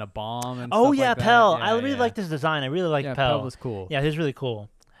Falcon and a bomb and Oh stuff yeah, like that. Pell. Yeah, I really yeah. like this design. I really like Yeah, Pell. Pell was cool. Yeah, he's really cool.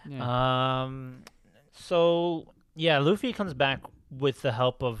 Yeah. So yeah, Luffy comes back with the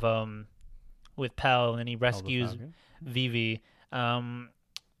help of with Pell, and he rescues Falcon. Vivi. And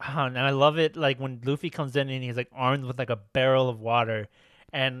I love it, like when Luffy comes in and he's like armed with like a barrel of water.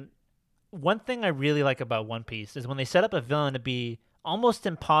 And one thing I really like about One Piece is when they set up a villain to be almost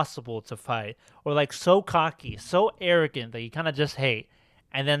impossible to fight, or like so cocky, so arrogant that you kind of just hate.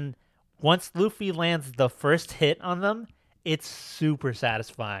 And then once Luffy lands the first hit on them, it's super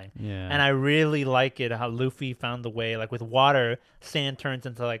satisfying. Yeah. And I really like it how Luffy found the way, like with water, sand turns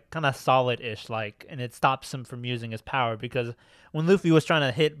into like kind of solid-ish, like, and it stops him from using his power, because when Luffy was trying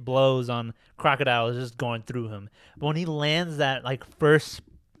to hit blows on Crocodile, it was just going through him. But when he lands that like first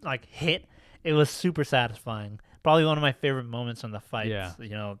like hit, it was super satisfying. Probably one of my favorite moments in the fights, Yeah. you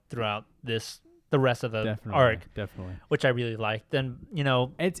know, throughout the rest of the Definitely, arc, definitely. which I really liked. And, you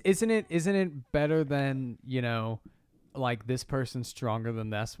know, Isn't it better than, you know, like this person's stronger than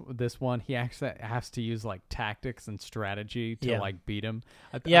this one? He actually has to use like tactics and strategy to like beat him.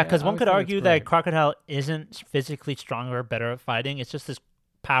 yeah, because one always could think argue it's that great. Crocodile isn't physically stronger or better at fighting. It's just his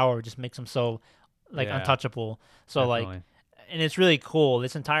power just makes him so like Yeah, untouchable. So like, definitely. and it's really cool.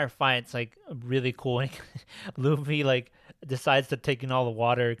 This entire fight's like really cool. Luffy like decides to take in all the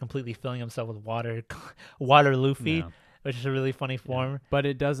water, completely filling himself with water, water Luffy, Yeah. which is a really funny form. But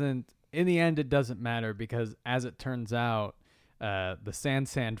it doesn't. In the end, it doesn't matter because, as it turns out, the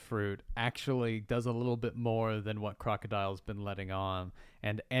sand fruit actually does a little bit more than what Crocodile's been letting on,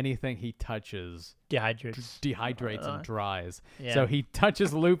 and anything he touches dehydrates and dries. Yeah. So he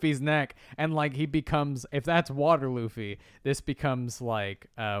touches Luffy's neck, and like he becomes, if that's water Luffy, this becomes like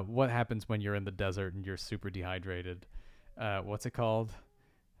what happens when you're in the desert and you're super dehydrated. What's it called?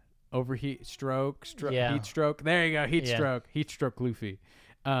 Overheat stroke, Yeah. heat stroke. There you go, heat stroke Luffy.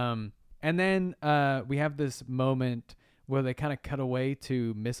 And then we have this moment where they kind of cut away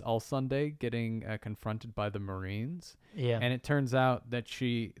to Miss All-Sunday getting confronted by the Marines. Yeah. And it turns out that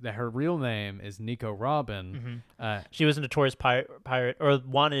her real name is Nico Robin. She was a notorious pirate, or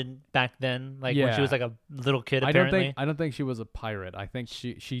wanted back then, like when she Yeah. was like a little kid. I Apparently, don't think she was a pirate. I think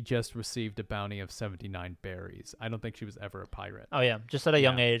she just received a bounty of 79 berries. I don't think she was ever a pirate. Oh yeah, just at a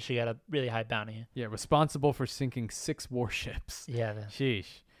young Yeah. age, she got a really high bounty. Yeah, responsible for sinking 6 warships. Yeah.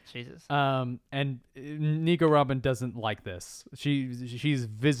 Sheesh. Jesus. And Nico Robin doesn't like this. She's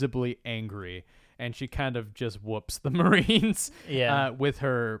visibly angry, and she kind of just whoops the Marines. Yeah. With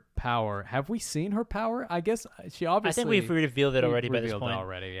her power. Have we seen her power? I guess she obviously. I think we've revealed it already by this revealed it point.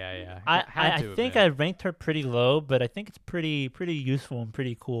 already. Yeah. I think I ranked her pretty low, but I think it's pretty useful and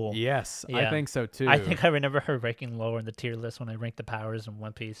pretty cool. Yes, I Yeah. think so too. I think I remember her ranking lower in the tier list when I ranked the powers in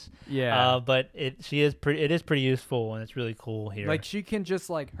One Piece. Yeah. But it is pretty useful, and it's really cool here. Like she can just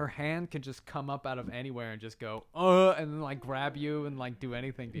like her hand can just come up out of anywhere and just go and then like grab you and like do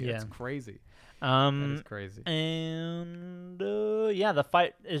anything to you. Yeah. It's crazy. That is crazy. And yeah, the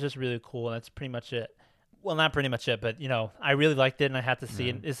fight is just really cool. That's pretty much it. Well, not pretty much it, but you know, I really liked it, and I had to see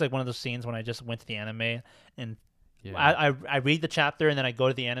it. It's like one of those scenes when I just went to the anime and Yeah. I read the chapter and then I go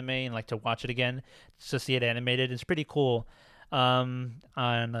to the anime and like to watch it again just to see it animated. It's pretty cool. And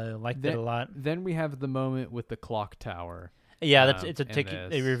I liked it a lot. Then we have the moment with the clock tower. Yeah, it's a in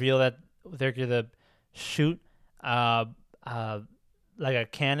ticket. They this. reveal that they're gonna shoot like a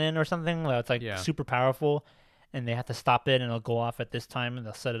cannon or something that's like super powerful, and they have to stop it, and it'll go off at this time, and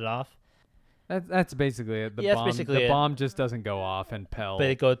they'll set it off. That's basically it. That's basically the it. bomb just doesn't go off, and Pell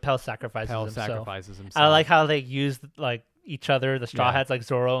sacrifices himself. sacrifices himself. I like how they use like each other, the Straw Yeah. Hats, like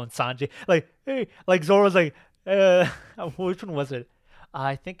Zoro and Sanji. Like, hey, like Zoro's like, which one was it?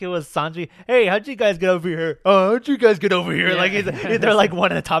 I think it was Sanji. Hey, how'd you guys get over here? Oh, how'd you guys get over here? Yeah. Like they're like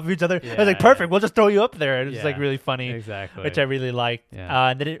one at the top of each other. I was like, perfect. We'll just throw you up there. And it's like Yeah. really funny, Exactly. which I really liked. Yeah.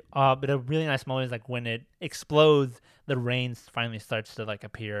 And then but a really nice moment is like when it explodes, the rain finally starts to like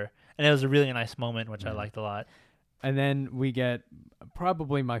appear, and it was a really nice moment, which I liked a lot. And then we get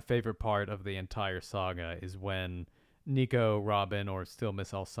probably my favorite part of the entire saga is when Nico, Robin, or still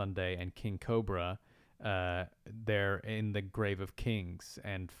Miss All Sunday, and King Cobra, they're in the Grave of Kings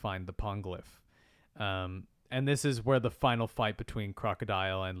and find the Poneglyph. And this is where the final fight between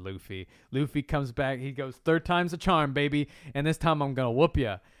Crocodile and Luffy. Luffy comes back. He goes, 3rd time's a charm, baby. And this time I'm going to whoop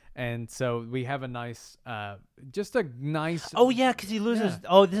ya. And so we have a nice, just a nice. Oh yeah, because he loses. Yeah.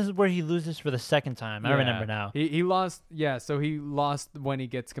 Oh, this is where he loses for the second time. I remember now. He lost. Yeah, so he lost when he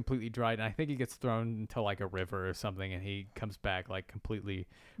gets completely dried, and I think he gets thrown into like a river or something, and he comes back like completely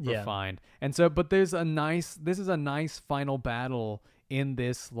refined. And so, but this is a nice final battle in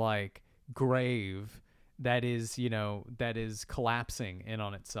this like grave that is, that is collapsing in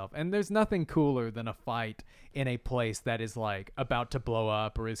on itself. And there's nothing cooler than a fight in a place that is like about to blow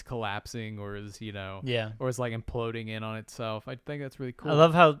up or is collapsing or is, or is like imploding in on itself. I think that's really cool. I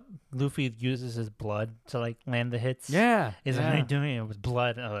love how Luffy uses his blood to like land the hits. Yeah. He's like, how are you doing it with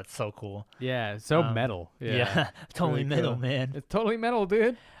blood? Oh, that's so cool. Yeah. So metal. Yeah. Totally really metal, cool. man. It's totally metal,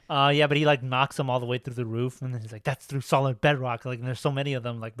 dude. Yeah, but he like knocks him all the way through the roof, and then he's like, "That's through solid bedrock." Like, and there's so many of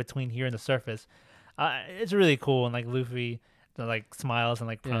them, like between here and the surface. It's really cool, and like Luffy, like smiles and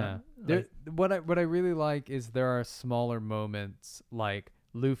like. What I really like is there are smaller moments, like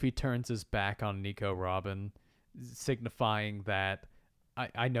Luffy turns his back on Nico Robin, signifying that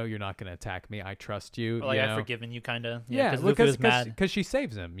I know you're not going to attack me. I trust you. Or, like, I've forgiven you, kind of. Yeah, because she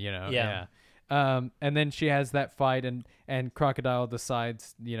saves him. Yeah. And then she has that fight, and Crocodile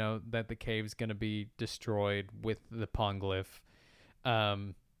decides, that the cave's gonna be destroyed with the Poneglyph.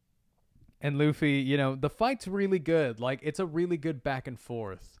 And Luffy, the fight's really good. Like, it's a really good back and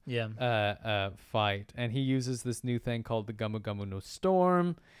forth. Fight, and he uses this new thing called the Gumu Gumu no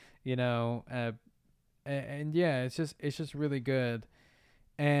Storm. And yeah, it's just really good.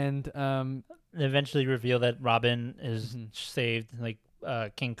 And they eventually reveal that Robin is saved, like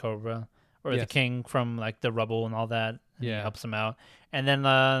King Cobra. Or the king from like the rubble and all that. And he helps him out. And then,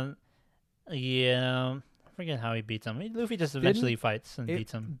 I forget how he beats him. Luffy just eventually fights and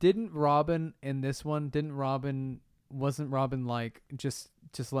beats him. Didn't Robin in this one? Wasn't Robin like just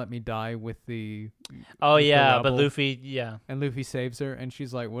let me die with the? Oh with yeah, the but Luffy, and Luffy saves her, and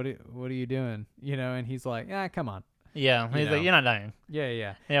she's like, "What are you doing?" And he's like, "Come on." Yeah, he's like, "You're not dying."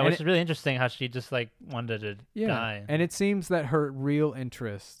 Yeah, which is really interesting how she just like wanted to die. And it seems that her real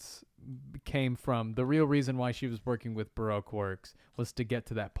interests came from the real reason why she was working with Baroque Works was to get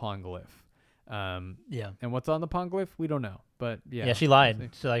to that Poneglyph. And what's on the Poneglyph, we don't know, but she lied,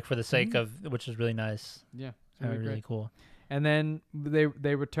 so like for the sake of, which is really nice. Really cool. And then they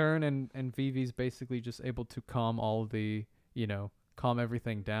return, and Vivi's basically just able to calm all the calm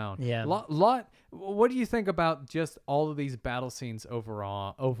everything down. What do you think about just all of these battle scenes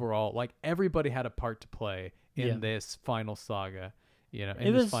overall? Like, everybody had a part to play in this final saga.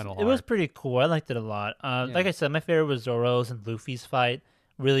 It was pretty cool. I liked it a lot. Like I said, my favorite was Zoro's and Luffy's fight.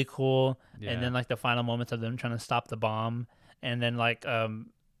 Really cool. And then like the final moments of them trying to stop the bomb, and then like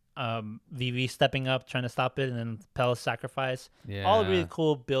Vivi stepping up trying to stop it, and then Pell's sacrifice. All really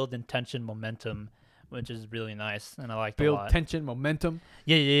cool build and tension momentum, which is really nice, and I liked it a lot. Build tension momentum.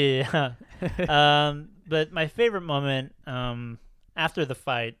 Yeah. But my favorite moment, after the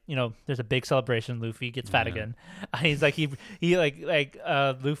fight, there's a big celebration. Luffy gets fat again. He's like,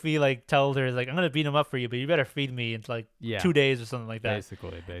 Luffy like tells her, like, I'm gonna beat him up for you, but you better feed me in like 2 days or something like that.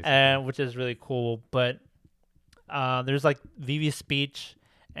 Basically. Which is really cool. But there's like Vivi's speech,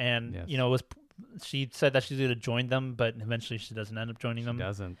 and she said that she's gonna join them, but eventually she doesn't end up joining them. She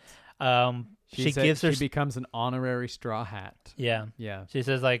doesn't. She becomes an honorary Straw Hat. Yeah. She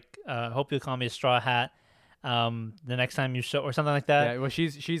says like, hope you'll call me a Straw Hat. The next time you show, or something like that. Yeah, well,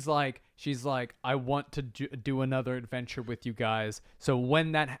 she's like, I want to do another adventure with you guys. So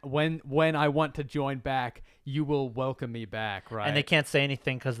when I want to join back, you will welcome me back, right? And they can't say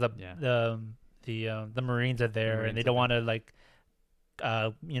anything because the Marines are there, and they don't want to like,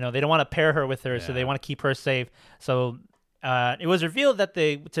 they don't want to pair her with her, so they want to keep her safe. So it was revealed that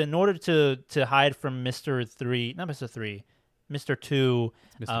in order to hide from Mr. 2,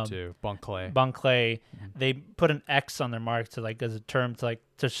 Bon Clay, they put an X on their mark to like as a term to like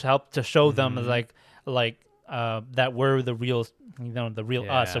to help to show them as like that we're the real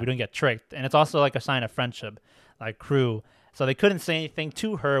us, so we don't get tricked, and it's also like a sign of friendship, like crew. So they couldn't say anything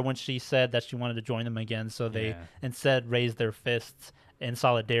to her when she said that she wanted to join them again. So they instead raised their fists in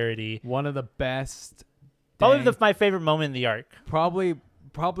solidarity. One of the best, probably my favorite moment in the arc. Probably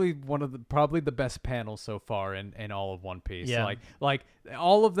the best panels so far in all of One Piece. Like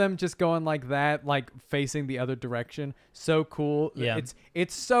all of them just going like that, like facing the other direction. So cool.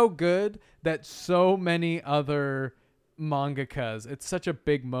 It's so good that so many other mangakas, it's such a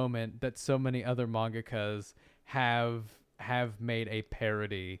big moment that so many other mangakas have made a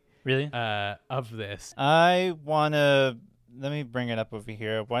parody of this. Let me bring it up over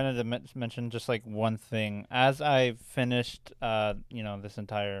here. I wanted to mention just like one thing. As I finished, this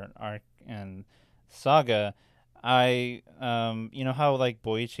entire arc and saga, You know how like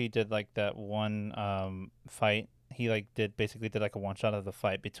Boichi did like that one fight. He like basically did like a one shot of the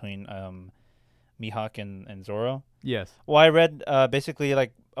fight between Mihawk and Zoro. Yes. Well, I read basically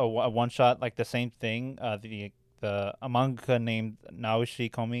like a one shot like the same thing. A manga named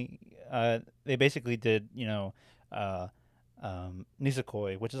Naoshi Komi. They basically did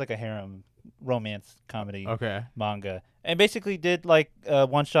Nisekoi, which is like a harem romance comedy manga, and basically did like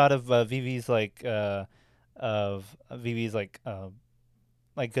one shot of Vivi's like the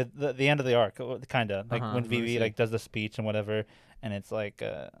end of the arc, kind of like when Vivi like does the speech and whatever, and it's like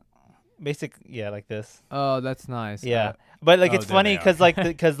like this. Oh, that's nice. Yeah, but like it's funny because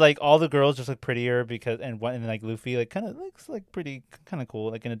like all the girls just look prettier and like Luffy like kind of looks like pretty kind of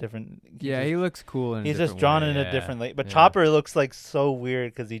cool like in a different. He looks cool. He's just drawn in a different light, but Chopper looks like so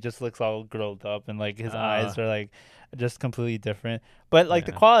weird because he just looks all grown up and like his eyes are like just completely different. But like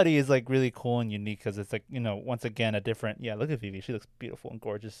the quality is like really cool and unique because it's like once again a different. Yeah, look at Vivi; she looks beautiful and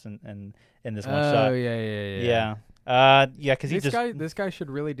gorgeous and in this one shot. Oh yeah. Because this guy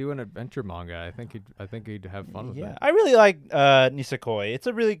should really do an adventure manga. I think he'd have fun with it. Yeah, I really like Nisekoi. It's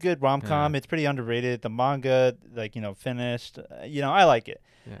a really good rom-com. It's pretty underrated. The manga, like finished. I like it.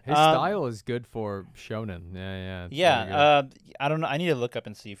 Yeah. His style is good for shonen. I don't know. I need to look up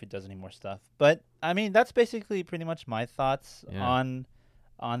and see if he does any more stuff. But I mean, that's basically pretty much my thoughts on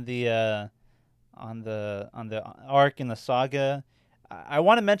the arc in the saga. I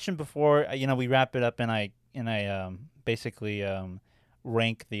want to mention before we wrap it up and I basically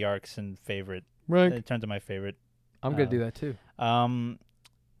rank the arcs in favorite. Rank. In terms of my favorite. I'm gonna do that too.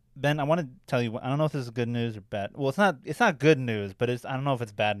 Ben, I want to tell you. I don't know if this is good news or bad. Well, it's not good news, but I don't know if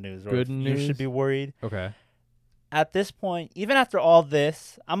it's bad news or good if news? You should be worried. Okay. At this point, even after all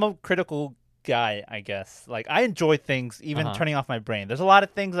this, I'm a critical guy, I guess. Like I enjoy things, even turning off my brain. There's a lot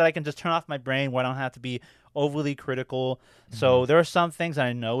of things that I can just turn off my brain where I don't have to be overly critical. So there are some things that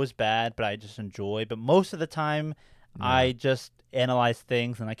I know is bad, but I just enjoy. But most of the time, I just analyze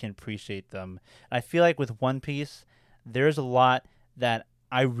things and I can appreciate them. And I feel like with One Piece, there's a lot that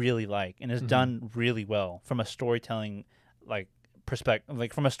I really like and is done really well from a storytelling like perspective,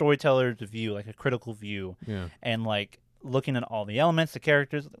 like from a storyteller's view, like a critical view, and like looking at all the elements, the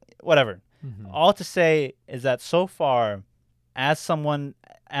characters, whatever. All to say is that so far, from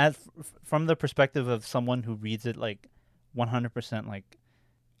the perspective of someone who reads it like 100%, like,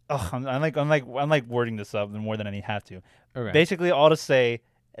 I'm like wording this up more than I have to. Okay. Basically, all to say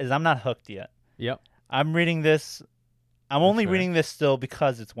is I'm not hooked yet. Yep. I'm reading this. I'm only reading this still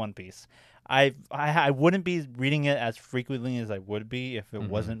because it's One Piece. I wouldn't be reading it as frequently as I would be if it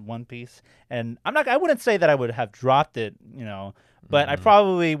wasn't One Piece. And I wouldn't say that I would have dropped it, but I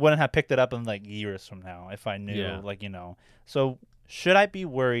probably wouldn't have picked it up in like years from now if I knew, So should I be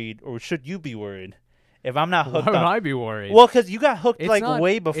worried or should you be worried if I'm not hooked? Why would I be worried? Well, because you got hooked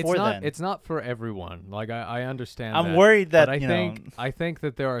way before then. It's not for everyone. Like I understand. I'm worried that I think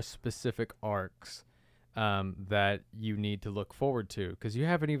that there are specific arcs that you need to look forward to because you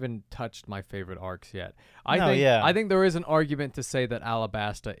haven't even touched my favorite arcs yet. I think there is an argument to say that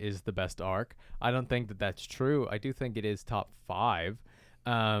Alabasta is the best arc. I don't think that that's true. I do think it is top 5.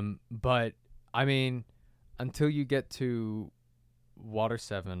 But I mean, until you get to Water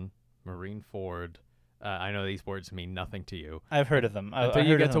 7, Marineford, I know these words mean nothing to you. I've heard of them. Until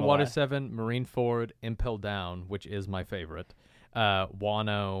you get to Water 7, Marineford, Impel Down, which is my favorite.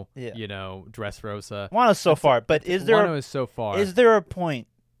 Wano, Dressrosa. Wano's so far, but Wano is so far. Is there a point?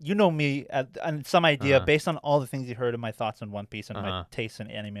 You know me, and some idea based on all the things you heard of my thoughts on One Piece and my taste in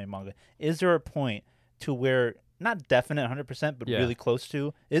anime and manga. Is there a point to where not definite 100%, but really close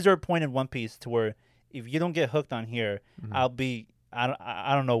to? Is there a point in One Piece to where if you don't get hooked on here, I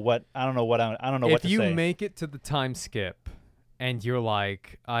don't know what to say. If you make it to the time skip, and you're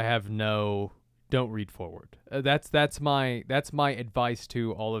like, don't read forward. That's my advice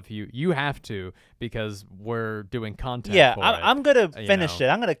to all of you. You have to because we're doing content. Yeah, for I'm gonna finish it.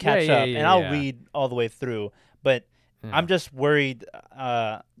 I'm gonna catch up, and I'll read all the way through. But I'm just worried,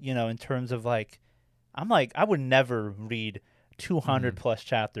 in terms of like, I would never read 200 plus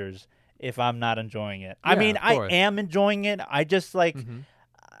chapters if I'm not enjoying it. I mean, I am enjoying it. I just like,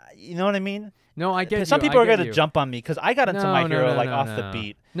 you know what I mean? No, I get you. Some people are going to jump on me because I got into My Hero off the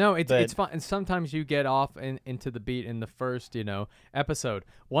beat. No, it's fine. And sometimes you get off into the beat in the first, episode.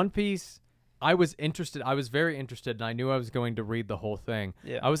 One Piece, I was interested. I was very interested, and I knew I was going to read the whole thing.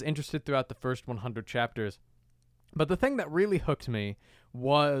 Yeah. I was interested throughout the first 100 chapters. But the thing that really hooked me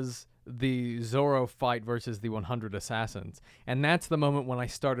was the Zoro fight versus the 100 assassins. And that's the moment when I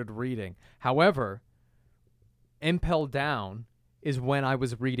started reading. However, Impel Down is when I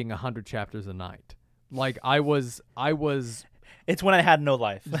was reading 100 chapters a night. Like I was It's when I had no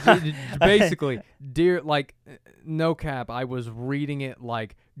life. basically, no cap, I was reading it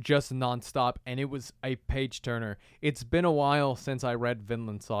like just nonstop, and it was a page turner. It's been a while since I read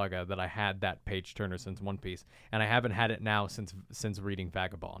Vinland Saga that I had that page turner since One Piece, and I haven't had it now since reading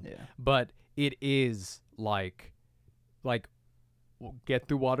Vagabond. Yeah. But it is like get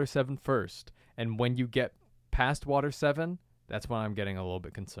through Water 7 first, and when you get past Water 7, that's when I'm getting a little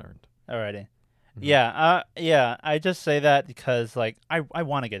bit concerned. Alrighty. Mhm. Yeah. I just say that because like I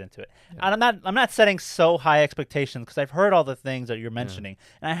want to get into it. Yeah. And I'm not setting so high expectations because I've heard all the things that you're mentioning,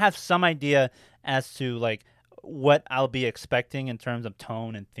 and I have some idea as to like what I'll be expecting in terms of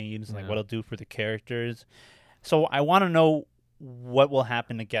tone and themes, and like what it'll do for the characters. So I want to know what will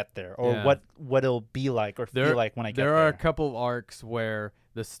happen to get there, or what it'll be like or feel like when I get there. There are a couple of arcs where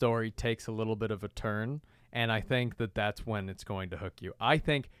the story takes a little bit of a turn. And I think that's when it's going to hook you. I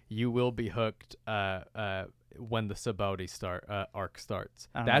think you will be hooked when the Sabaody arc starts.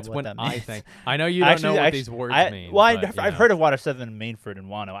 That's when I think. I know you don't know what these words mean. Well, I've heard of Water 7, Mainford, and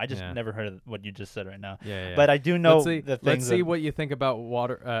Wano. I just never heard of what you just said right now. Yeah. But I do know the things. Let's see what you think about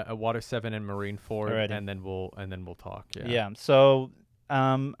Water 7 and Marineford, and then we'll talk. Yeah. So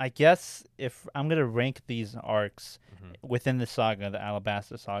I guess if I'm gonna rank these arcs within the saga, the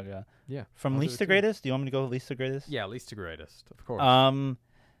Alabasta saga, from least to greatest. Do you want me to go least to greatest? Yeah, least to greatest, of course.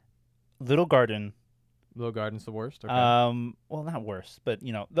 Little Garden. Little Garden's the worst. Okay. Well, not worst, but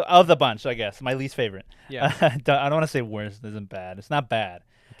of the bunch, I guess my least favorite. Yeah. I don't want to say worst. It isn't bad. It's not bad.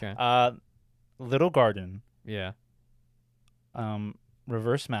 Okay. Little Garden. Yeah.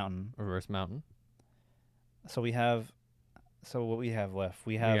 Reverse Mountain. Reverse Mountain. So what we have left?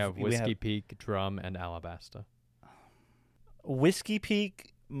 We have Whiskey Peak, Drum, and Alabasta. Whiskey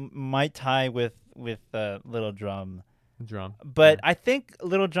Peak might tie with Little Drum. But I think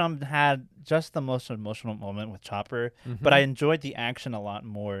Little Drum had just the most emotional moment with Chopper, but I enjoyed the action a lot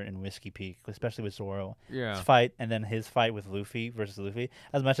more in Whiskey Peak, especially with Zoro's fight, and then his fight with Luffy versus Luffy.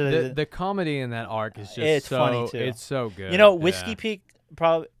 As much as the comedy in that arc is just funny too. It's so good. Whiskey Peak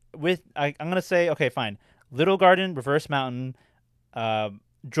probably I'm gonna say okay, fine. Little Garden, Reverse Mountain,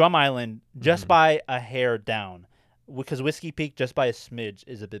 Drum Island, just by a hair down. Because Whiskey Peak, just by a smidge,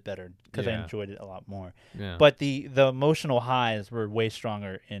 is a bit better because I enjoyed it a lot more. Yeah. But the emotional highs were way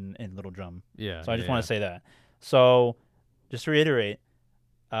stronger in Little Drum. Yeah. So I just want to say that. So just to reiterate,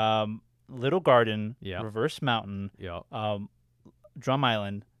 Little Garden, Reverse Mountain, Drum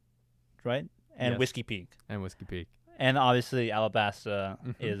Island, right? And Whiskey Peak. And obviously Alabasta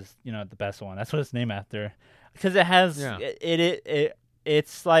is the best one. That's what it's named after. Because it has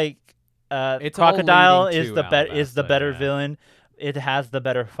it's like Crocodile is the better villain. It has the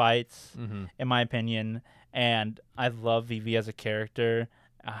better fights, in my opinion, and I love Vivi as a character.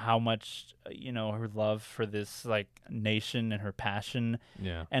 How much her love for this like nation and her passion,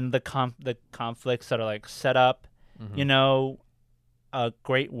 and the conflicts that are like set up,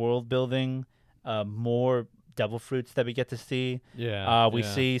 great world building, more devil fruits that we get to see. We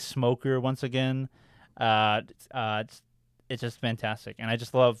see Smoker once again. It's just fantastic, and I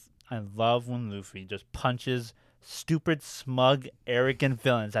love when Luffy just punches stupid, smug, arrogant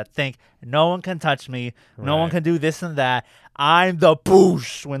villains that think no one can touch me, no one can do this and that. I'm the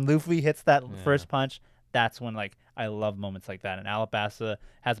boosh. When Luffy hits that first punch, that's when like I love moments like that, and Alabasta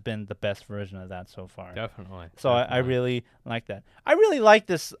has been the best version of that so far. Definitely. So I really like that. I really like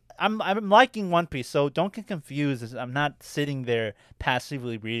this. I'm liking One Piece, so don't get confused. I'm not sitting there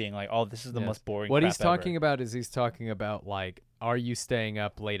passively reading like, oh, this is the most boring. What he's ever. talking about is he's talking about like, are you staying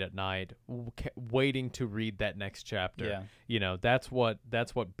up late at night waiting to read that next chapter? Yeah. That's what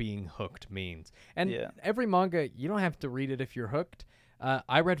being hooked means. And every manga, you don't have to read it if you're hooked.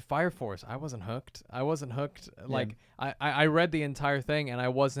 I read Fire Force. I wasn't hooked. Like I read the entire thing and I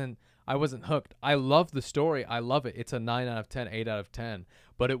wasn't hooked. I love the story. I love it. It's a 9 out of 10, 8 out of 10,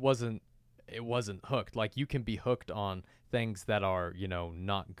 but it wasn't hooked. Like you can be hooked on things that are,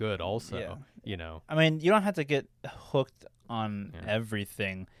 not good also, I mean, you don't have to get hooked on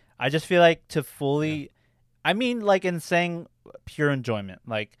everything. I just feel like to fully I mean like in saying pure enjoyment.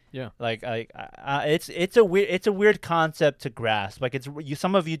 It's a weird concept to grasp. Like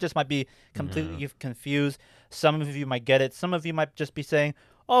some of you just might be completely confused. Some of you might get it. Some of you might just be saying,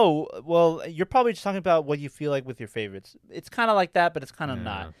 "Oh, well, you're probably just talking about what you feel like with your favorites." It's kind of like that, but it's kind of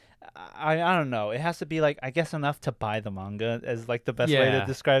not. I don't know. It has to be like I guess enough to buy the manga as like the best way to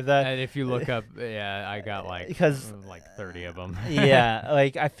describe that. And if you look up, I got like 30 of them.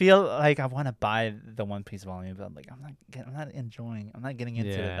 Like I feel like I want to buy the One Piece volume, but like I'm not getting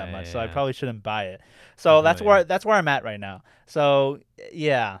into it that much. So I probably shouldn't buy it. So that's where I'm at right now. So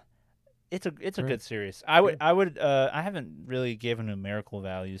it's a Great. good series. I haven't really given numerical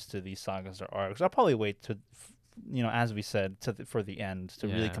values to these sagas or arcs. I'll probably wait to, as we said, for the end to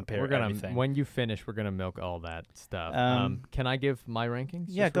really compare everything. When you finish, we're gonna milk all that stuff. Can I give my rankings?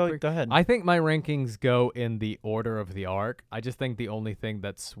 Yeah, just real quick? go ahead. I think my rankings go in the order of the arc. I just think the only thing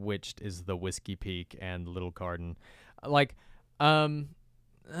that's switched is the Whiskey Peak and Little Garden. Like, no,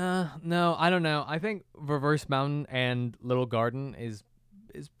 I don't know. I think Reverse Mountain and Little Garden is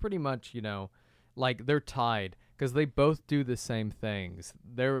pretty much, like they're tied because they both do the same things.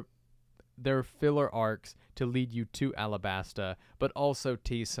 They're filler arcs to lead you to Alabasta, but also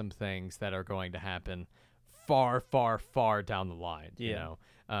tease some things that are going to happen far, far, far down the line.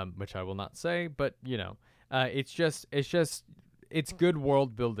 Which I will not say, but it's good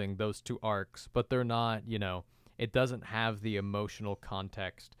world building, those two arcs, but they're not. It doesn't have the emotional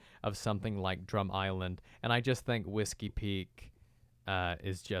context of something like Drum Island, and I just think Whiskey Peak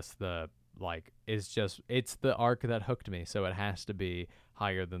is just it's the arc that hooked me, so it has to be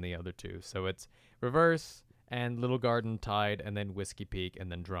higher than the other two. So it's Reverse and Little Garden tied, and then Whiskey Peak,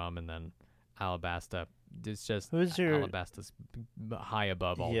 and then Drum, and then Alabasta. It's just Alabasta's high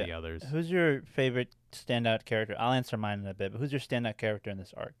above all the others. Who's your favorite standout character? I'll answer mine in a bit, but who's your standout character in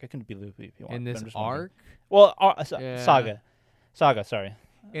this arc? It can be Luffy if you want. In this arc? Well, Saga. Saga, sorry.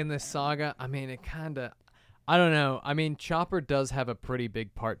 In the saga, I mean, it kind of... I don't know. I mean, Chopper does have a pretty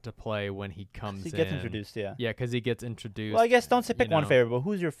big part to play when he comes in. He gets introduced, yeah. Yeah, because he gets introduced. Well, I guess don't say pick one favorite, but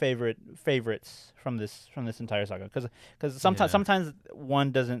who's your favorites from this entire saga? Because sometimes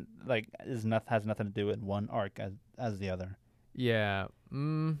one doesn't has nothing to do with one arc as the other. Yeah.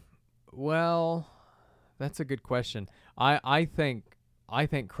 Well, that's a good question. I think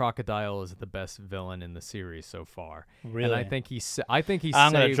Crocodile is the best villain in the series so far. Really? And I think he's. I'm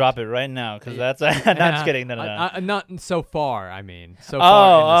gonna drop it right now because that's. I'm just kidding. No. Not so far. I mean, so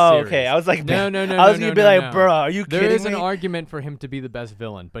far in the series. Okay. I was like, no. I was gonna be like, bro, are you kidding me? There is an argument for him to be the best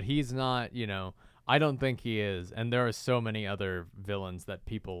villain, but he's not. I don't think he is. And there are so many other villains that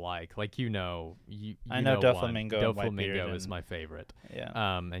people like. Like I know Doflamingo. Doflamingo is my favorite.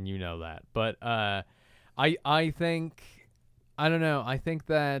 Yeah. And you know that, but I think. I don't know. I think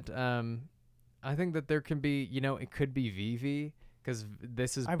that there can be, it could be Vivi because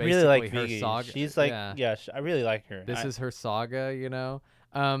this is basically really like her Vivi. saga. She's like, I really like her. This is her saga,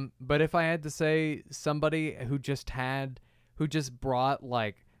 But if I had to say somebody who just brought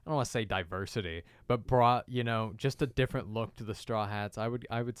I don't want to say diversity, but brought, just a different look to the Straw Hats, I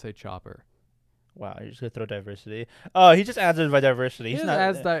would say Chopper. Wow, you're just gonna throw diversity. Oh, he just adds it by diversity. He's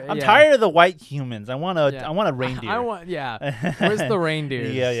not. I'm yeah. tired of the white humans. I want a reindeer. Where's the reindeer?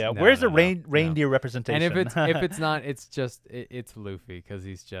 Yeah. Where's the reindeer representation? And if it's not, it's Luffy because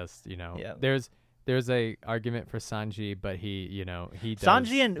he's just There's a argument for Sanji, but he does,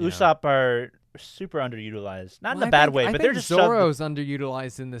 Sanji and Usopp are super underutilized. Not in a bad way, but they're just Zoro's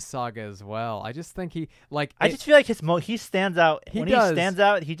underutilized in this saga as well. I just think I just feel like he stands out. He just stands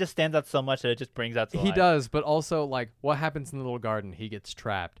out so much that it just brings out to life. He does, but also what happens in the Little Garden? He gets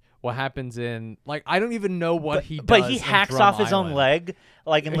trapped. What happens in I don't even know what he does. But he hacks off his own leg,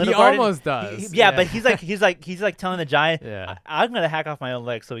 in Little Garden. He almost does. But he's like telling the giant, I'm gonna hack off my own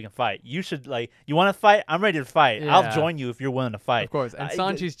leg so we can fight. You should you want to fight? I'm ready to fight. Yeah. I'll join you if you're willing to fight. Of course. And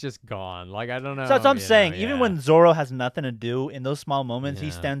Sanji's just gone. I don't know. So that's what I'm saying. Even when Zoro has nothing to do in those small moments,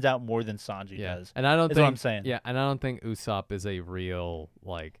 he stands out more than Sanji does. And I don't think what I'm saying. Yeah, and I don't think Usopp is a real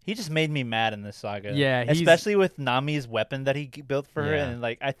He just made me mad in this saga. Yeah, especially with Nami's weapon that he built for her, and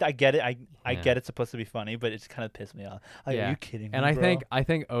I get it. I get it's supposed to be funny, but it's kind of pissed me off. Are you kidding me? And bro? I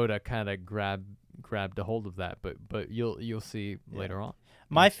think Oda kind of grabbed a hold of that, but you'll see later on.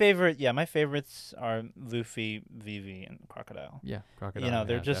 My favorites are Luffy, Vivi, and Crocodile. Yeah, Crocodile.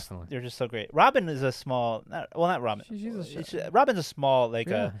 They're just so great. Robin is a small, not Robin. Robin's a small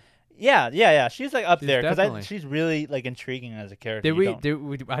Yeah. She's up there because she's really intriguing as a character.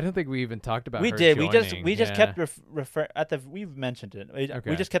 I don't think we even talked about. We her did. Joining. We just kept we've mentioned it.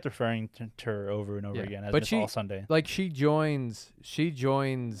 We just kept referring to her over and over again. As All Sunday. She joins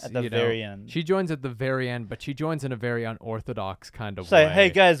at the very end. She joins at the very end, but she joins in a very unorthodox kind of way. Hey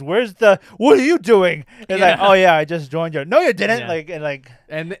guys, what are you doing? It's I just joined you. No, you didn't.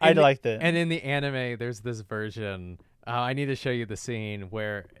 I liked it. And in the anime, there's this version. I need to show you the scene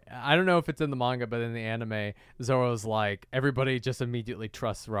where I don't know if it's in the manga, but in the anime, Zoro's like everybody just immediately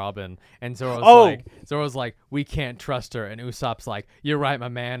trusts Robin, and Zoro's like we can't trust her, and Usopp's like you're right, my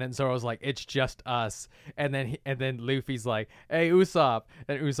man, and Zoro's like it's just us, and then Luffy's like hey Usopp,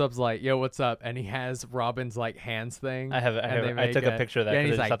 and Usopp's like yo what's up, and he has Robin's like hands thing. I took a picture of that. Yeah, and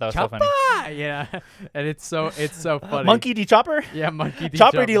he's I like thought that was Chopper! so funny. Yeah, and it's so funny. Monkey D Chopper. Yeah, Monkey D.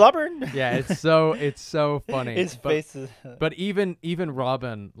 Chopper D Chopper. Lubber. Yeah, it's so funny. His face is. But even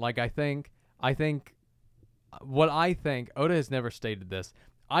Robin, like I think Oda has never stated this.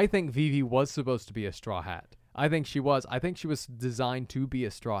 I think Vivi was supposed to be a Straw Hat. I think she was designed to be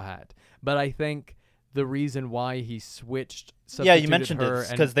a Straw Hat. But I think the reason why he switched Yeah, you mentioned it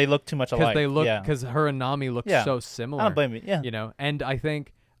because they look too much alike. Because her and Nami look so similar. I don't blame you. Yeah, you know, and I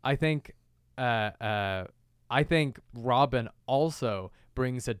think Robin also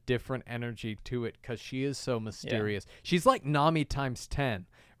brings a different energy to it because she is so mysterious. Yeah. She's like Nami times 10,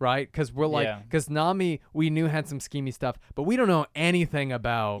 right? Because because Nami we knew had some schemy stuff, but we don't know anything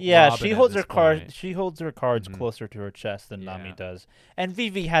about. Yeah, Robin she holds her cards. She holds her cards closer to her chest than Nami does. And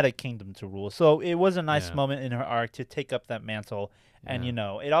Vivi had a kingdom to rule, so it was a nice moment in her arc to take up that mantle. And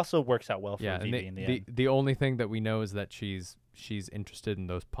it also works out well for Vivi in the end. The only thing that we know is that she's interested in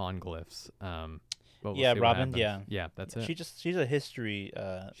those pawn glyphs. Robin. Yeah, that's it. She's a history.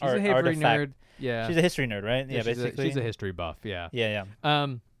 She's a history nerd. Yeah, she's a history nerd, right? Yeah, basically. She's a history buff. Yeah. Yeah.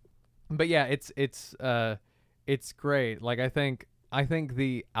 But yeah, it's great. Like I think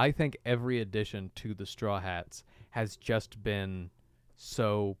every addition to the Straw Hats has just been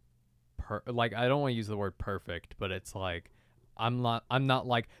so like I don't want to use the word perfect, but it's like I'm not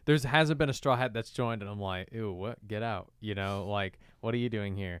like there hasn't been a Straw Hat that's joined and I'm like, ew, what? Get out. You know, like what are you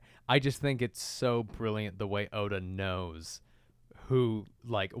doing here? I just think it's so brilliant the way Oda knows who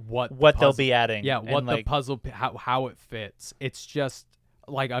like what they'll be adding. Yeah, what the puzzle how it fits. It's just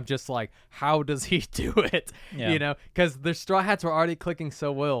like I'm just like, how does he do it? Yeah. You know, because the Straw Hats were already clicking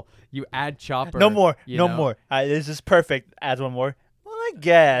so well. You add Chopper. No more. This is perfect. Adds one more. I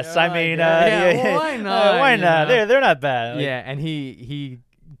guess. I mean, why not? Why not? They're not bad. Like, and he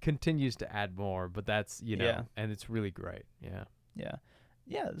continues to add more, but that's and it's really great. Yeah.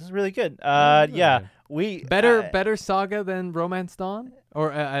 This is really good. We better Saga than Romance Dawn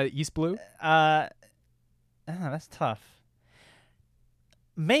or East Blue. That's tough.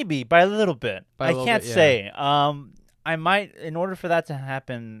 Maybe by a little bit. I can't say. I might, in order for that to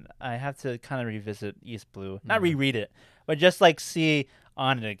happen, I have to kind of revisit East Blue, not reread it, but just like see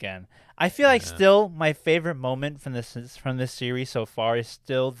on it again. I feel like still my favorite moment from this series so far is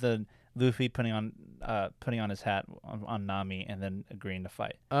still the Luffy putting on his hat on Nami and then agreeing to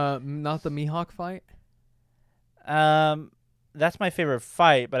fight. Not the Mihawk fight. That's my favorite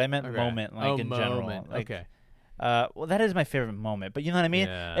fight, but I meant moment, like in moment. general. Like, okay. Well, that is my favorite moment, but you know what I mean.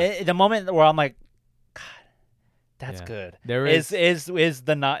 Yeah. The moment where I'm like, God, that's good. There is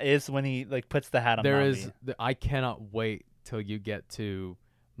when he like puts the hat on. I cannot wait till you get to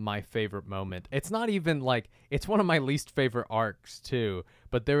my favorite moment. It's not even like it's one of my least favorite arcs too.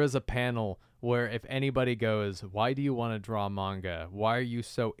 But there is a panel where if anybody goes, why do you want to draw manga? Why are you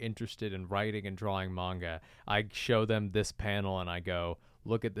so interested in writing and drawing manga? I show them this panel and I go,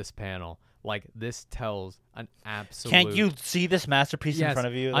 look at this panel. Like this tells an absolute. Can't you see this masterpiece in front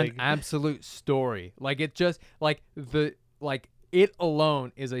of you? Like, an absolute story. Like it just it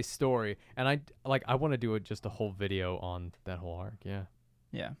alone is a story, and I want to do just a whole video on that whole arc. Yeah.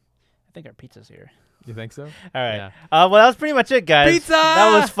 I think our pizza's here. You think so? All right. Yeah. Well, that was pretty much it, guys. Pizza!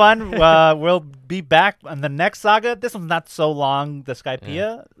 That was fun. We'll be back on the next saga. This one's not so long. The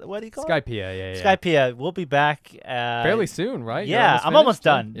Skypiea. Yeah. What do you call it? Skypiea, yeah. Skypiea. We'll be back fairly soon, right? Yeah, I'm almost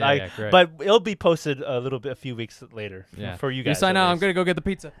done. Yeah, great. But it'll be posted a few weeks later for you guys. You sign out. I'm gonna go get the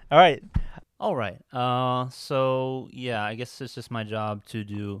pizza. All right. So yeah, I guess it's just my job to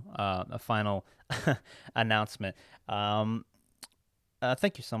do a final announcement.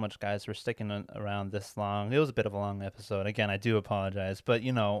 Thank you so much, guys, for sticking around this long. It was a bit of a long episode. Again, I do apologize, but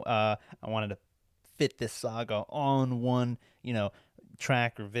I wanted to fit this saga on one,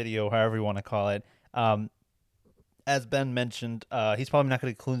 track or video, however you want to call it. As Ben mentioned, he's probably not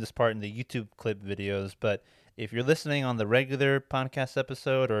going to include this part in the YouTube clip videos, but if you're listening on the regular podcast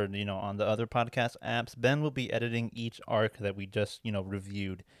episode or on the other podcast apps, Ben will be editing each arc that we just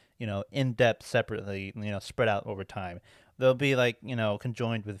reviewed, in depth, separately, spread out over time. they'll be like,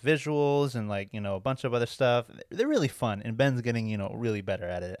 conjoined with visuals and like, a bunch of other stuff. They're really fun, and Ben's getting, really better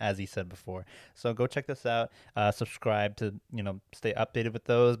at it, as he said before. So go check this out. Subscribe to, stay updated with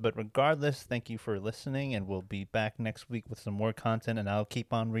those. But regardless, thank you for listening, and we'll be back next week with some more content, and I'll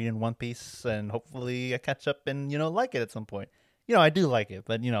keep on reading One Piece, and hopefully I catch up and, like it at some point. I do like it,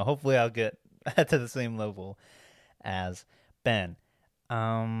 but, hopefully I'll get to the same level as Ben.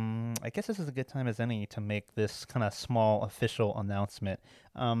 I guess this is a good time as any to make this kind of small official announcement.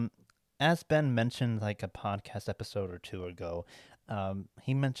 As Ben mentioned, like a podcast episode or two ago,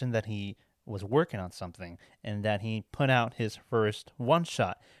 he mentioned that he was working on something and that he put out his first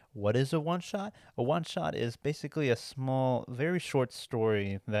one-shot. What is a one-shot? A one-shot is basically a small, very short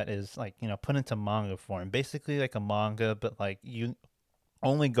story that is like, put into manga form. Basically like a manga, but like you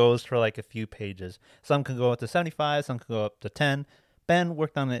only goes for like a few pages. Some can go up to 75, some can go up to 10. Ben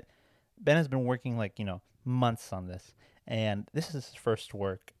worked on it. Ben has been working like, months on this. And this is his first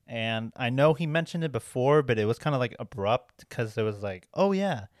work. And I know he mentioned it before, but it was kind of like abrupt because it was like, oh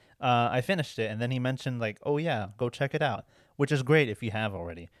yeah, I finished it. And then he mentioned like, oh yeah, go check it out, which is great if you have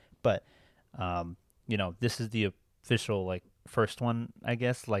already. But, this is the official like first one, I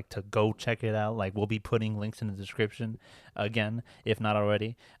guess, like to go check it out. Like we'll be putting links in the description again, if not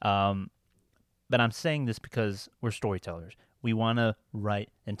already. But I'm saying this because we're storytellers. We want to write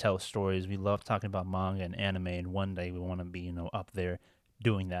and tell stories. We love talking about manga and anime, and one day we want to be, up there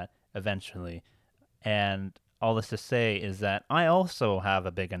doing that eventually. And all this to say is that I also have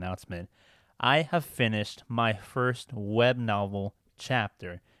a big announcement. I have finished my first web novel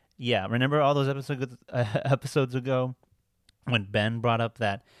chapter. Yeah, remember all those episodes ago when Ben brought up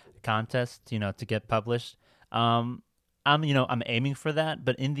that contest, to get published? I'm aiming for that,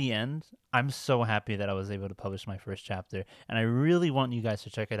 but in the end, I'm so happy that I was able to publish my first chapter, and I really want you guys to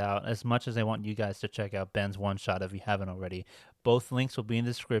check it out as much as I want you guys to check out Ben's one-shot if you haven't already. Both links will be in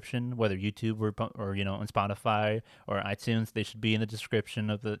the description, whether YouTube or on Spotify or iTunes. They should be in the description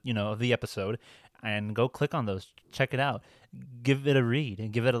of the of the episode, and go click on those, check it out, give it a read,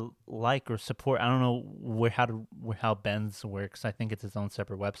 and give it a like or support. I don't know how Ben's works. I think it's his own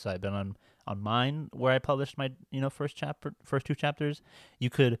separate website, but on mine, where I published my first two chapters, you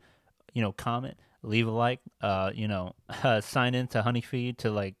could comment, leave a like, sign in to Honeyfeed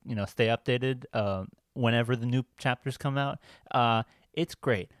to like stay updated whenever the new chapters come out. It's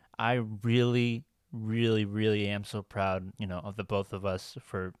great. I really am so proud of the both of us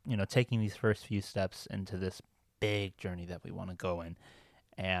for taking these first few steps into this big journey that we want to go in.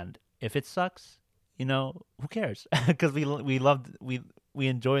 And if it sucks, who cares? Because we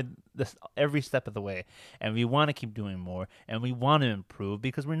enjoyed this every step of the way, and we want to keep doing more, and we want to improve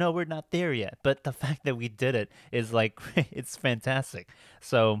because we know we're not there yet. But the fact that we did it is like, it's fantastic.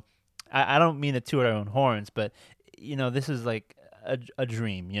 So I don't mean to toot our own horns, but this is like a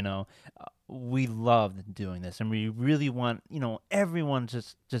dream. We loved doing this, and we really want everyone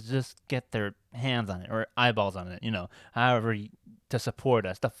just get their hands on it or eyeballs on it. However, to support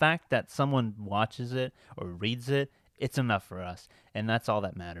us. The fact that someone watches it or reads it, it's enough for us, and that's all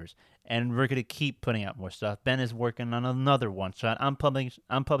that matters. And we're gonna keep putting out more stuff. Ben is working on another one shot. I'm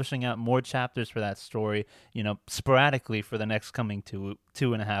publishing out more chapters for that story, sporadically for the next coming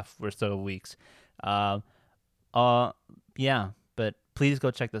 2.5 or so weeks. Yeah, but please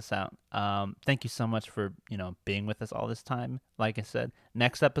go check this out. Thank you so much for being with us all this time. Like I said,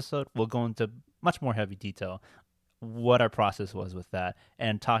 next episode we'll go into much more heavy detail what our process was with that,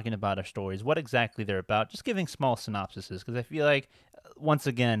 and talking about our stories, what exactly they're about, just giving small synopsises, because I feel like, once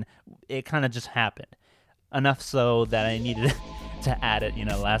again, it kind of just happened. Enough so that I needed to add it,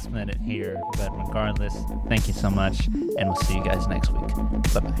 last minute here. But regardless, thank you so much, and we'll see you guys next week.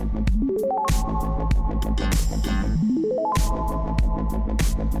 Bye-bye.